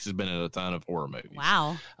 Boyd Banks has been in a ton of horror movies.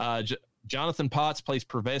 Wow. Jonathan Potts plays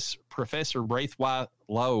Professor Braithwaite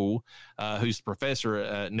Lowe, who's the professor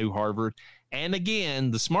at New Harvard. And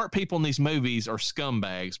again, the smart people in these movies are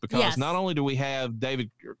scumbags, because not only do we have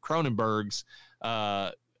David Cronenberg's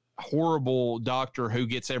horrible doctor who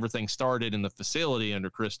gets everything started in the facility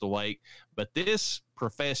under Crystal Lake, but this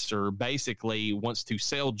professor basically wants to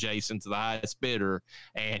sell Jason to the highest bidder,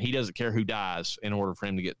 and he doesn't care who dies in order for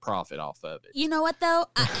him to get profit off of it. You know what, though?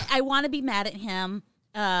 I want to be mad at him.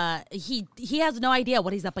 He has no idea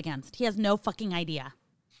what he's up against. He has no fucking idea.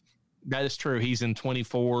 That is true. He's in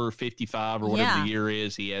 24, 55, or whatever the year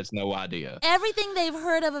is. He has no idea. Everything they've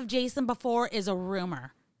heard of Jason before is a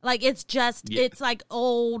rumor. Like, it's just, it's like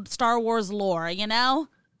old Star Wars lore, you know?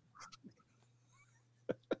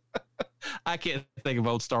 I can't think of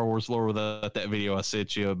old Star Wars lore without that video I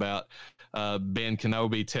sent you about Ben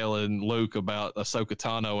Kenobi telling Luke about Ahsoka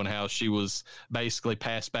Tano and how she was basically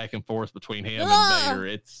passed back and forth between him and Vader.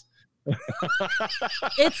 It's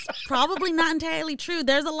probably not entirely true.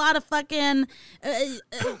 There's a lot of fucking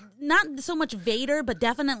not so much Vader, but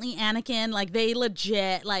definitely Anakin. Like, they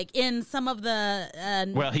legit, like, in some of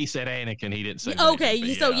the well, he said Anakin, he didn't say okay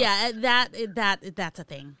Vader, so that's a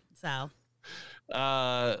thing. So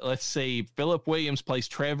let's see. Philip Williams plays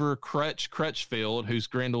Trevor Crutchfield, who's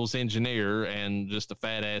Grendel's engineer and just a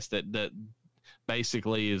fat ass that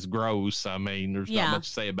basically is gross. I mean, there's not much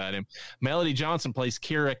to say about him. Melody Johnson plays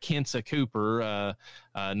Kira Kinsa Cooper,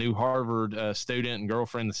 New Harvard student and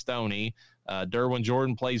girlfriend of Stoney. Derwin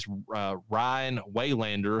Jordan plays Ryan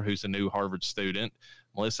Waylander, who's a New Harvard student.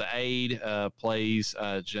 Melissa Aid plays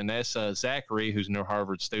Janessa Zachary, who's a New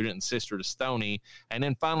Harvard student and sister to Stoney. And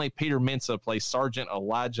then finally, Peter Mensah plays Sergeant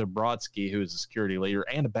Elijah Brodsky, who is a security leader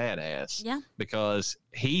and a badass. Yeah. Because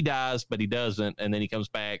he dies, but he doesn't. And then he comes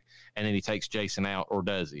back and then he takes Jason out, or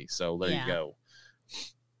does he? So there you go.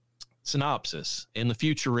 Synopsis. In the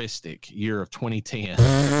futuristic year of 2010.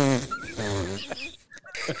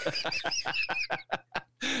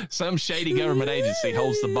 Some shady government agency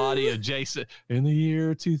holds the body of Jason in the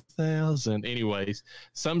year 2000. Anyways,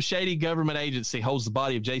 some shady government agency holds the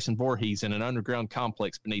body of Jason Voorhees in an underground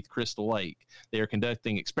complex beneath Crystal Lake. They are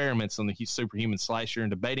conducting experiments on the superhuman slasher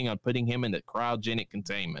and debating on putting him into cryogenic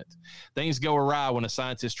containment. Things go awry when a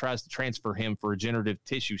scientist tries to transfer him for regenerative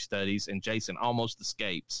tissue studies, and Jason almost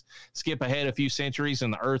escapes. Skip ahead a few centuries,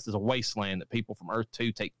 and the Earth is a wasteland that people from Earth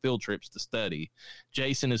 2 take field trips to study.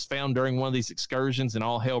 Jason is found during one of these excursions, and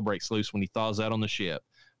all hell breaks loose when he thaws out on the ship.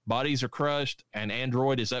 Bodies are crushed, an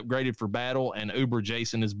android is upgraded for battle, and Uber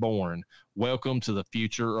Jason is born. Welcome to the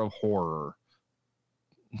future of horror.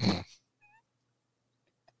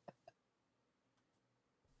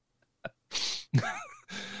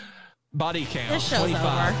 Body count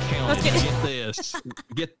 25. Count. Get this.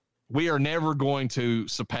 We are never going to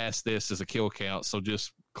surpass this as a kill count, so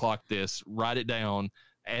just clock this, write it down,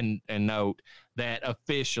 and note that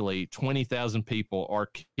officially 20,000 people are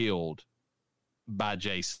killed by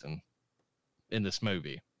Jason in this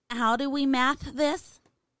movie. How do we math this?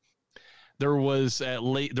 There was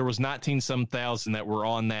 19-some thousand that were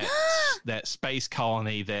on that space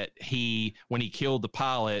colony that when he killed the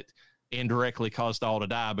pilot, indirectly caused all to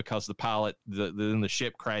die, because the pilot, the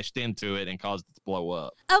ship crashed into it and caused it to blow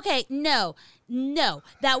up. Okay, no,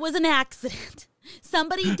 that was an accident.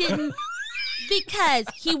 Somebody didn't. Because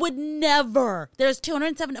he would never. There's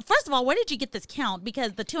 207. First of all, where did you get this count?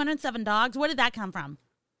 Because the 207 dogs, where did that come from?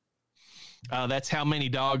 That's how many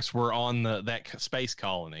dogs were on that space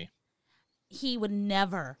colony. He would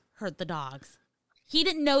never hurt the dogs. He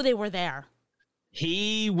didn't know they were there.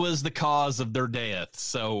 He was the cause of their death,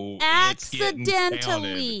 so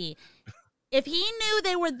accidentally. If he knew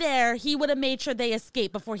they were there, he would have made sure they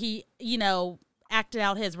escaped before he, acted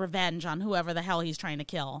out his revenge on whoever the hell he's trying to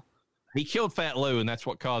kill. He killed Fat Lou, and that's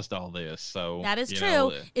what caused all this. So that is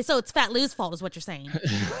true. So it's Fat Lou's fault, is what you're saying.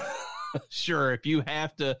 Sure, if you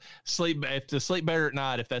have to sleep better at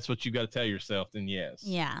night, if that's what you got to tell yourself, then yes.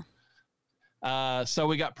 Yeah. So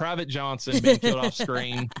we got Private Johnson being killed off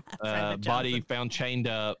screen. Body found chained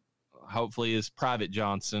up. hopefully his Private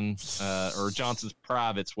Johnson or Johnson's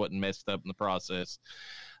privates wasn't messed up in the process.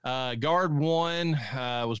 Guard 1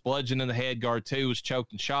 was bludgeoned in the head. Guard 2 was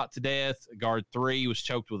choked and shot to death. Guard 3 was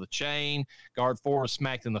choked with a chain. Guard 4 was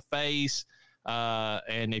smacked in the face.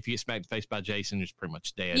 And if you get smacked in the face by Jason, you're pretty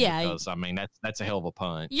much dead. Yeah. Because, I mean, that's a hell of a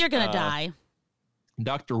punch. You're going to die.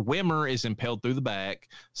 Dr. Wimmer is impaled through the back.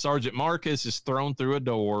 Sergeant Marcus is thrown through a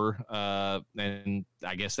door, and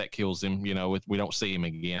I guess that kills him. You know, we don't see him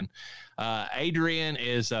again. Adrian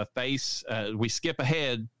is we skip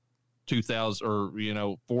ahead 2,000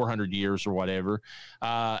 or 400 years or whatever.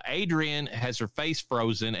 Adrian has her face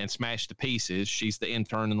frozen and smashed to pieces. She's the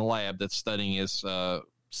intern in the lab that's studying his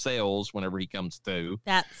cells whenever he comes through.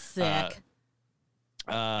 That's sick.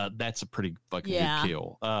 That's a pretty fucking good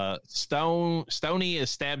kill. Stoney is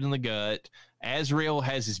stabbed in the gut. Azrael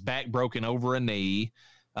has his back broken over a knee.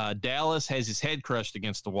 Dallas has his head crushed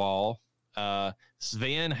against the wall.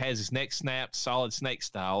 Sven has his neck snapped solid snake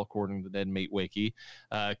style, according to the Dead Meat Wiki.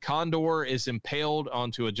 Condor is impaled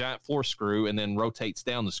onto a giant floor screw and then rotates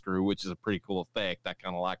down the screw, which is a pretty cool effect. I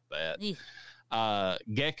kind of like that.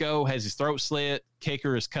 Gecko has his throat slit.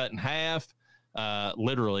 Kicker is cut in half,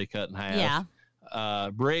 literally cut in half. Yeah.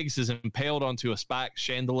 Briggs is impaled onto a spike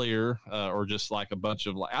chandelier, or just like a bunch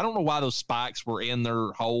of I don't know why those spikes were in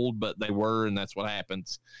their hold, but they were, and that's what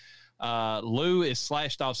happens. Lou is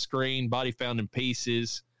slashed off screen, body found in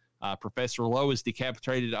pieces. Professor Lowe is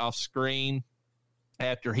decapitated off screen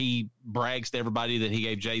after he brags to everybody that he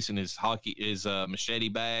gave Jason his machete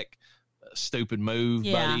back. Stupid move,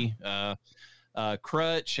 buddy.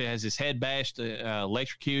 Crutch has his head bashed,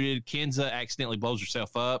 electrocuted. Kenza accidentally blows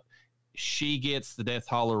herself up. She gets the Death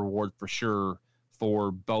Holler Award for sure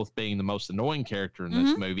for both being the most annoying character in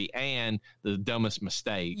this movie and the dumbest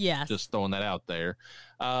mistake. Yes. Just throwing that out there.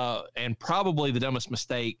 And probably the dumbest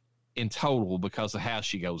mistake in total because of how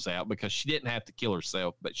she goes out, because she didn't have to kill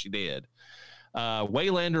herself, but she did.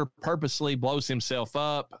 Waylander purposely blows himself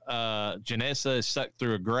up. Janessa is sucked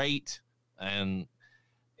through a grate, and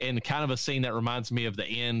in kind of a scene that reminds me of the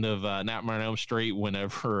end of Nightmare on Elm Street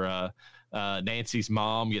whenever Nancy's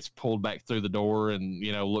mom gets pulled back through the door and,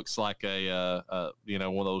 looks like a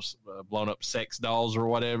one of those blown up sex dolls or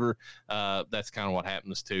whatever. That's kind of what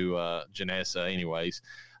happens to Janessa anyways.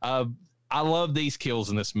 I love these kills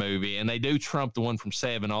in this movie, and they do trump the one from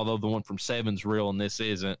 7, although the one from 7's real and this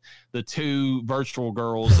isn't. The two virtual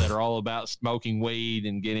girls that are all about smoking weed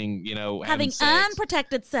and getting, having sex.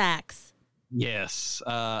 Unprotected sex. Yes.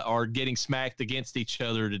 Are getting smacked against each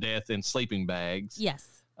other to death in sleeping bags. Yes.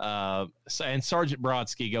 And Sergeant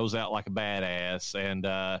Brodsky goes out like a badass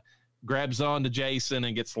and grabs on to Jason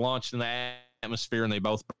and gets launched in the atmosphere, and they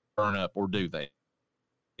both burn up, or do they?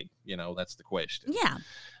 That's the question.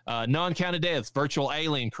 Yeah. Non-counted deaths, virtual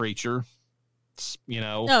alien creature.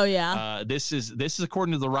 Oh yeah. This is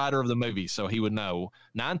according to the writer of the movie, so he would know.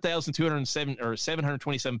 9,207 or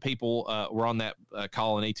 727 people were on that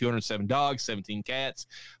colony. 207 dogs, 17 cats,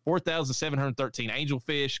 4,713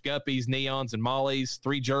 angelfish, guppies, neons, and mollies.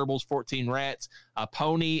 3 gerbils, 14 rats, a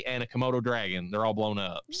pony, and a Komodo dragon. They're all blown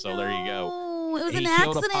up. So there you go. It was an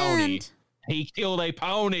accident. He killed a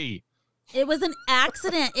pony. It was an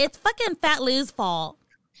accident. It's fucking Fat Lou's fault.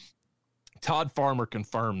 Todd Farmer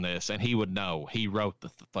confirmed this, and he would know. He wrote the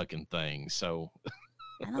fucking thing, so.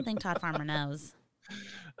 I don't think Todd Farmer knows.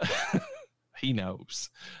 He knows.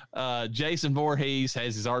 Jason Voorhees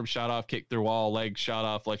has his arm shot off, kicked through wall, legs shot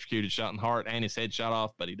off, electrocuted, shot in the heart, and his head shot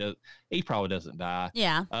off, but he probably doesn't die.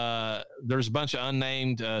 Yeah. There's a bunch of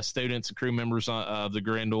unnamed students and crew members of the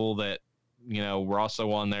Grendel that, were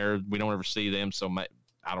also on there. We don't ever see them, so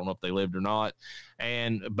I don't know if they lived or not.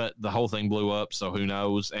 But the whole thing blew up, so who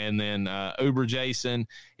knows? And then Uber Jason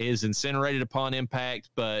is incinerated upon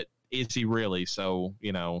impact, but is he really? So,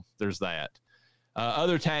 there's that.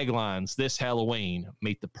 Other taglines this Halloween: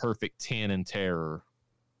 meet the perfect 10 in terror.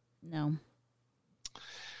 No.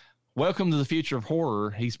 Welcome to the future of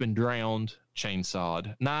horror. He's been drowned,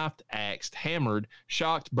 chainsawed, knifed, axed, hammered,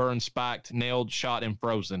 shocked, burned, spiked, nailed, shot, and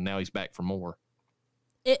frozen. Now he's back for more.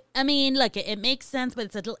 Look, it makes sense, but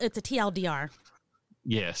it's a TLDR.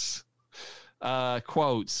 Yes.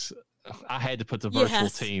 Quotes. I had to put the virtual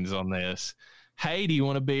teens on this. Hey, do you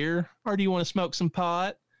want a beer? Or do you want to smoke some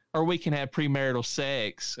pot? Or we can have premarital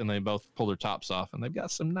sex. And they both pull their tops off, and they've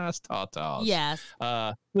got some nice tatas. Yes.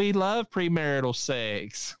 We love premarital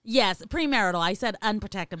sex. Yes, premarital. I said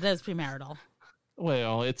unprotected, but it was premarital.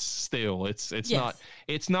 Well, it's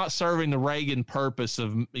not serving the Reagan purpose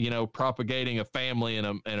of, propagating a family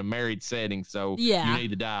in a married setting. So you need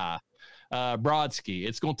to die. Brodsky,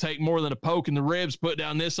 it's going to take more than a poke in the ribs. Put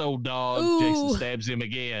down this old dog. Ooh. Jason stabs him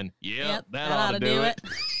again. Yep, that ought to do it.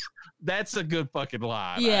 That's a good fucking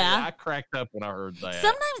line. Yeah. I cracked up when I heard that.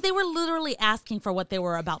 Sometimes they were literally asking for what they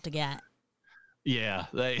were about to get. Yeah,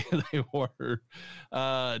 they were.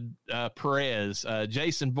 Perez,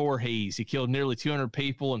 Jason Voorhees, he killed nearly 200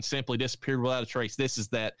 people and simply disappeared without a trace. This is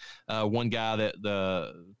that one guy that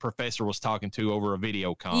the professor was talking to over a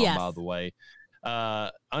video call, Yes. by the way.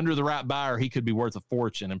 Under the right buyer, he could be worth a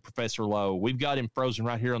fortune. And Professor Lowe, we've got him frozen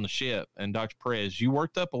right here on the ship. And Dr. Perez, you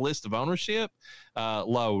worked up a list of ownership?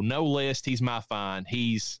 Lowe, no list. He's my find.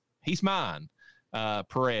 He's mine.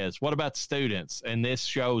 Perez, what about the students? And this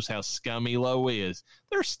shows how scummy Lowe is.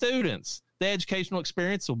 They're students. The educational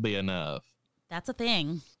experience will be enough. That's a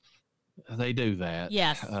thing. They do that.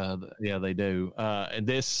 Yes. Yeah, they do. And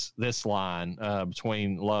this line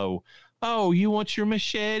between Lowe, oh, you want your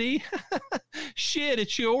machete? Shit,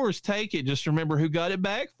 it's yours. Take it. Just remember who got it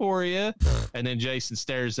back for you. And then Jason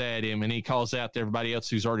stares at him and he calls out to everybody else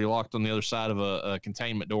who's already locked on the other side of a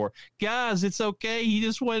containment door. Guys, it's okay. He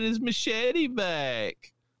just wanted his machete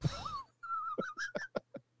back.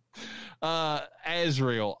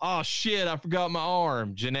 Azrael, oh shit, I forgot my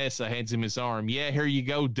arm. Janessa hands him his arm. Yeah, here you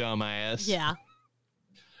go, dumbass. Yeah.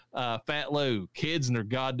 Fat Lou, kids and their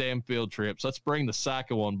goddamn field trips. Let's bring the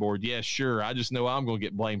psycho on board. Yeah, sure. I just know I'm going to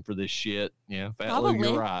get blamed for this shit. Yeah, Fat Probably. Lou,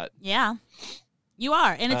 you're right. Yeah. You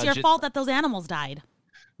are. And it's your fault that those animals died.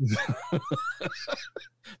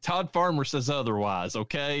 Todd Farmer says otherwise,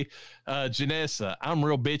 okay? Janessa, I'm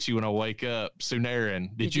real bitchy when I wake up.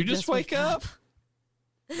 Sunarin, did you just wake up?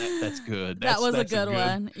 That's good. That was a good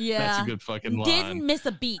one. Yeah. That's a good fucking line. Didn't miss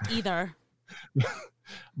a beat either.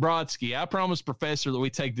 Brodsky, I promised Professor that we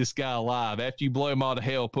take this guy alive. After you blow him all to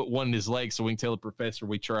hell, put one in his leg so we can tell the Professor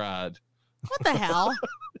we tried. What the hell?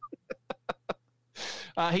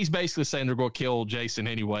 He's basically saying they're going to kill Jason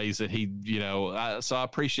anyways, that he, so I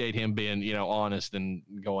appreciate him being, honest and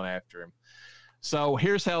going after him. So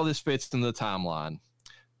here's how this fits in the timeline.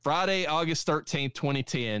 Friday, August 13th,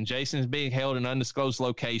 2010, Jason is being held in an undisclosed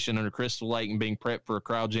location under Crystal Lake and being prepped for a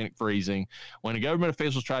cryogenic freezing. When the government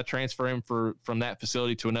officials try to transfer him from that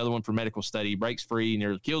facility to another one for medical study, he breaks free and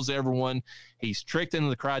nearly kills everyone. He's tricked into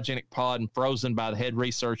the cryogenic pod and frozen by the head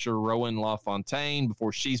researcher, Rowan LaFontaine,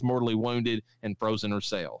 before she's mortally wounded and frozen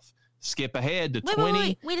herself. Skip ahead to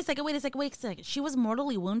 20. Wait a second. She was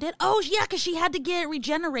mortally wounded? Oh, yeah, because she had to get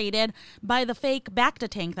regenerated by the fake Bacta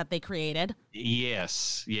tank that they created.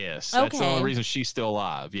 Yes. Okay. That's the only reason she's still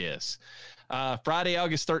alive, yes. Friday,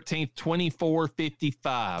 August 13th,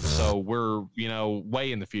 2455. So we're,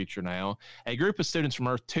 way in the future now. A group of students from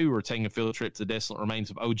Earth 2 are taking a field trip to the desolate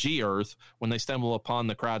remains of OG Earth when they stumble upon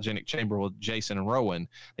the cryogenic chamber with Jason and Rowan.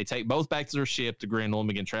 They take both back to their ship to Grendel and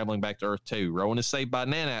begin traveling back to Earth 2. Rowan is saved by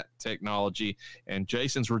nanotechnology, and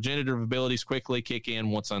Jason's regenerative abilities quickly kick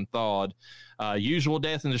in once unthawed. Usual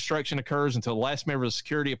death and destruction occurs until the last member of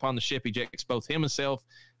security upon the ship ejects both himself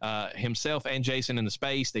and Jason into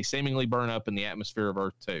space. They seemingly burn up in the atmosphere of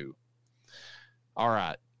Earth 2. All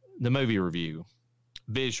right, the movie review.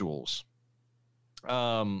 Visuals.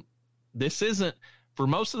 This isn't, for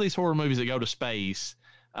most of these horror movies that go to space,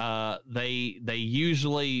 they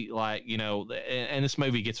usually, like, and this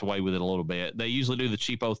movie gets away with it a little bit. They usually do the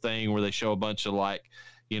cheapo thing where they show a bunch of, like,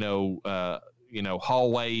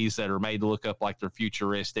 hallways that are made to look up like they're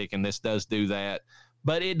futuristic, and this does do that.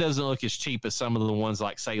 But it doesn't look as cheap as some of the ones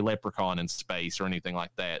like, say, Leprechaun in space or anything like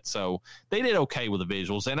that. So they did okay with the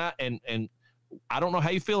visuals, and I don't know how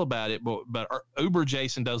you feel about it, but Uber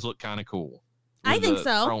Jason does look kind of cool. I think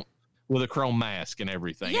so. With a chrome mask and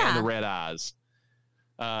everything, and the red eyes.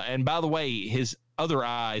 And by the way, his other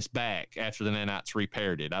eye is back after the nanites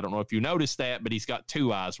repaired it. I don't know if you noticed that, but he's got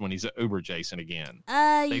two eyes when he's Uber Jason again.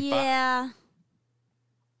 Yeah.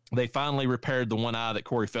 They finally repaired the one eye that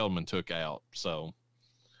Corey Feldman took out. So.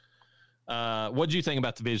 What did you think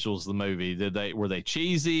about the visuals of the movie? Were they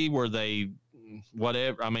cheesy? Were they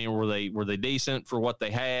whatever? I mean, were they decent for what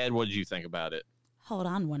they had? What did you think about it? Hold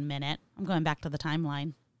on 1 minute. I'm going back to the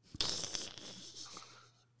timeline.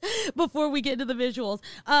 Before we get into the visuals,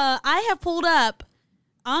 I have pulled up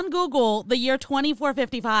on Google the year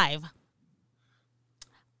 2455.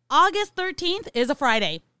 August 13th is a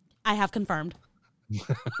Friday. I have confirmed.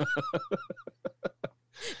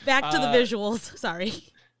 Back to the visuals. Sorry.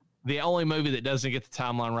 The only movie that doesn't get the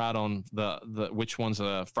timeline right on the which one's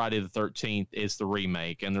Friday the 13th is the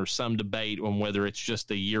remake, and there's some debate on whether it's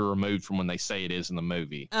just a year removed from when they say it is in the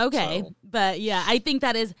movie. Okay, but yeah, I think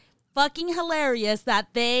that is fucking hilarious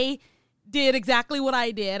that they did exactly what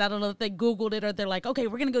I did. I don't know if they Googled it or they're like, okay,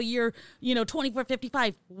 we're gonna go year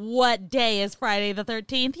 2455. What day is Friday the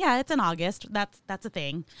 13th? Yeah, it's in August. That's a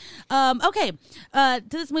thing. Okay, to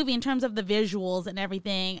this movie in terms of the visuals and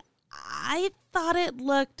everything. I thought it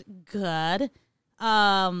looked good.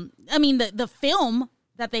 I mean, the film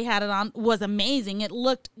that they had it on was amazing. It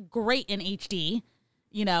looked great in HD,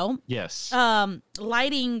 you know? Yes.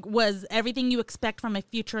 Lighting was everything you expect from a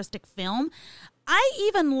futuristic film. I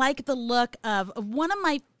even like the look of one of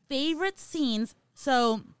my favorite scenes.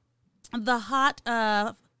 So the hot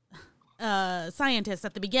scientist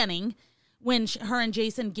at the beginning, when her and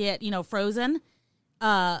Jason get, frozen.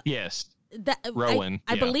 Yes. Rowan.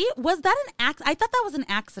 I believe, was that an accident? I thought that was an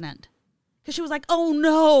accident. Because she was like, oh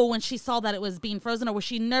no, when she saw that it was being frozen, or was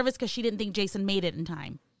she nervous because she didn't think Jason made it in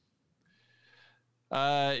time?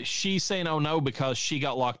 She's saying, oh no, because she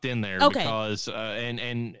got locked in there. Okay. Because,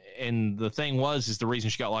 and the thing is the reason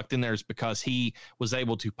she got locked in there is because he was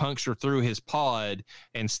able to puncture through his pod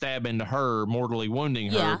and stab into her, mortally wounding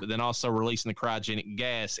her, but then also releasing the cryogenic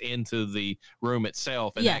gas into the room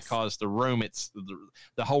itself. And that caused the room,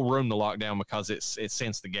 the whole room to lock down because it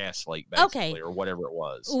sensed the gas leak, basically, or whatever it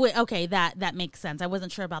was. Okay. That makes sense. I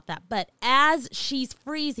wasn't sure about that. But as she's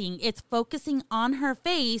freezing, it's focusing on her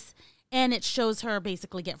face, and it shows her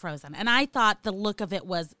basically get frozen. And I thought the look of it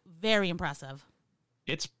was very impressive.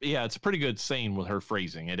 It's a pretty good scene with her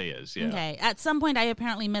freezing. It is, yeah. Okay. At some point, I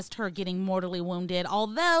apparently missed her getting mortally wounded.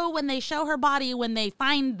 Although, when they show her body, when they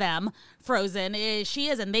find them frozen, she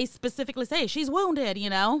is. And they specifically say she's wounded,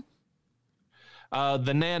 The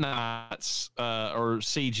nanites are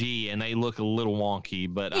CG, and they look a little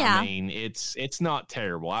wonky. But, I mean, it's not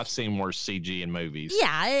terrible. I've seen worse CG in movies.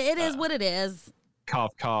 Yeah, it is what it is.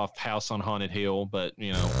 Cough, cough, House on Haunted Hill, but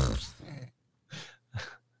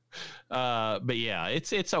but yeah,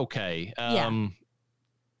 it's okay.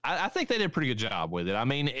 I think they did a pretty good job with it. I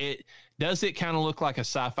mean, it kind of look like a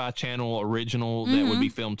Sci-Fi Channel original that would be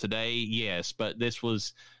filmed today? Yes, but this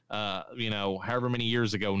was, however many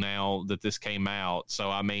years ago now that this came out. So,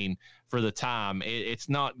 I mean, for the time, it's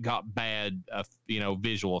not got bad,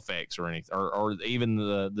 visual effects or anything, or even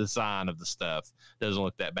the design of the stuff doesn't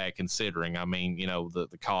look that bad considering, I mean,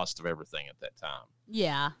 the cost of everything at that time.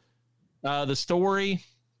 Yeah. The story,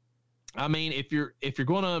 I mean, if you're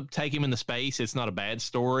going to take him into space, it's not a bad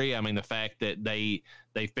story. I mean, the fact that they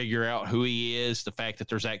figure out who he is, the fact that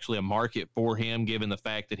there's actually a market for him, given the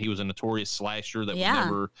fact that he was a notorious slasher that was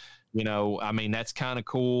never, I mean, that's kind of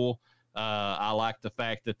cool. I like the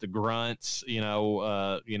fact that the grunts,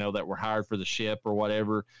 that were hired for the ship or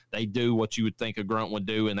whatever, they do what you would think a grunt would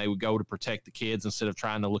do, and they would go to protect the kids instead of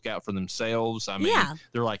trying to look out for themselves. I mean,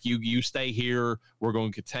 they're like, you stay here. We're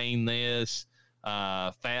going to contain this.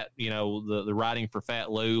 Fat, the writing for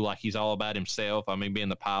Fat Lou, like he's all about himself. I mean, being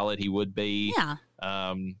the pilot, he would be. Yeah.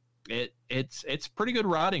 It's pretty good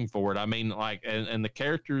writing for it. I mean, like, and the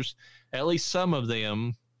characters, at least some of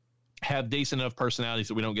them, have decent enough personalities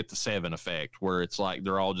that we don't get the Seven effect, where it's like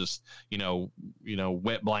they're all just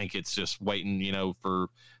wet blankets, just waiting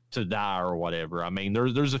to die or whatever. I mean,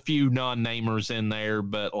 there's a few non-namers in there,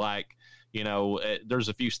 but like. There's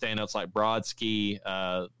a few standouts like Brodsky,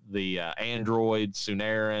 the android,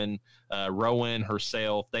 Sunarin, Rowan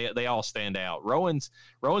herself. They all stand out. Rowan's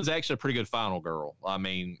actually a pretty good final girl. I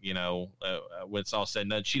mean, when it's all said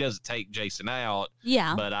and done, she doesn't take Jason out.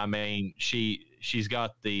 Yeah. But I mean, she's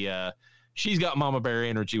got she's got Mama Bear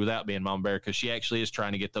energy without being Mama Bear, because she actually is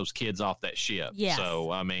trying to get those kids off that ship. Yes.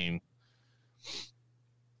 So I mean,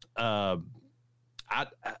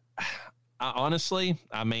 I honestly,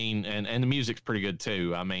 I mean, and the music's pretty good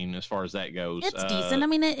too. I mean, as far as that goes, it's decent. I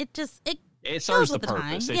mean, it serves the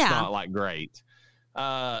purpose. Time. It's not like great.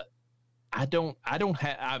 I didn't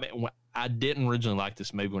originally like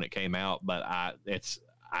this movie when it came out, but it's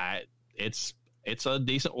a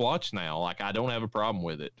decent watch now. Like, I don't have a problem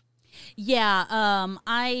with it. Yeah.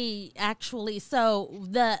 I actually,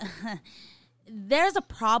 there's a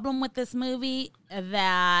problem with this movie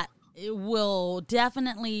that it will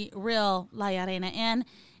definitely reel La Arena in.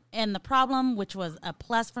 And the problem, which was a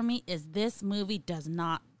plus for me, is this movie does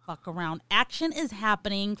not fuck around. Action is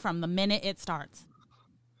happening from the minute it starts.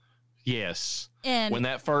 Yes. And when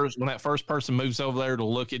that first person moves over there to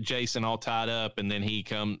look at Jason all tied up, and then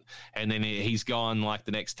he's gone, like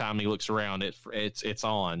the next time he looks around, it's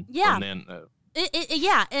on. Yeah. And then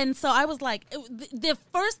yeah, and so I was like, the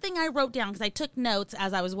first thing I wrote down, because I took notes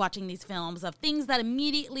as I was watching these films of things that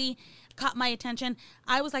immediately caught my attention,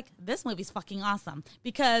 I was like, this movie's fucking awesome,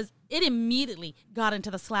 because it immediately got into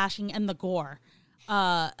the slashing and the gore.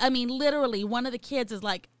 I mean, literally, one of the kids is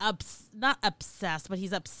like, not obsessed, but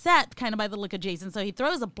he's upset kind of by the look of Jason, so he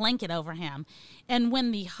throws a blanket over him. And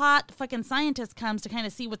when the hot fucking scientist comes to kind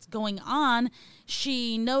of see what's going on,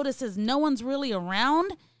 she notices no one's really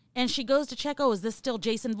around. And she goes to check, oh, is this still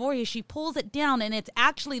Jason Voorhees? She pulls it down, and it's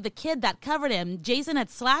actually the kid that covered him. Jason had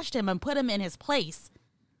slashed him and put him in his place.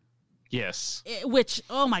 Yes. Which,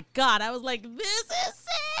 oh my God, I was like, this is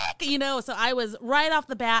sick, you know? So I was, right off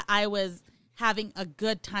the bat, I was having a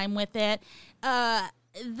good time with it.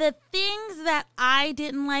 The things that I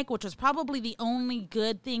didn't like, which was probably the only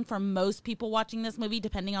good thing for most people watching this movie,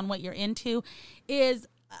 depending on what you're into, is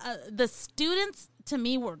the students, to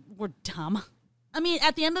me, were dumb. I mean,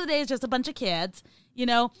 at the end of the day, it's just a bunch of kids, you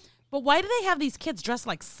know? But why do they have these kids dressed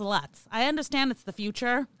like sluts? I understand it's the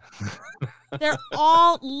future. They're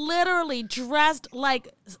all literally dressed like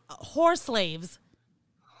whore slaves.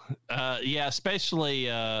 Yeah, especially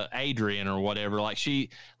Adrian or whatever. Like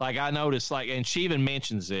I noticed, like, and she even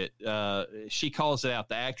mentions it. She calls it out.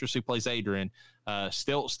 The actress who plays Adrian,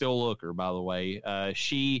 still looker, by the way.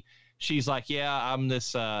 She's like, yeah, I'm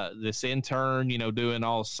this intern, you know, doing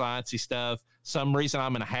all sciencey stuff. Some reason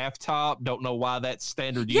I'm in a half top. Don't know why that's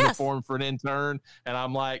standard uniform for an intern. And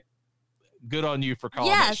I'm like, good on you for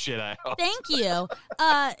calling that shit out. Thank you.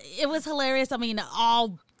 It was hilarious. I mean,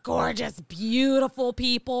 all gorgeous, beautiful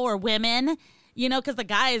people or women, you know, because the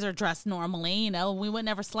guys are dressed normally, you know, we would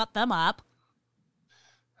never slut them up.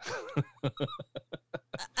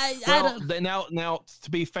 Now,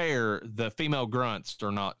 to be fair, the female grunts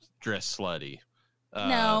are not dressed slutty.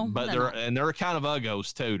 No, but they're kind of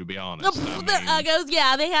uggos too, to be honest. They're uggos,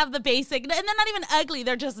 yeah. They have the basic, and they're not even ugly.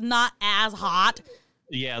 They're just not as hot.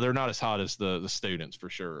 Yeah, they're not as hot as the students for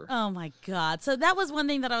sure. Oh my God! So that was one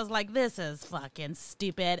thing that I was like, "This is fucking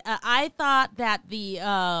stupid." I thought that the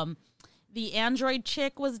android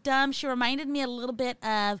chick was dumb. She reminded me a little bit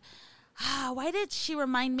of. Why did she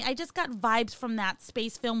remind me? I just got vibes from that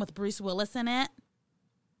space film with Bruce Willis in it.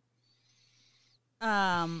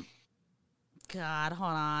 God,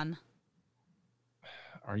 hold on.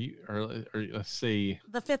 Let's see.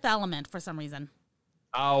 The Fifth Element, for some reason.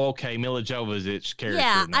 Oh, okay. Mila Jovovich character.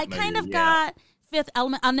 Yeah, I kind of got Fifth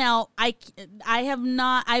Element. Now, I have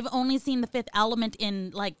not, I've only seen the Fifth Element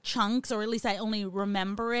in like chunks, or at least I only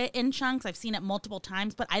remember it in chunks. I've seen it multiple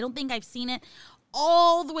times, but I don't think I've seen it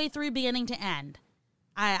all the way through beginning to end.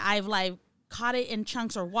 I've like caught it in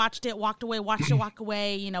chunks or watched it, walked away, walk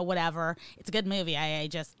away, you know, whatever. It's a good movie.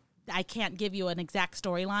 I can't give you an exact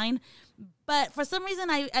storyline, but for some reason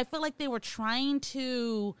I feel like they were trying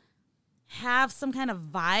to have some kind of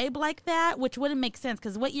vibe like that, which wouldn't make sense,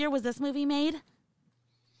 because what year was this movie made?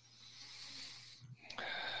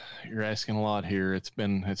 You're asking a lot here. It's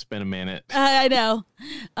been a minute. I know.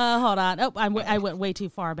 Hold on. Oh, I went way too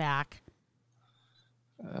far back.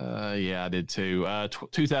 Yeah, I did too.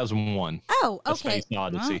 2001. Oh, okay. A Space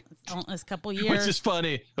Odyssey. Well, it's a couple years. Which is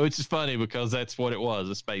funny because that's what it was,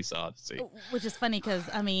 a Space Odyssey. Which is funny because,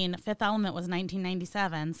 I mean, Fifth Element was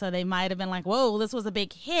 1997, so they might have been like, whoa, this was a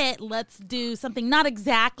big hit. Let's do something not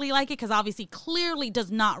exactly like it, because obviously clearly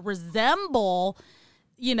does not resemble,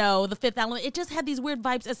 you know, the Fifth Element. It just had these weird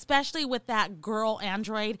vibes, especially with that girl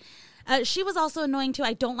android. She was also annoying too.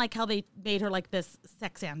 I don't like how they made her like this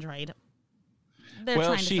sex android.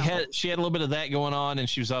 She had a little bit of that going on, and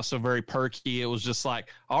she was also very perky. It was just like,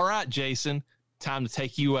 all right, Jason, time to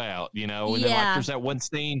take you out, you know. And then like there's that one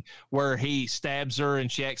scene where he stabs her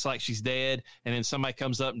and she acts like she's dead, and then somebody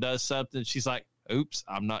comes up and does something. She's like, oops,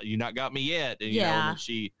 you not got me yet. And, you know, and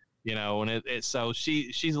she, you know, and so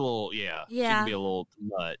she's a little, she can be a little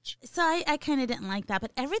too much. So I kind of didn't like that,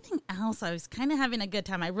 but everything else, I was kind of having a good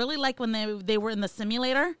time. I really like when they were in the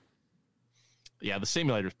simulator. Yeah, the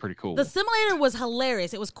simulator is pretty cool. The simulator was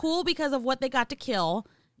hilarious. It was cool because of what they got to kill,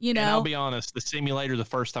 you know. And I'll be honest, the simulator, the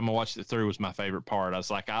first time I watched it through, was my favorite part. I was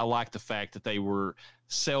like, I like the fact that they were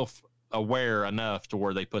self-aware enough to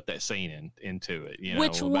where they put that scene into it. You know,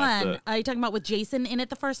 which one? Are you talking about with Jason in it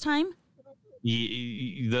the first time?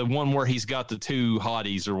 The one where he's got the two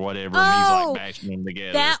hotties or whatever, and he's like bashing them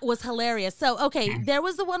together. That was hilarious. So, okay, there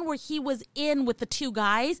was the one where he was in with the two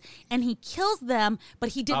guys, and he kills them, but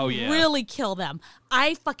he didn't really kill them.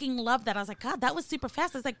 I fucking love that. I was like, God, that was super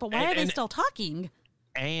fast. I was like, but why are they still talking?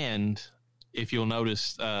 And if you'll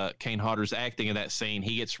notice, Kane Hodder's acting in that scene,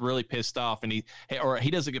 he gets really pissed off, and he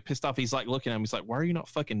doesn't get pissed off. He's like looking at him. He's like, why are you not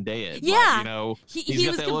fucking dead? Yeah. Like, you know, he's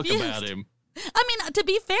got that confused. look about him. I mean, to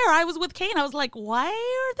be fair, I was with Kane. I was like, why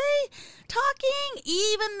are they talking?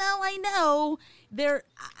 Even though I know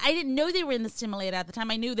I didn't know they were in the simulator at the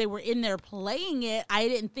time. I knew they were in there playing it. I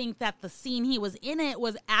didn't think that the scene he was in it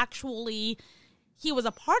was actually, he was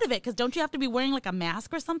a part of it. Because don't you have to be wearing like a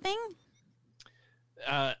mask or something?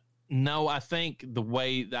 No, I think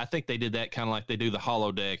they did that kind of like they do the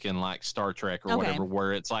holodeck in like Star Trek or whatever,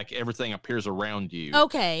 where it's like everything appears around you.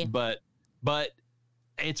 Okay. But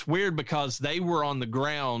it's weird because they were on the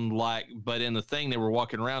ground, but in the thing they were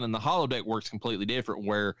walking around, and the holodeck works completely different.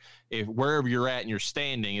 Where if wherever you're at and you're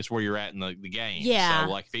standing is where you're at in the game. Yeah.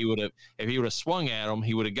 So like if he would have swung at him,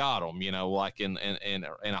 he would have got him. Like in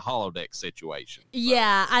a holodeck situation.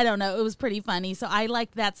 Yeah, I don't know. It was pretty funny. So I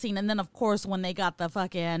liked that scene. And then of course when they got the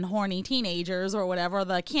fucking horny teenagers or whatever,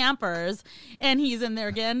 the campers, and he's in there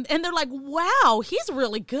again, and they're like, "Wow, he's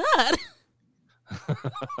really good."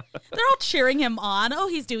 They're all cheering him on. Oh,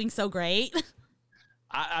 he's doing so great.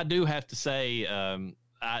 I do have to say,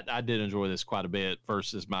 I did enjoy this quite a bit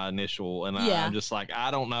versus my initial, and I'm just like,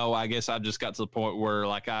 I don't know. I guess I just got to the point where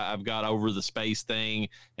like I've got over the space thing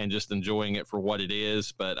and just enjoying it for what it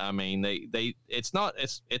is. But I mean, it's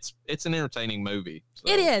an entertaining movie.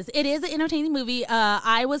 So. It is an entertaining movie.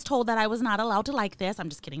 I was told that I was not allowed to like this. I'm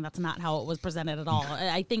just kidding. That's not how it was presented at all.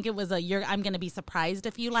 I think it was I'm going to be surprised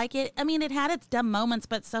if you like it. I mean, it had its dumb moments,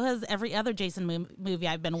 but so has every other Jason movie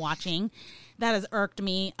I've been watching. That has irked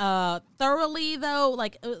me thoroughly, though.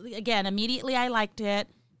 Like, again, immediately I liked it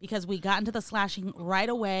because we got into the slashing right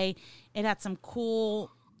away. It had some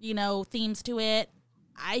cool, themes to it.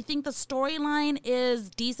 I think the storyline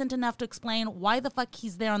is decent enough to explain why the fuck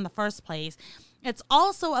he's there in the first place. It's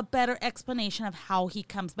also a better explanation of how he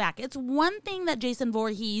comes back. It's one thing that Jason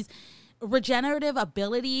Voorhees' regenerative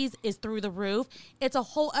abilities is through the roof. It's a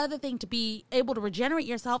whole other thing to be able to regenerate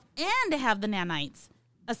yourself and to have the nanites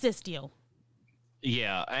assist you.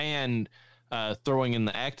 Yeah, and throwing in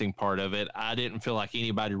the acting part of it, I didn't feel like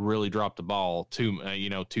anybody really dropped the ball too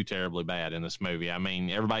terribly bad in this movie. I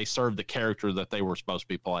mean, everybody served the character that they were supposed to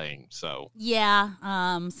be playing. So yeah,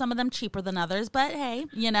 some of them cheaper than others, but hey,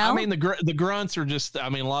 I mean, the grunts are just. I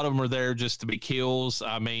mean, a lot of them are there just to be kills.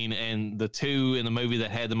 I mean, and the two in the movie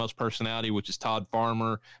that had the most personality, which is Todd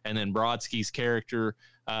Farmer and then Brodsky's character.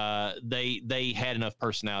 They had enough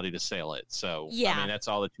personality to sell it. So yeah. I mean, that's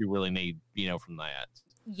all that you really need, from that.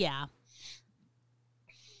 Yeah.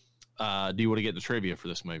 Do you want to get the trivia for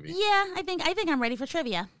this movie? Yeah, I think I'm ready for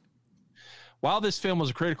trivia. While this film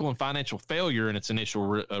was a critical and financial failure in its initial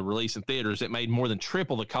release in theaters, it made more than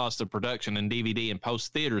triple the cost of production in DVD and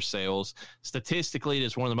post-theater sales. Statistically, it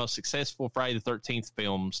is one of the most successful Friday the 13th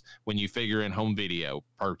films when you figure in home video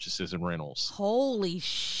purchases and rentals. Holy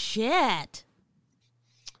shit.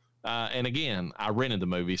 And again, I rented the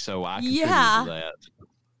movie, so I contributed to that.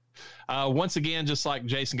 Once again, just like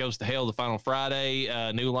Jason Goes to Hell, The Final Friday,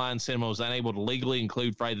 New Line Cinema was unable to legally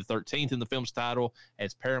include Friday the 13th in the film's title,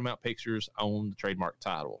 as Paramount Pictures owned the trademark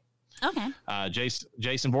title. Okay.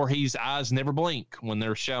 Jason Voorhees' eyes never blink when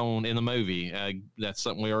they're shown in the movie. That's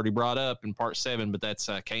something we already brought up in part 7, but that's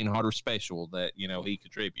Kane Hodder special that, he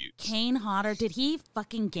contributes. Kane Hodder, did he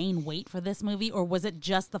fucking gain weight for this movie, or was it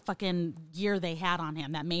just the fucking gear they had on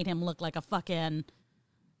him that made him look like a fucking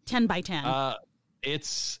 10 by 10?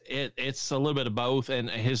 It's a little bit of both, and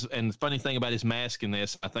the funny thing about his mask in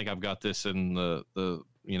this, I think I've got this in the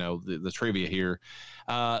trivia here.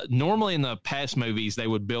 Normally in the past movies, they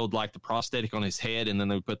would build like the prosthetic on his head, and then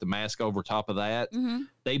they would put the mask over top of that. Mm-hmm.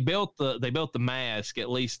 They built the mask,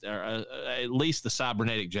 at least the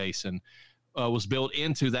cybernetic Jason was built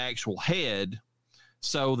into the actual head,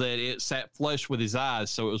 so that it sat flush with his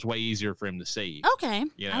eyes, so it was way easier for him to see. Okay,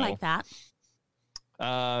 I like that.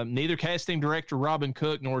 Neither casting director Robin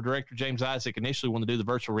Cook nor director James Isaac initially wanted to do the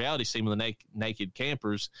virtual reality scene with the naked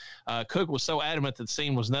campers. Cook was so adamant that the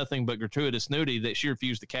scene was nothing but gratuitous nudity that she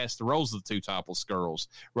refused to cast the roles of the two topless girls,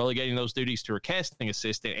 relegating those duties to her casting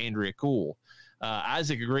assistant, Andrea Cool.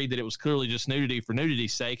 Isaac agreed that it was clearly just nudity for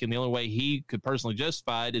nudity's sake, and the only way he could personally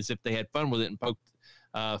justify it is if they had fun with it and poked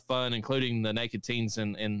fun, including the naked teens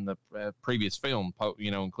in the previous film,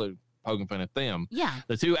 including poking fun at them. Yeah.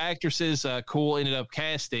 The two actresses Cool ended up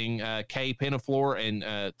casting, Kay Penaflor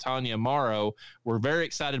and Tanya Morrow, were very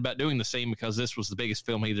excited about doing the scene because this was the biggest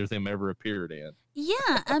film either of them ever appeared in.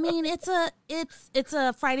 Yeah, I mean, it's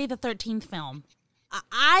a Friday the 13th film.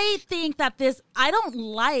 I think that I don't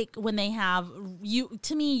like when they have,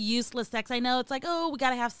 to me, useless sex. I know it's like, oh, we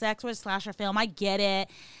got to have sex with a slasher film. I get it.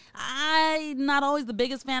 I'm not always the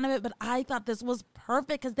biggest fan of it, but I thought this was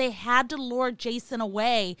perfect because they had to lure Jason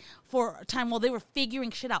away for a time while they were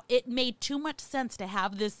figuring shit out. It made too much sense to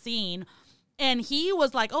have this scene. And he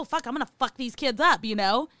was like, oh, fuck, I'm going to fuck these kids up,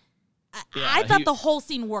 Yeah, I thought the whole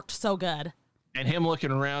scene worked so good. And him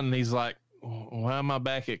looking around and he's like, why am I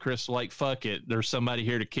back at Crystal Lake? Fuck it. There's somebody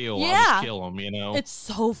here to kill. Yeah. I'll just kill them, It's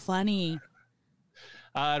so funny.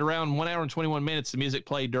 At around 1 hour and 21 minutes, the music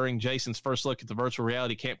played during Jason's first look at the virtual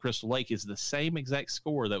reality Camp Crystal Lake is the same exact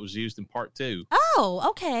score that was used in part 2. Oh,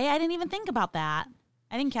 okay. I didn't even think about that.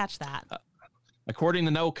 I didn't catch that. According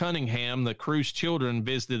to Noel Cunningham, the crew's children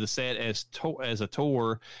visited the set as a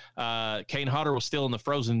tour. Kane Hodder was still in the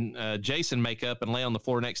Frozen Jason makeup and lay on the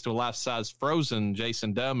floor next to a life-size Frozen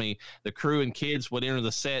Jason dummy. The crew and kids would enter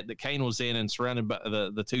the set that Kane was in and surrounded by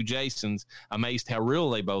the two Jasons, amazed how real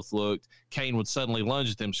they both looked. Kane would suddenly lunge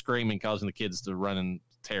at them, screaming, causing the kids to run in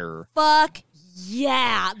terror. Fuck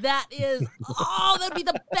yeah. That is, that'd be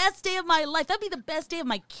the best day of my life. That'd be the best day of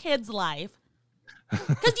my kid's life.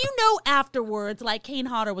 Because afterwards, like, Kane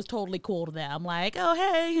Hodder was totally cool to them. Like, oh,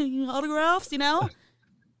 hey, autographs,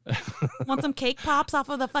 Want some cake pops off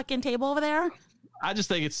of the fucking table over there? I just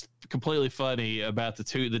think it's completely funny about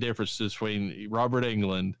the differences between Robert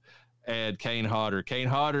Englund and Kane Hodder. Kane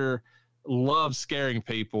Hodder loves scaring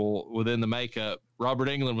people within the makeup. Robert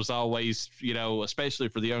Englund was always, especially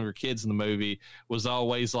for the younger kids in the movie, was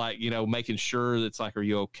always like, making sure that's like, are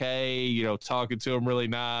you okay? Talking to them really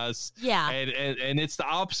nice. Yeah. And it's the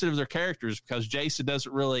opposite of their characters because Jason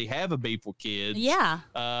doesn't really have a beef with kids. Yeah.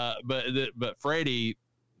 But Freddy,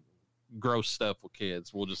 gross stuff with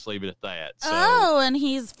kids. We'll just leave it at that. So. Oh, and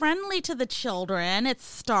he's friendly to the children. It's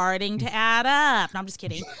starting to add up. No, I'm just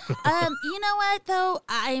kidding. You know what, though?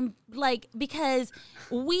 I'm like, because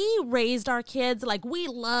we raised our kids, like, we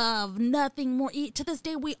love nothing more. To this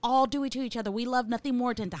day, we all do it to each other. We love nothing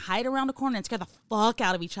more than to hide around a corner and scare the fuck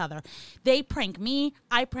out of each other. They prank me.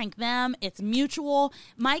 I prank them. It's mutual.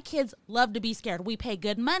 My kids love to be scared. We pay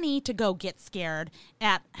good money to go get scared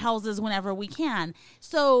at houses whenever we can.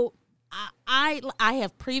 So I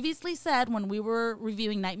have previously said when we were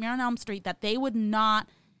reviewing Nightmare on Elm Street that they would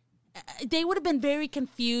have been very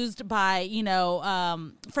confused by,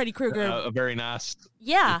 Freddy Krueger. A very nice,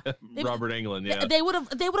 Robert Englund. Yeah, they would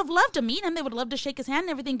have loved to meet him. They would have loved to shake his hand and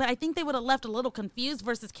everything. But I think they would have left a little confused.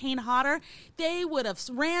 Versus Kane Hodder, they would have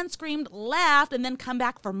ran, screamed, laughed, and then come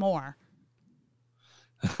back for more.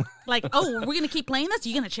 Like, oh, we're gonna keep playing this?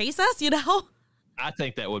 You gonna chase us? I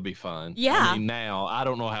think that would be fun. Yeah. I mean, now I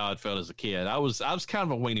don't know how I'd felt as a kid. I was kind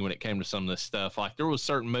of a weenie when it came to some of this stuff. Like, there was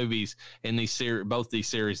certain movies in both these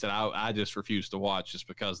series that I just refused to watch just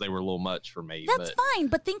because they were a little much for me. That's fine,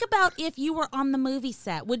 but think about if you were on the movie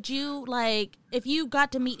set. Would you, like, if you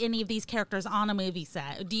got to meet any of these characters on a movie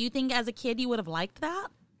set, do you think as a kid you would have liked that?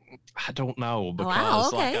 I don't know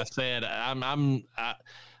because, okay. like I said, I'm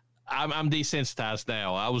desensitized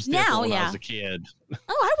now. I was different when I was a kid. Oh,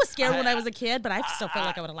 I was scared when I was a kid, but I still feel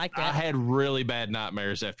like I would have liked it. I had really bad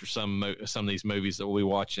nightmares after some of these movies that we'll be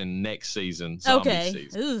watching next season. Okay.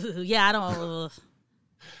 Ooh, yeah, I don't.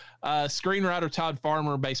 Screenwriter Todd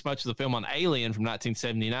Farmer based much of the film on Alien from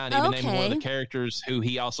 1979, even named one of the characters who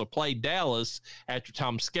he also played, Dallas, after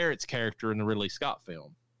Tom Skerritt's character in the Ridley Scott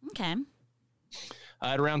film. Okay.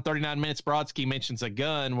 At around 39 minutes, Brodsky mentions a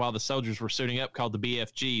gun while the soldiers were suiting up called the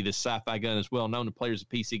BFG. This sci-fi gun is well known to players of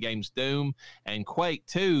PC games Doom and Quake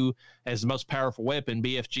 2 as the most powerful weapon.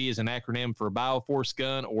 BFG is an acronym for Bioforce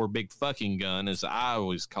Gun or Big Fucking Gun, as I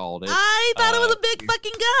always called it. I thought it was a big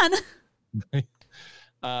fucking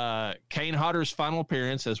gun. Kane Hodder's final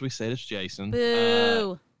appearance, as we said, is Jason.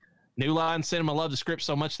 Boo. New Line Cinema loved the script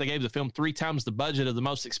so much they gave the film 3 times the budget of the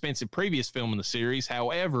most expensive previous film in the series.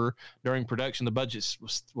 However, during production, the budget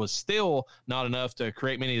was still not enough to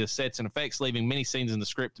create many of the sets and effects, leaving many scenes in the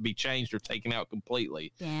script to be changed or taken out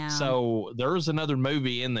completely. Damn. So there was another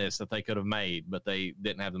movie in this that they could have made, but they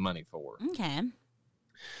didn't have the money for. Okay.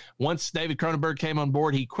 Once David Cronenberg came on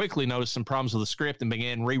board, he quickly noticed some problems with the script and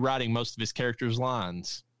began rewriting most of his characters'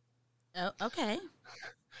 lines. Oh, okay.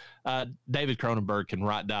 David Cronenberg can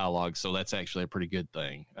write dialogue, so that's actually a pretty good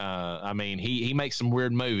thing. I mean, he makes some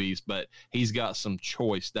weird movies, but he's got some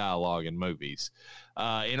choice dialogue in movies.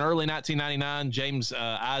 In early 1999, James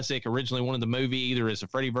Isaac originally wanted the movie either as a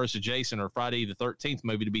Freddy vs. Jason or Friday the 13th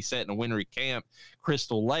movie to be set in a wintry camp,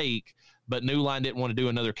 Crystal Lake, but New Line didn't want to do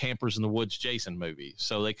another Campers in the Woods Jason movie,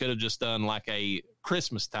 so they could have just done like a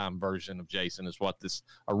Christmas time version of Jason is what this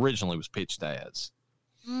originally was pitched as.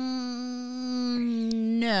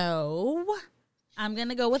 No. I'm going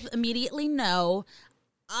to go with immediately no.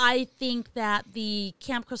 I think that the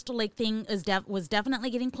Camp Crystal Lake thing was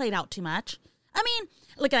definitely getting played out too much. I mean,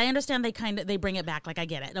 look, I understand they bring it back. Like, I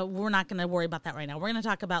get it. No, we're not going to worry about that right now. We're going to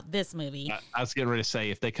talk about this movie. I was getting ready to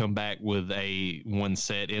say, if they come back with one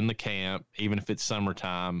set in the camp, even if it's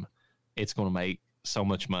summertime, it's going to make so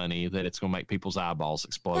much money that it's going to make people's eyeballs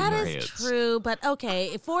explode in their heads. That is true, but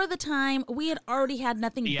okay, for the time, we had already had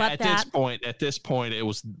nothing but that. At this point, it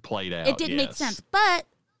was played out. It did make sense, but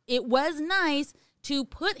it was nice to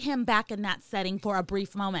put him back in that setting for a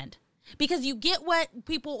brief moment. Because you get what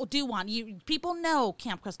people do want. People know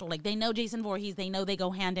Camp Crystal Lake. They know Jason Voorhees. They know they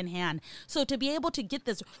go hand in hand. So to be able to get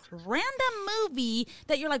this random movie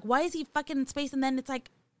that you're like, why is he fucking in space? And then it's like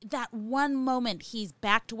that one moment he's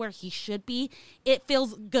back to where he should be. It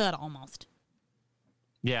feels good almost.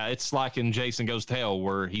 Yeah, it's like in Jason Goes to Hell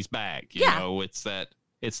where he's back. You know, it's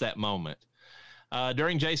that moment.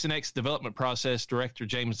 During Jason X's development process, director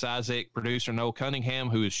James Isaac, producer Noel Cunningham,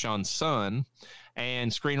 who is Sean's son,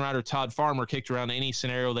 and screenwriter Todd Farmer kicked around any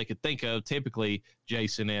scenario they could think of, typically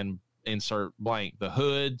Jason and insert blank. The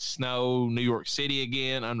hood, snow, New York City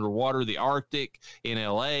again, underwater, the Arctic, in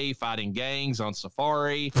L.A., fighting gangs on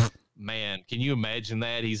safari. Man, can you imagine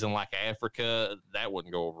that? He's in like Africa. That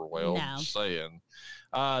wouldn't go over well. No. I'm just saying.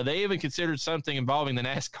 They even considered something involving the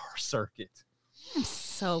NASCAR circuit. I'm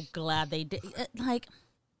so glad they did. Like,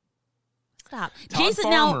 stop. Todd Jason,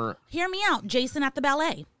 Farmer, now, hear me out. Jason at the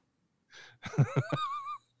ballet.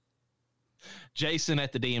 Jason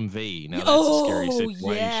at the DMV. Now, that's a scary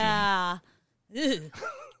situation. Yeah.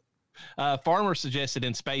 Farmer suggested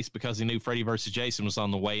in space because he knew Freddy vs. Jason was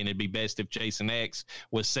on the way, and it'd be best if Jason X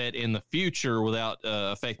was set in the future without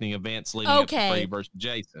affecting events leading up to Freddy vs.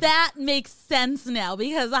 Jason. That makes sense now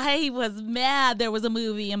because I was mad there was a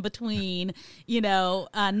movie in between,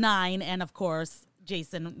 9 and, of course,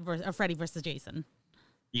 Freddy vs. Jason.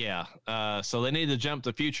 Yeah, so they needed to jump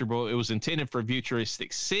to the future, but it was intended for a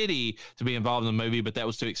futuristic city to be involved in the movie, but that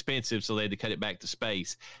was too expensive, so they had to cut it back to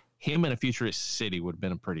space. Him in a futuristic city would have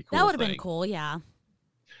been a pretty cool That would have thing. been cool, yeah.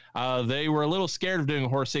 They were a little scared of doing a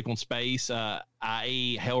horror sequel in space,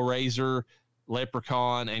 i.e. Hellraiser,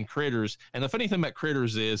 Leprechaun, and Critters. And the funny thing about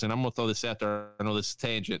Critters is, and I'm going to throw this out there, I know this is a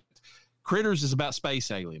tangent, Critters is about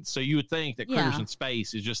space aliens. So you would think that Critters in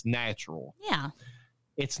space is just natural. Yeah.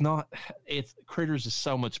 It's not. Critters is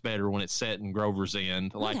so much better when it's set in Grover's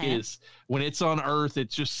End. Like it is when it's on Earth.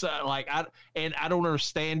 It's just like I don't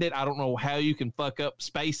understand it. I don't know how you can fuck up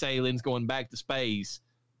space aliens going back to space,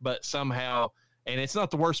 but somehow. And it's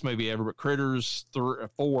not the worst movie ever. But Critters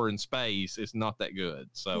 4 in space is not that good.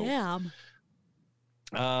 So yeah.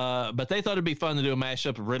 But they thought it'd be fun to do a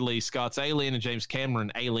mashup of Ridley Scott's Alien and James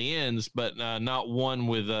Cameron Aliens, but not one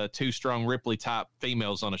with 2 strong Ripley type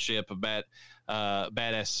females on a ship of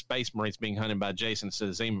badass space marines being hunted by Jason instead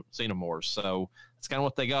of xenomorphs. So that's kind of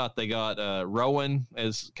what they got. They got Rowan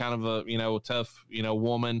as kind of a tough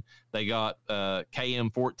woman. They got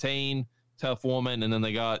KM-14, tough woman, and then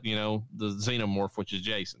they got the xenomorph, which is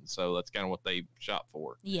Jason. So that's kind of what they shot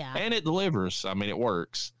for. Yeah, and it delivers. I mean, it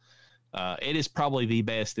works. It is probably the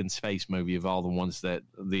best in space movie of all the ones that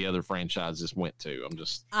the other franchises went to.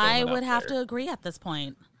 I would have to agree at this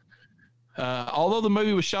point. Although the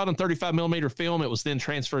movie was shot on 35mm film, it was then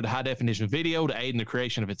transferred to high-definition video to aid in the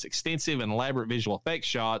creation of its extensive and elaborate visual effects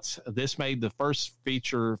shots. This made the first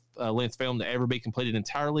feature-length film to ever be completed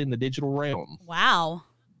entirely in the digital realm. Wow.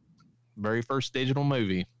 Very first digital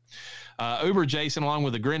movie. Uber Jason, along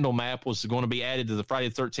with the Grendel map, was going to be added to the Friday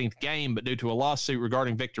the 13th game, but due to a lawsuit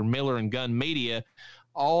regarding Victor Miller and Gun Media,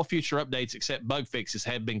 all future updates except bug fixes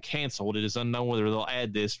have been canceled. It is unknown whether they'll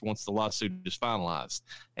add this once the lawsuit is finalized.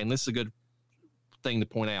 And this is a good thing to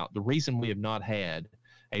point out. The reason we have not had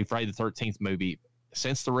a Friday the 13th movie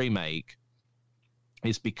since the remake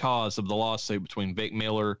is because of the lawsuit between Vic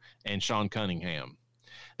Miller and Sean Cunningham.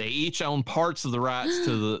 They each own parts of the rights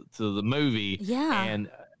to the movie, and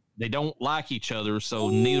they don't like each other, so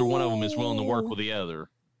neither one of them is willing to work with the other.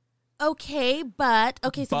 Okay,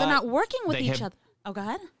 so they're not working with each other. Oh, go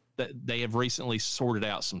ahead. They have recently sorted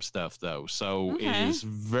out some stuff, though, so it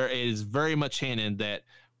is very much hinted that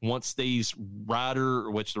once the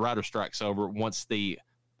writer strike's over, once the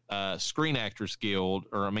Screen Actors Guild,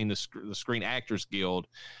 the Screen Actors Guild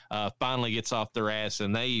finally gets off their ass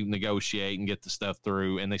and they negotiate and get the stuff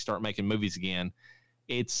through and they start making movies again,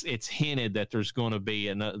 it's hinted that there's going to be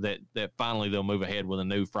that finally they'll move ahead with a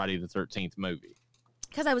new Friday the 13th movie.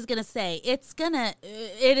 Because I was going to say,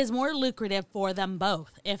 it is more lucrative for them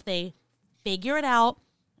both if they figure it out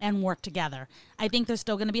and work together. I think there's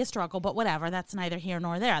still going to be a struggle, but whatever. That's neither here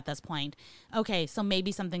nor there at this point. Okay, so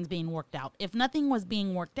maybe something's being worked out. If nothing was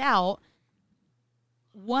being worked out,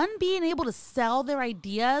 one being able to sell their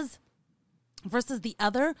ideas versus the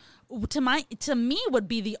other, to me would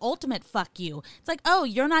be the ultimate fuck you. It's like, oh,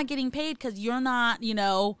 you're not getting paid because you're not,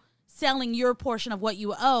 selling your portion of what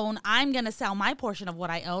you own. I'm going to sell my portion of what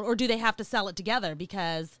I own. Or do they have to sell it together?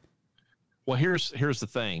 Because, well, here's the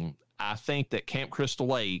thing. I think that Camp Crystal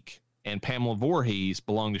Lake and Pamela Voorhees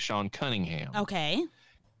belong to Sean Cunningham. Okay.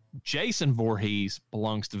 Jason Voorhees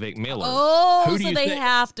belongs to Vic Miller. Oh, so they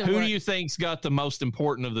have to. Who do you think's got the most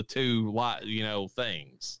important of the two,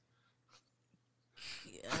 things?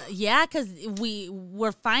 Yeah, because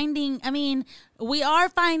we're finding. I mean, we are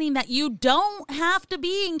finding that you don't have to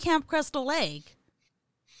be in Camp Crystal Lake,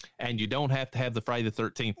 and you don't have to have the Friday the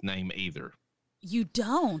 13th name either. You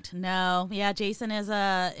don't. No. Yeah, Jason is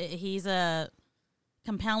he's a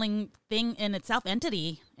compelling thing in itself,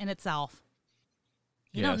 entity in itself.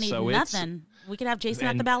 You don't need nothing. We could have Jason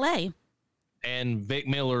at the ballet. And Vic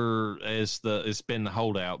Miller has been the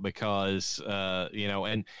holdout because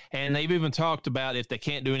and they've even talked about if they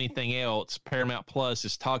can't do anything else, Paramount Plus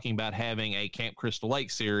is talking about having a Camp Crystal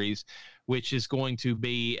Lake series, which is going to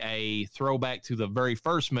be a throwback to the very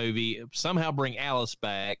first movie, somehow bring Alice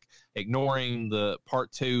back, ignoring the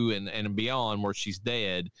part 2 and beyond where she's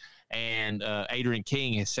dead. And Adrienne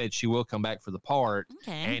King has said she will come back for the part,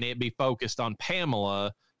 and it be focused on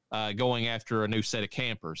Pamela going after a new set of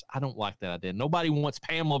campers. I don't like that idea. Nobody wants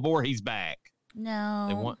Pamela Voorhees back.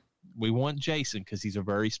 No. We want Jason because he's a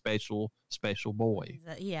very special boy.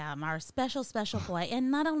 Yeah, our special boy. And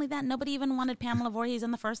not only that, nobody even wanted Pamela Voorhees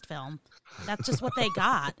in the first film. That's just what they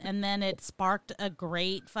got. And then it sparked a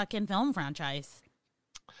great fucking film franchise.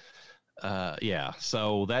 Yeah,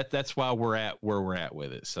 so that's why we're at where we're at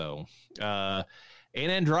with it. So, in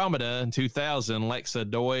Andromeda in 2000, Lexa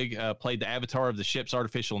Doig played the avatar of the ship's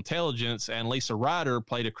artificial intelligence, and Lisa Ryder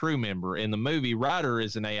played a crew member. In the movie, Ryder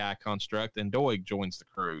is an AI construct, and Doig joins the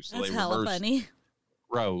crew. So that's hella funny.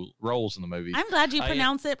 Roles in the movie. I'm glad you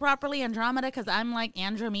pronounce it properly, Andromeda, because I'm like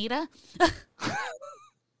Andromeda.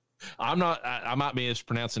 I'm not. I might be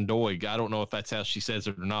mispronouncing Doig. I don't know if that's how she says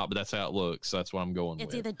it or not, but that's how it looks. So that's what I'm going with.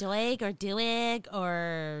 It's either Doig or Doig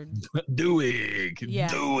or Doig. Yeah.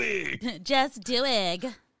 Doig. Just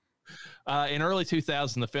Doig. In early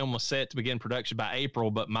 2000, the film was set to begin production by April,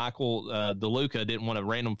 but Michael DeLuca didn't want a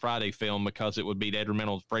Random Friday film because it would be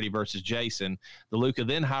detrimental to Freddy vs. Jason. DeLuca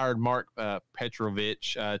then hired Mark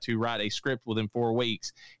Petrovich to write a script within 4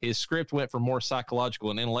 weeks. His script went for more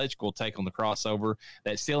psychological and intellectual take on the crossover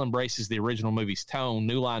that still embraces the original movie's tone.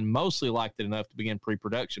 New Line mostly liked it enough to begin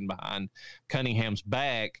pre-production behind Cunningham's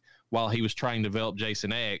back while he was trying to develop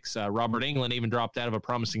Jason X. Robert Englund even dropped out of a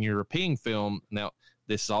promising European film. Now,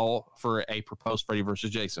 this is all for a proposed Freddy vs.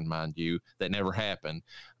 Jason, mind you, that never happened.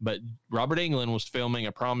 But Robert Englund was filming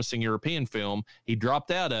a promising European film. He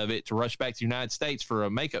dropped out of it to rush back to the United States for a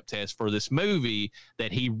makeup test for this movie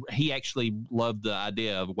that he actually loved the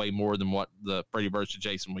idea of way more than what the Freddy vs.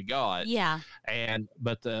 Jason we got. Yeah.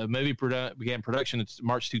 But the movie began production in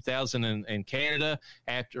March 2000 in Canada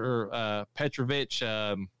after Petrovich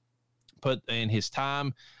put in his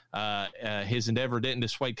time. His endeavor didn't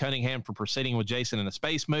dissuade Cunningham from proceeding with Jason in a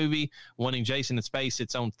space movie, wanting Jason in Space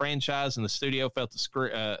its own franchise, and the studio felt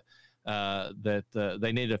that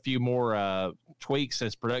they needed a few more tweaks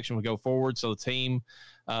as production would go forward. So the team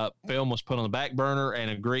film was put on the back burner and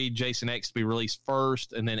agreed Jason X to be released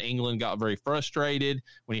first. And then Englund got very frustrated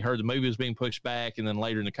when he heard the movie was being pushed back. And then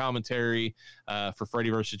later in the commentary for Freddy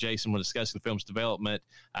vs. Jason, when discussing the film's development,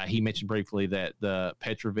 he mentioned briefly that the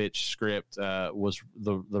Petrovich script was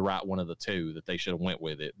the right one of the two, that they should have went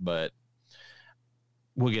with it. But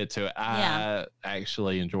we'll get to it. I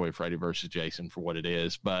actually enjoy Freddy vs. Jason for what it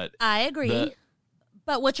is, but I agree.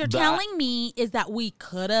 But what you're telling me is that we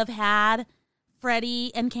could have had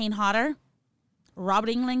Freddy and Kane Hodder, Robert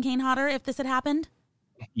Englund, Kane Hodder, if this had happened.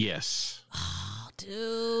 Yes. Oh,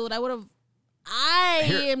 dude, I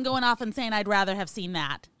am going off and saying I'd rather have seen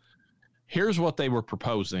that. Here's what they were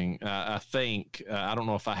proposing. I think I don't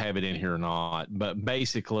know if I have it in here or not, but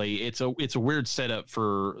basically it's a weird setup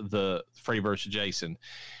for the Freddy vs. Jason.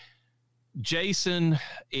 Jason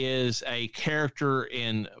is a character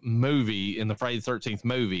in the Friday the 13th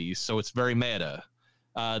movies, so it's very meta.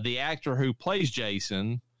 The actor who plays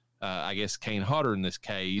Jason, I guess Kane Hodder in this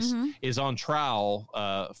case, is on trial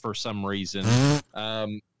for some reason,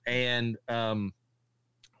 and the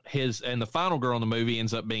final girl in the movie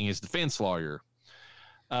ends up being his defense lawyer.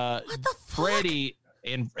 What the fuck? Freddy,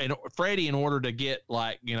 in order to get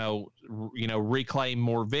reclaim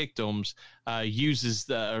more victims,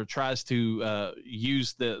 tries to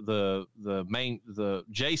use the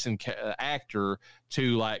Jason actor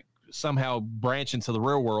to somehow branch into the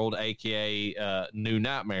real world, aka New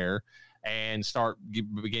Nightmare, and start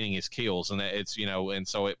beginning his kills, and it's and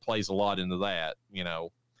so it plays a lot into that.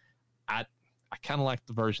 I kind of like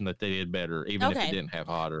the version that they did better, even if it didn't have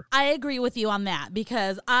Hodder. I agree with you on that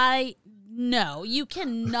because no, you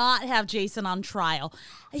cannot have Jason on trial.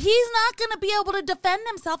 He's not going to be able to defend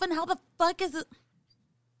himself, and how the fuck is it?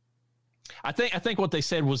 I think what they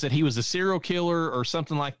said was that he was a serial killer or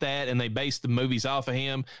something like that, and they based the movies off of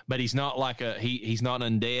him. But he's not like he's not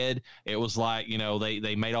undead. It was like, you know,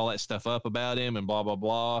 they made all that stuff up about him and blah blah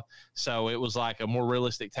blah. So it was like a more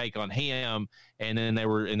realistic take on him. And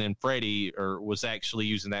then Freddy was actually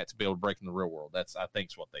using that to be able to break in the real world. That's, I think,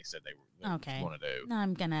 is what they said they were going to do. No,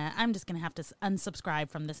 I'm just gonna have to unsubscribe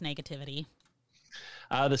from this negativity.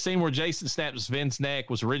 The scene where Jason snaps Vin's neck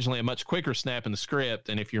was originally a much quicker snap in the script,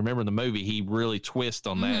 and if you remember the movie, he really twists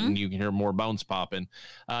on that, and you can hear more bones popping.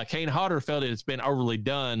 Kane Hodder felt it's been overly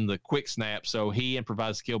done, the quick snap, so he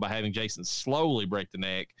improvised the kill by having Jason slowly break the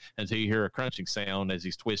neck until you hear a crunching sound as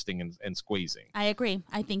he's twisting and squeezing. I agree.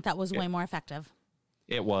 I think that was way more effective.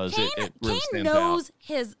 It was. It really Kane knows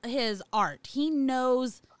his art. He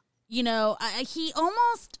knows, you know, he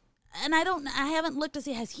almost... And I haven't looked to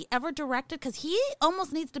see, has he ever directed? Because he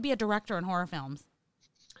almost needs to be a director in horror films.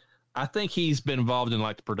 I think he's been involved in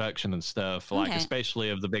like the production and stuff, like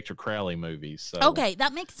especially of the Victor Crowley movies. So. Okay,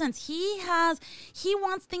 that makes sense. He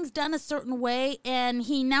wants things done a certain way, and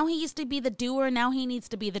he used to be the doer, now he needs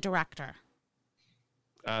to be the director.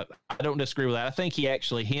 I don't disagree with that. I think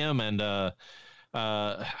him and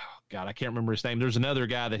God, I can't remember his name. There's another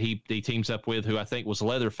guy that he teams up with who I think was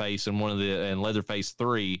Leatherface in Leatherface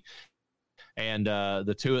 3. And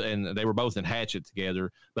they were both in Hatchet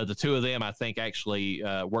together, but the two of them, I think, actually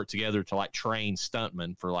worked together to like train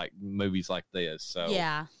stuntmen for like movies like this. So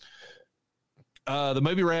yeah. The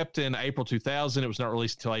movie wrapped in April 2000. It was not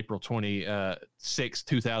released until April 26,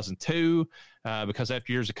 2002, because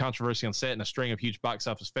after years of controversy on set and a string of huge box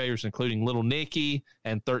office failures, including Little Nicky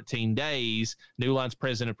and 13 Days, New Line's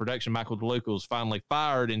president of production, Michael DeLuca, was finally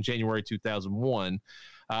fired in January 2001.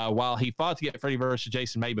 While he fought to get Freddy vs.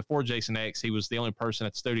 Jason made before Jason X, he was the only person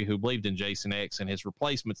at the studio who believed in Jason X, and his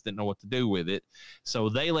replacements didn't know what to do with it. So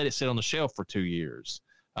they let it sit on the shelf for 2 years.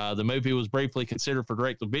 The movie was briefly considered for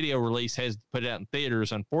direct-to-video release, has put it out in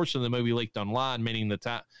theaters. Unfortunately, the movie leaked online, meaning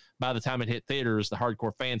by the time it hit theaters, the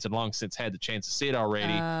hardcore fans had long since had the chance to see it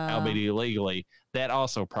already, albeit illegally. That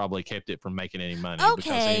also probably kept it from making any money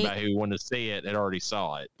because anybody who wanted to see it had already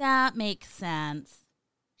saw it. That makes sense.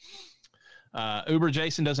 Uber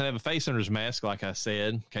Jason doesn't have a face under his mask, like I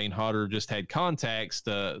said. Kane Hodder just had contacts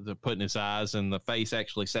to put in his eyes, and the face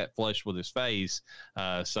actually sat flush with his face,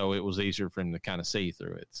 so it was easier for him to kind of see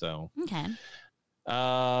through it. So, okay.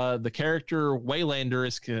 The character Waylander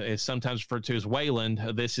is sometimes referred to as Wayland.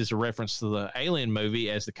 This is a reference to the Alien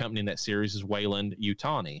movie, as the company in that series is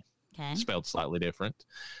Weyland-Yutani. Okay. Spelled slightly different.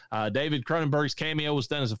 David Cronenberg's cameo was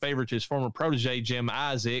done as a favor to his former protege, Jim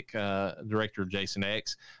Isaac, director of Jason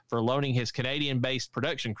X, for loaning his Canadian-based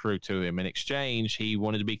production crew to him. In exchange, he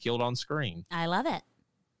wanted to be killed on screen. I love it.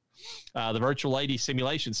 The virtual lady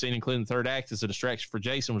simulation scene, including the third act as a distraction for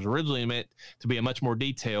Jason, was originally meant to be a much more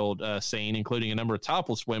detailed scene, including a number of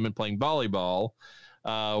topless women playing volleyball.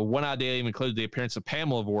 One idea even included the appearance of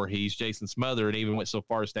Pamela Voorhees, Jason's mother, and even went so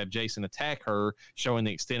far as to have Jason attack her, showing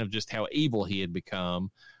the extent of just how evil he had become.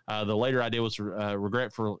 The later idea was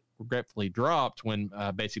regretfully dropped when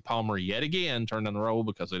Betsy Palmer yet again turned down the role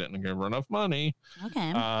because they didn't give her enough money.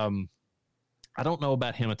 Okay. I don't know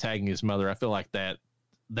about him attacking his mother. I feel like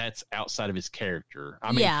that's outside of his character.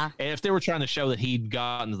 I mean, if they were trying to show that he'd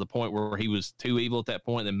gotten to the point where he was too evil at that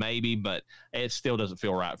point, then maybe, but it still doesn't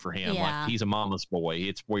feel right for him. Yeah. Like, he's a mama's boy.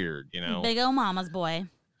 It's weird, you know? Big old mama's boy.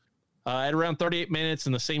 At around 38 minutes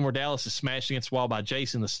in the scene where Dallas is smashed against the wall by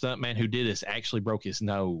Jason, the stuntman who did this actually broke his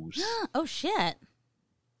nose. Oh, shit.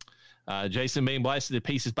 Jason being blasted to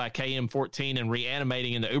pieces by KM-14 and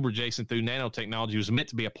reanimating into Uber Jason through nanotechnology was meant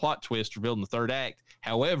to be a plot twist revealed in the third act.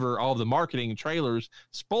 However, all of the marketing and trailers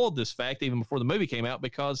spoiled this fact even before the movie came out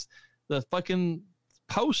because the fucking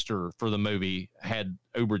poster for the movie had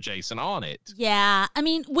Uber Jason on it. Yeah, I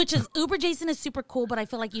mean, Uber Jason is super cool, but I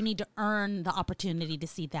feel like you need to earn the opportunity to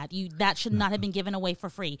see that. That should not have been given away for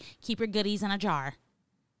free. Keep your goodies in a jar.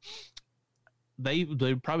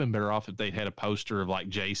 They'd probably been better off if they'd had a poster of like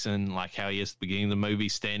Jason, like how he is at the beginning of the movie,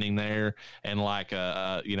 standing there, and like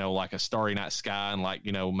like a starry night sky, and like,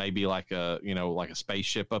 maybe like a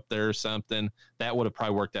spaceship up there or something. That would have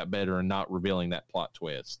probably worked out better and not revealing that plot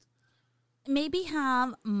twist. Maybe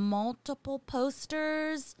have multiple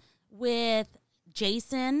posters with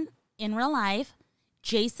Jason in real life,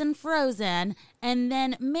 Jason frozen, and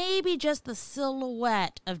then maybe just the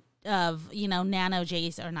silhouette of Nano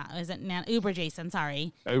Jason, or not, is it Uber Jason,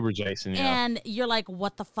 sorry. Uber Jason, yeah. And you're like,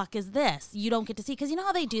 what the fuck is this? You don't get to see, because you know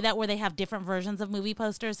how they do that where they have different versions of movie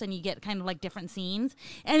posters and you get kind of like different scenes?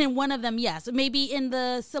 And in one of them, yes, maybe in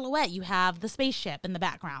the silhouette you have the spaceship in the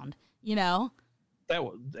background, Any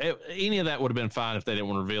of that would have been fine if they didn't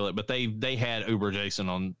want to reveal it, but they had Uber Jason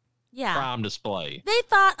on Yeah. Prime display. They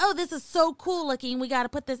thought, oh, this is so cool looking. We got to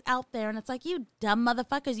put this out there. And it's like, you dumb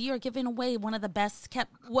motherfuckers, you are giving away one of the best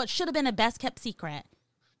kept, what should have been a best kept secret.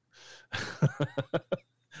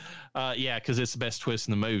 Yeah, because it's the best twist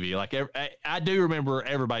in the movie. Like, I do remember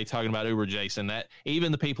everybody talking about Uber Jason. That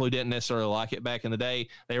even the people who didn't necessarily like it back in the day,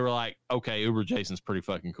 they were like, "Okay, Uber Jason's pretty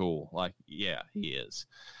fucking cool." Like, yeah, he is.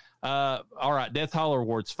 All right, Death Holler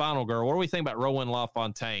Awards final girl. What do we think about Rowan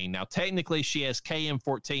LaFontaine? Now, technically, she has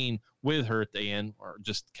KM14 with her at the end, or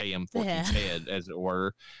just KM14's head, as it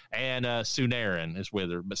were, and Sunaran is with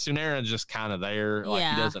her, but Sunaran's just kind of there,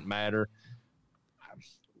 like he doesn't matter.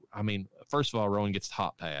 I mean, first of all, Rowan gets the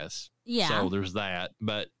hot pass. Yeah. So there's that.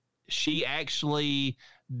 But she actually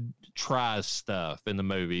tries stuff in the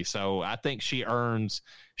movie. So I think she earns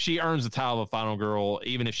the title of final girl,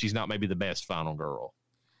 even if she's not maybe the best final girl.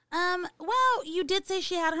 Well, you did say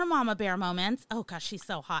she had her mama bear moments. Oh gosh, she's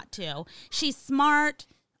so hot too. She's smart.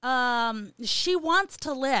 She wants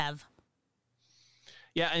to live.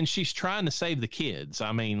 Yeah, and she's trying to save the kids.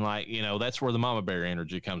 I mean, like, that's where the mama bear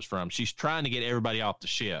energy comes from. She's trying to get everybody off the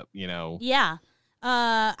ship, Yeah.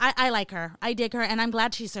 I like her. I dig her, and I'm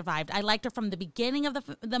glad she survived. I liked her from the beginning of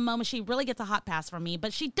the moment. She really gets a hot pass from me,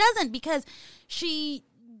 but she doesn't because she's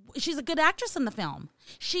a good actress in the film.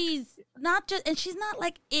 She's not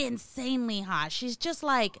like insanely hot. She's just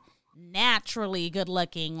like naturally good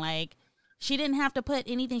looking. Like, she didn't have to put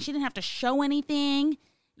anything. She didn't have to show anything.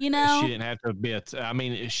 She didn't have to I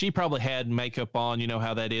mean, she probably had makeup on. You know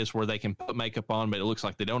how that is, where they can put makeup on, but it looks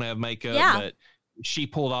like they don't have makeup. Yeah. But she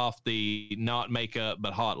pulled off the not makeup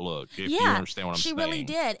but hot look. If you understand what I'm saying. She really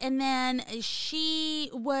did. And then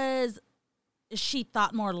she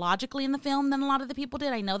thought more logically in the film than a lot of the people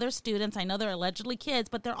did. I know they're students. I know they're allegedly kids,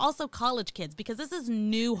 but they're also college kids because this is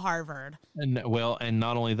New Harvard. And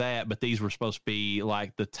not only that, but these were supposed to be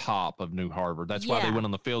like the top of New Harvard. That's why they went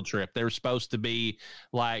on the field trip. They were supposed to be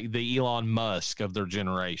like the Elon Musk of their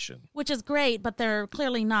generation. Which is great, but they're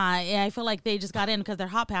clearly not. I feel like they just got in because they're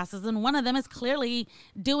hot passes, and one of them is clearly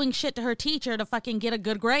doing shit to her teacher to fucking get a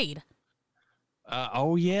good grade.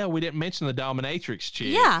 Oh yeah, we didn't mention the dominatrix chick.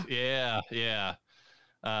 Yeah.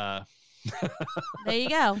 There you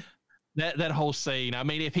go. That whole scene. I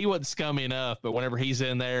mean, if he wasn't scummy enough, but whenever he's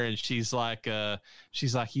in there and she's like,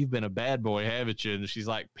 "You've been a bad boy, haven't you?" And she's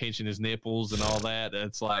like pinching his nipples and all that.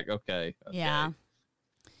 It's like, okay. Yeah.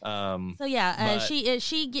 So yeah, but,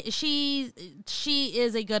 she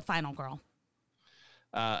is a good final girl.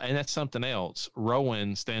 And that's something else.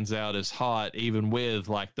 Rowan stands out as hot, even with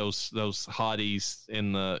like those hotties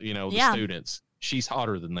in the the students. She's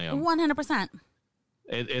hotter than them. 100%.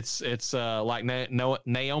 It's like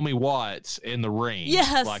Naomi Watts in The Ring.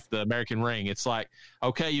 Yes. Like the American Ring. It's like,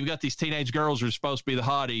 okay, you've got these teenage girls who are supposed to be the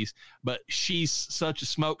hotties, but she's such a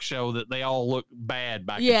smoke show that they all look bad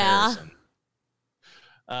by comparison.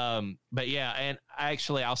 But yeah, and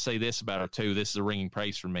actually I'll say this about her too. This is a ringing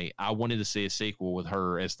praise for me. I wanted to see a sequel with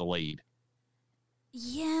her as the lead.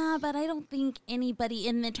 Yeah, but I don't think anybody,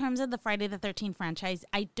 in the terms of the Friday the 13th franchise,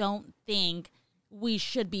 I don't think we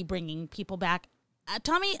should be bringing people back.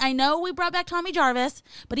 Tommy, I know we brought back Tommy Jarvis,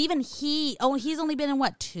 but even he's only been in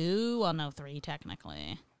what, 2? Well, no, 3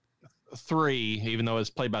 technically. 3, even though it's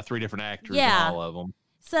played by 3 different actors in all of them.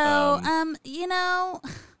 So,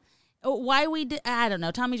 why I don't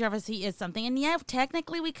know. Tommy Jarvis, he is something, and yeah,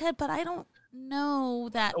 technically we could, but I don't know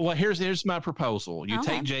that. Well, here's my proposal. You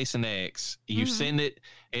take Jason X, you send it.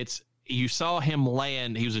 You saw him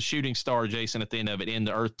land. He was a shooting star, Jason, at the end of it,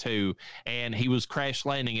 into Earth 2, and he was crash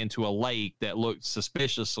landing into a lake that looked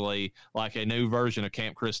suspiciously like a new version of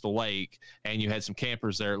Camp Crystal Lake, and you had some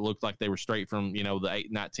campers there. It looked like they were straight from the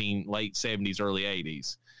late 70s, early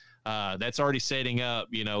 80s. That's already setting up,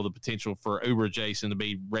 the potential for Uber Jason to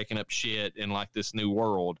be wrecking up shit in like this new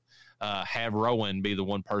world. Have Rowan be the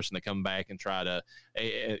one person to come back and try to,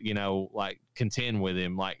 like contend with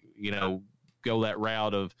him, like, go that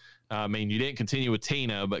route of, you didn't continue with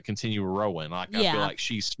Tina, but continue with Rowan. Like, I feel like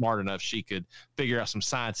she's smart enough. She could figure out some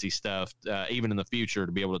sciencey stuff, even in the future,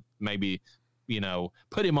 to be able to maybe,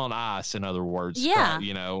 put him on ice, in other words. Yeah.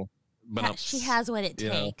 But she has what it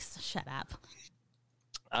takes. Shut up.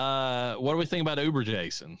 What do we think about Uber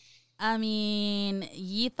Jason? I mean,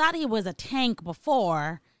 you thought he was a tank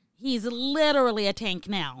before. He's literally a tank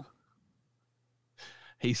now.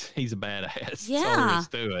 He's a badass. Yeah. That's all there is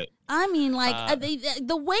to it. I mean, like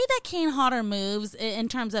the way that Kane Hodder moves in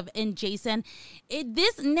terms of in Jason,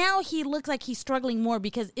 now he looks like he's struggling more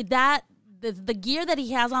because the gear that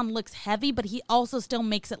he has on looks heavy, but he also still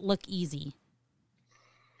makes it look easy.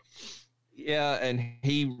 Yeah, and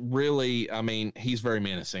he really, he's very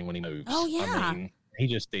menacing when he moves. Oh, yeah. He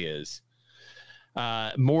just is.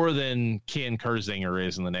 more than Ken Kersinger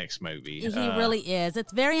is in the next movie. He really is.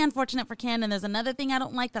 It's very unfortunate for Ken, and there's another thing I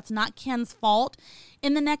don't like that's not Ken's fault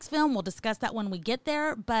in the next film. We'll discuss that when we get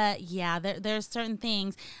there, but yeah, there's certain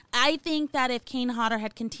things. I think that if Kane Hodder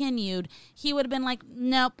had continued, he would have been like,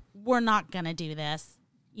 nope, we're not going to do this.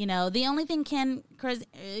 You know, the only thing Ken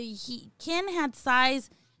had size,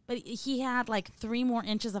 but he had like 3 more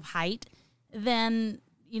inches of height than,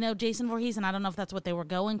 you know, Jason Voorhees, and I don't know if that's what they were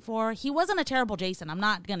going for. He wasn't a terrible Jason. I'm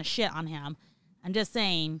not going to shit on him. I'm just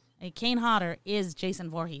saying, Kane Hodder is Jason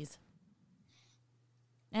Voorhees.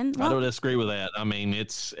 And I don't disagree with that. I mean,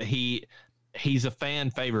 he's a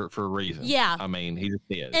fan favorite for a reason. Yeah. I mean, he just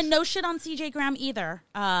is. And no shit on CJ Graham either.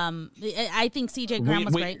 I think CJ Graham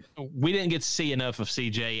was great. We didn't get to see enough of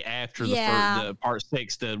CJ after the part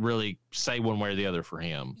 6 to really say one way or the other for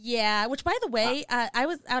him. Yeah, which, by the way, I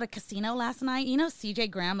was out at casino last night. You know,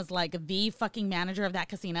 CJ Graham is like the fucking manager of that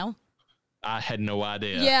casino. I had no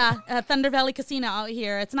idea. Yeah, Thunder Valley Casino out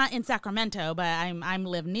here. It's not in Sacramento, but I'm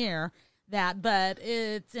live near that. But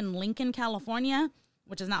it's in Lincoln, California,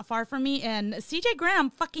 which is not far from me. And CJ Graham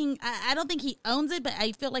fucking, I don't think he owns it, but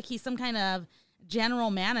I feel like he's some kind of general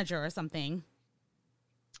manager or something.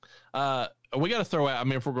 We got to throw out, I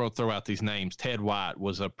mean, if we're going to throw out these names, Ted White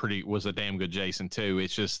was a damn good Jason too.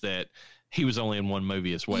 It's just that he was only in one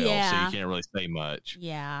movie as well, so you can't really say much.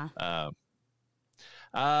 Yeah.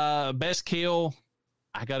 Best kill,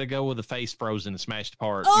 I got to go with the face frozen and smashed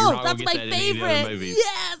apart. Oh, that's my favorite.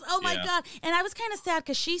 Yes. Oh my God. And I was kind of sad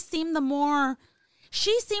because she seemed more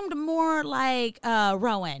like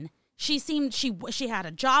Rowan. She had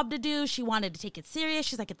a job to do. She wanted to take it serious.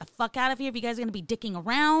 She's like, get the fuck out of here if you guys are going to be dicking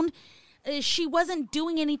around. She wasn't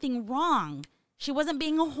doing anything wrong. She wasn't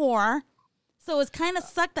being a whore. So it was kind of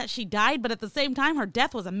sucked that she died, but at the same time, her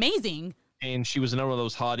death was amazing. And she was another one of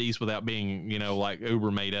those hotties without being, you know, like uber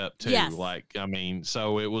made up too. Yes. Like, I mean,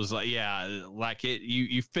 so it was like, yeah, like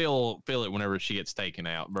you feel it whenever she gets taken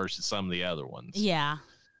out versus some of the other ones. Yeah.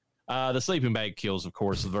 The sleeping bag kills, of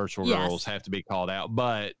course, the virtual girls have to be called out,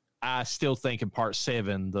 but I still think in part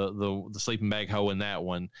 7, the sleeping bag hoe in that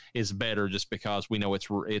one is better just because we know it's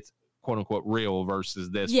quote unquote real versus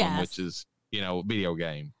this one, which is, you know, video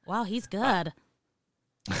game. Wow, he's good.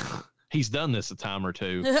 He's done this a time or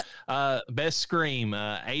two. Best scream,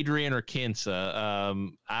 Adrian or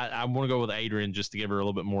Kensa. I want to go with Adrian just to give her a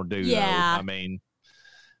little bit more due. Yeah. Though. I mean,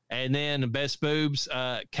 and then best boobs,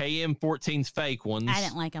 KM14's fake ones. I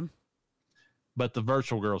didn't like them. But the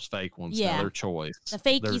virtual girls fake ones, their choice. The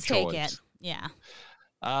fakies take it. Yeah.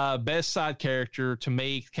 Best side character to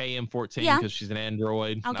me, KM14, because she's an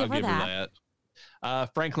android. I'll give her that.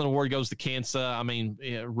 Franklin Award goes to Kensa. I mean,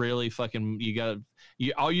 really fucking,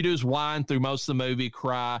 all you do is whine through most of the movie,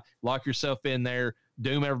 cry, lock yourself in there,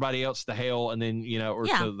 doom everybody else to hell, and then, you know, or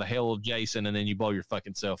to the hell of Jason, and then you blow your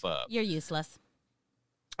fucking self up. You're useless.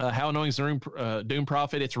 How annoying is the Doom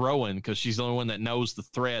Prophet? It's Rowan, because she's the only one that knows the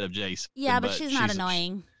threat of Jason. Yeah, but she's not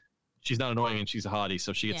annoying. She's not annoying, and she's a hottie,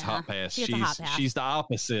 so she gets a hot pass. She's the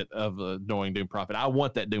opposite of the annoying Doom Prophet. I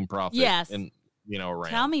want that Doom Prophet. Yes. And, you know, around.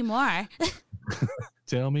 Tell me more.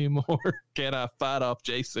 Tell me more. Can I fight off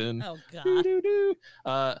Jason? Oh,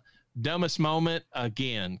 God. Dumbest moment,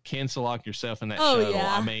 again, cancel lock yourself in that shuttle.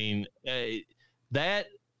 Yeah. I mean, that,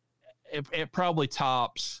 it probably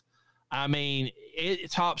tops, I mean,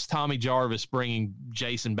 it tops Tommy Jarvis bringing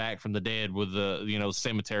Jason back from the dead with the, you know,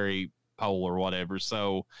 cemetery pole or whatever.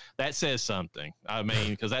 So that says something. I mean,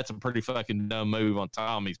 because that's a pretty fucking dumb move on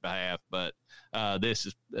Tommy's behalf. But this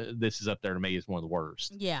is up there to me as one of the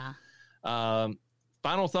worst. Yeah.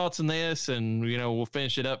 Final thoughts on this, and you know, we'll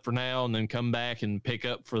finish it up for now, and then come back and pick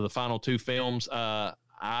up for the final 2 films.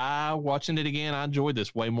 Watching it again, I enjoyed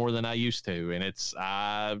this way more than I used to, and it's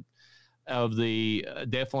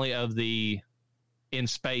definitely of the in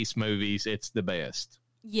space movies, it's the best.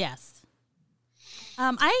 Yes.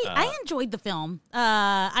 I enjoyed the film.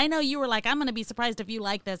 I know you were like, I'm going to be surprised if you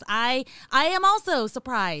like this. I am also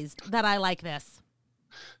surprised that I like this.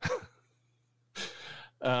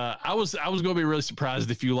 I was going to be really surprised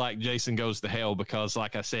if you like Jason Goes to Hell, because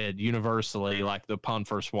like I said, universally, like upon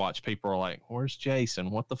first watch, people are like, where's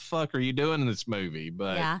Jason? What the fuck are you doing in this movie?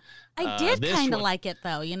 But yeah, I did kind of like it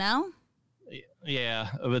though, you know? Yeah,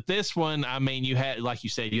 but this one, I mean, you had, like you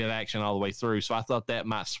said, you had action all the way through, so I thought that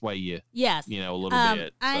might sway you. Yes, you know, a little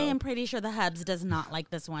bit. I am pretty sure the Hubs does not like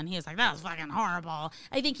this one. He was like, "That was fucking horrible."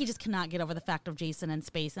 I think he just cannot get over the fact of Jason in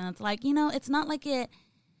space, and it's like, you know, it's not like it.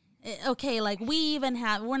 Okay, like we're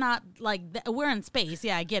not like we're in space.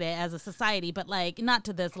 Yeah, I get it as a society, but like not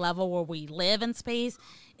to this level where we live in space.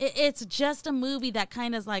 It's just a movie that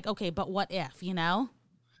kind of is like, okay, but what if, you know?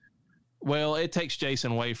 Well, it takes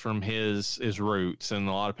Jason away from his roots, and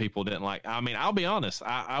a lot of people didn't like. I mean, I'll be honest.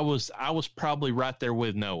 I was probably right there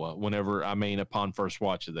with Noah. Upon first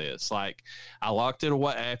watch of this, like I locked it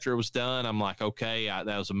away after it was done. I'm like, okay, that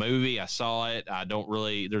was a movie. I saw it. I don't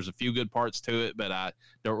really. There's a few good parts to it, but I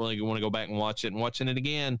don't really want to go back and watch it. And watching it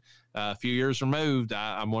again, a few years removed,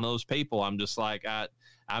 I'm one of those people. I'm just like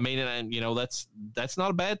that's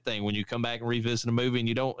not a bad thing when you come back and revisit a movie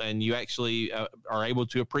and you actually are able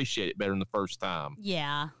to appreciate it better than the first time.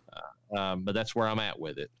 Yeah. But that's where I'm at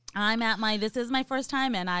with it. This is my first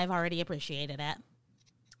time, and I've already appreciated it.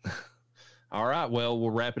 All right. Well,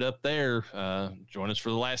 we'll wrap it up there. Join us for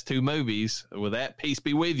the last two movies. With that, peace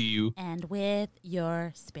be with you. And with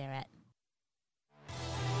your spirit.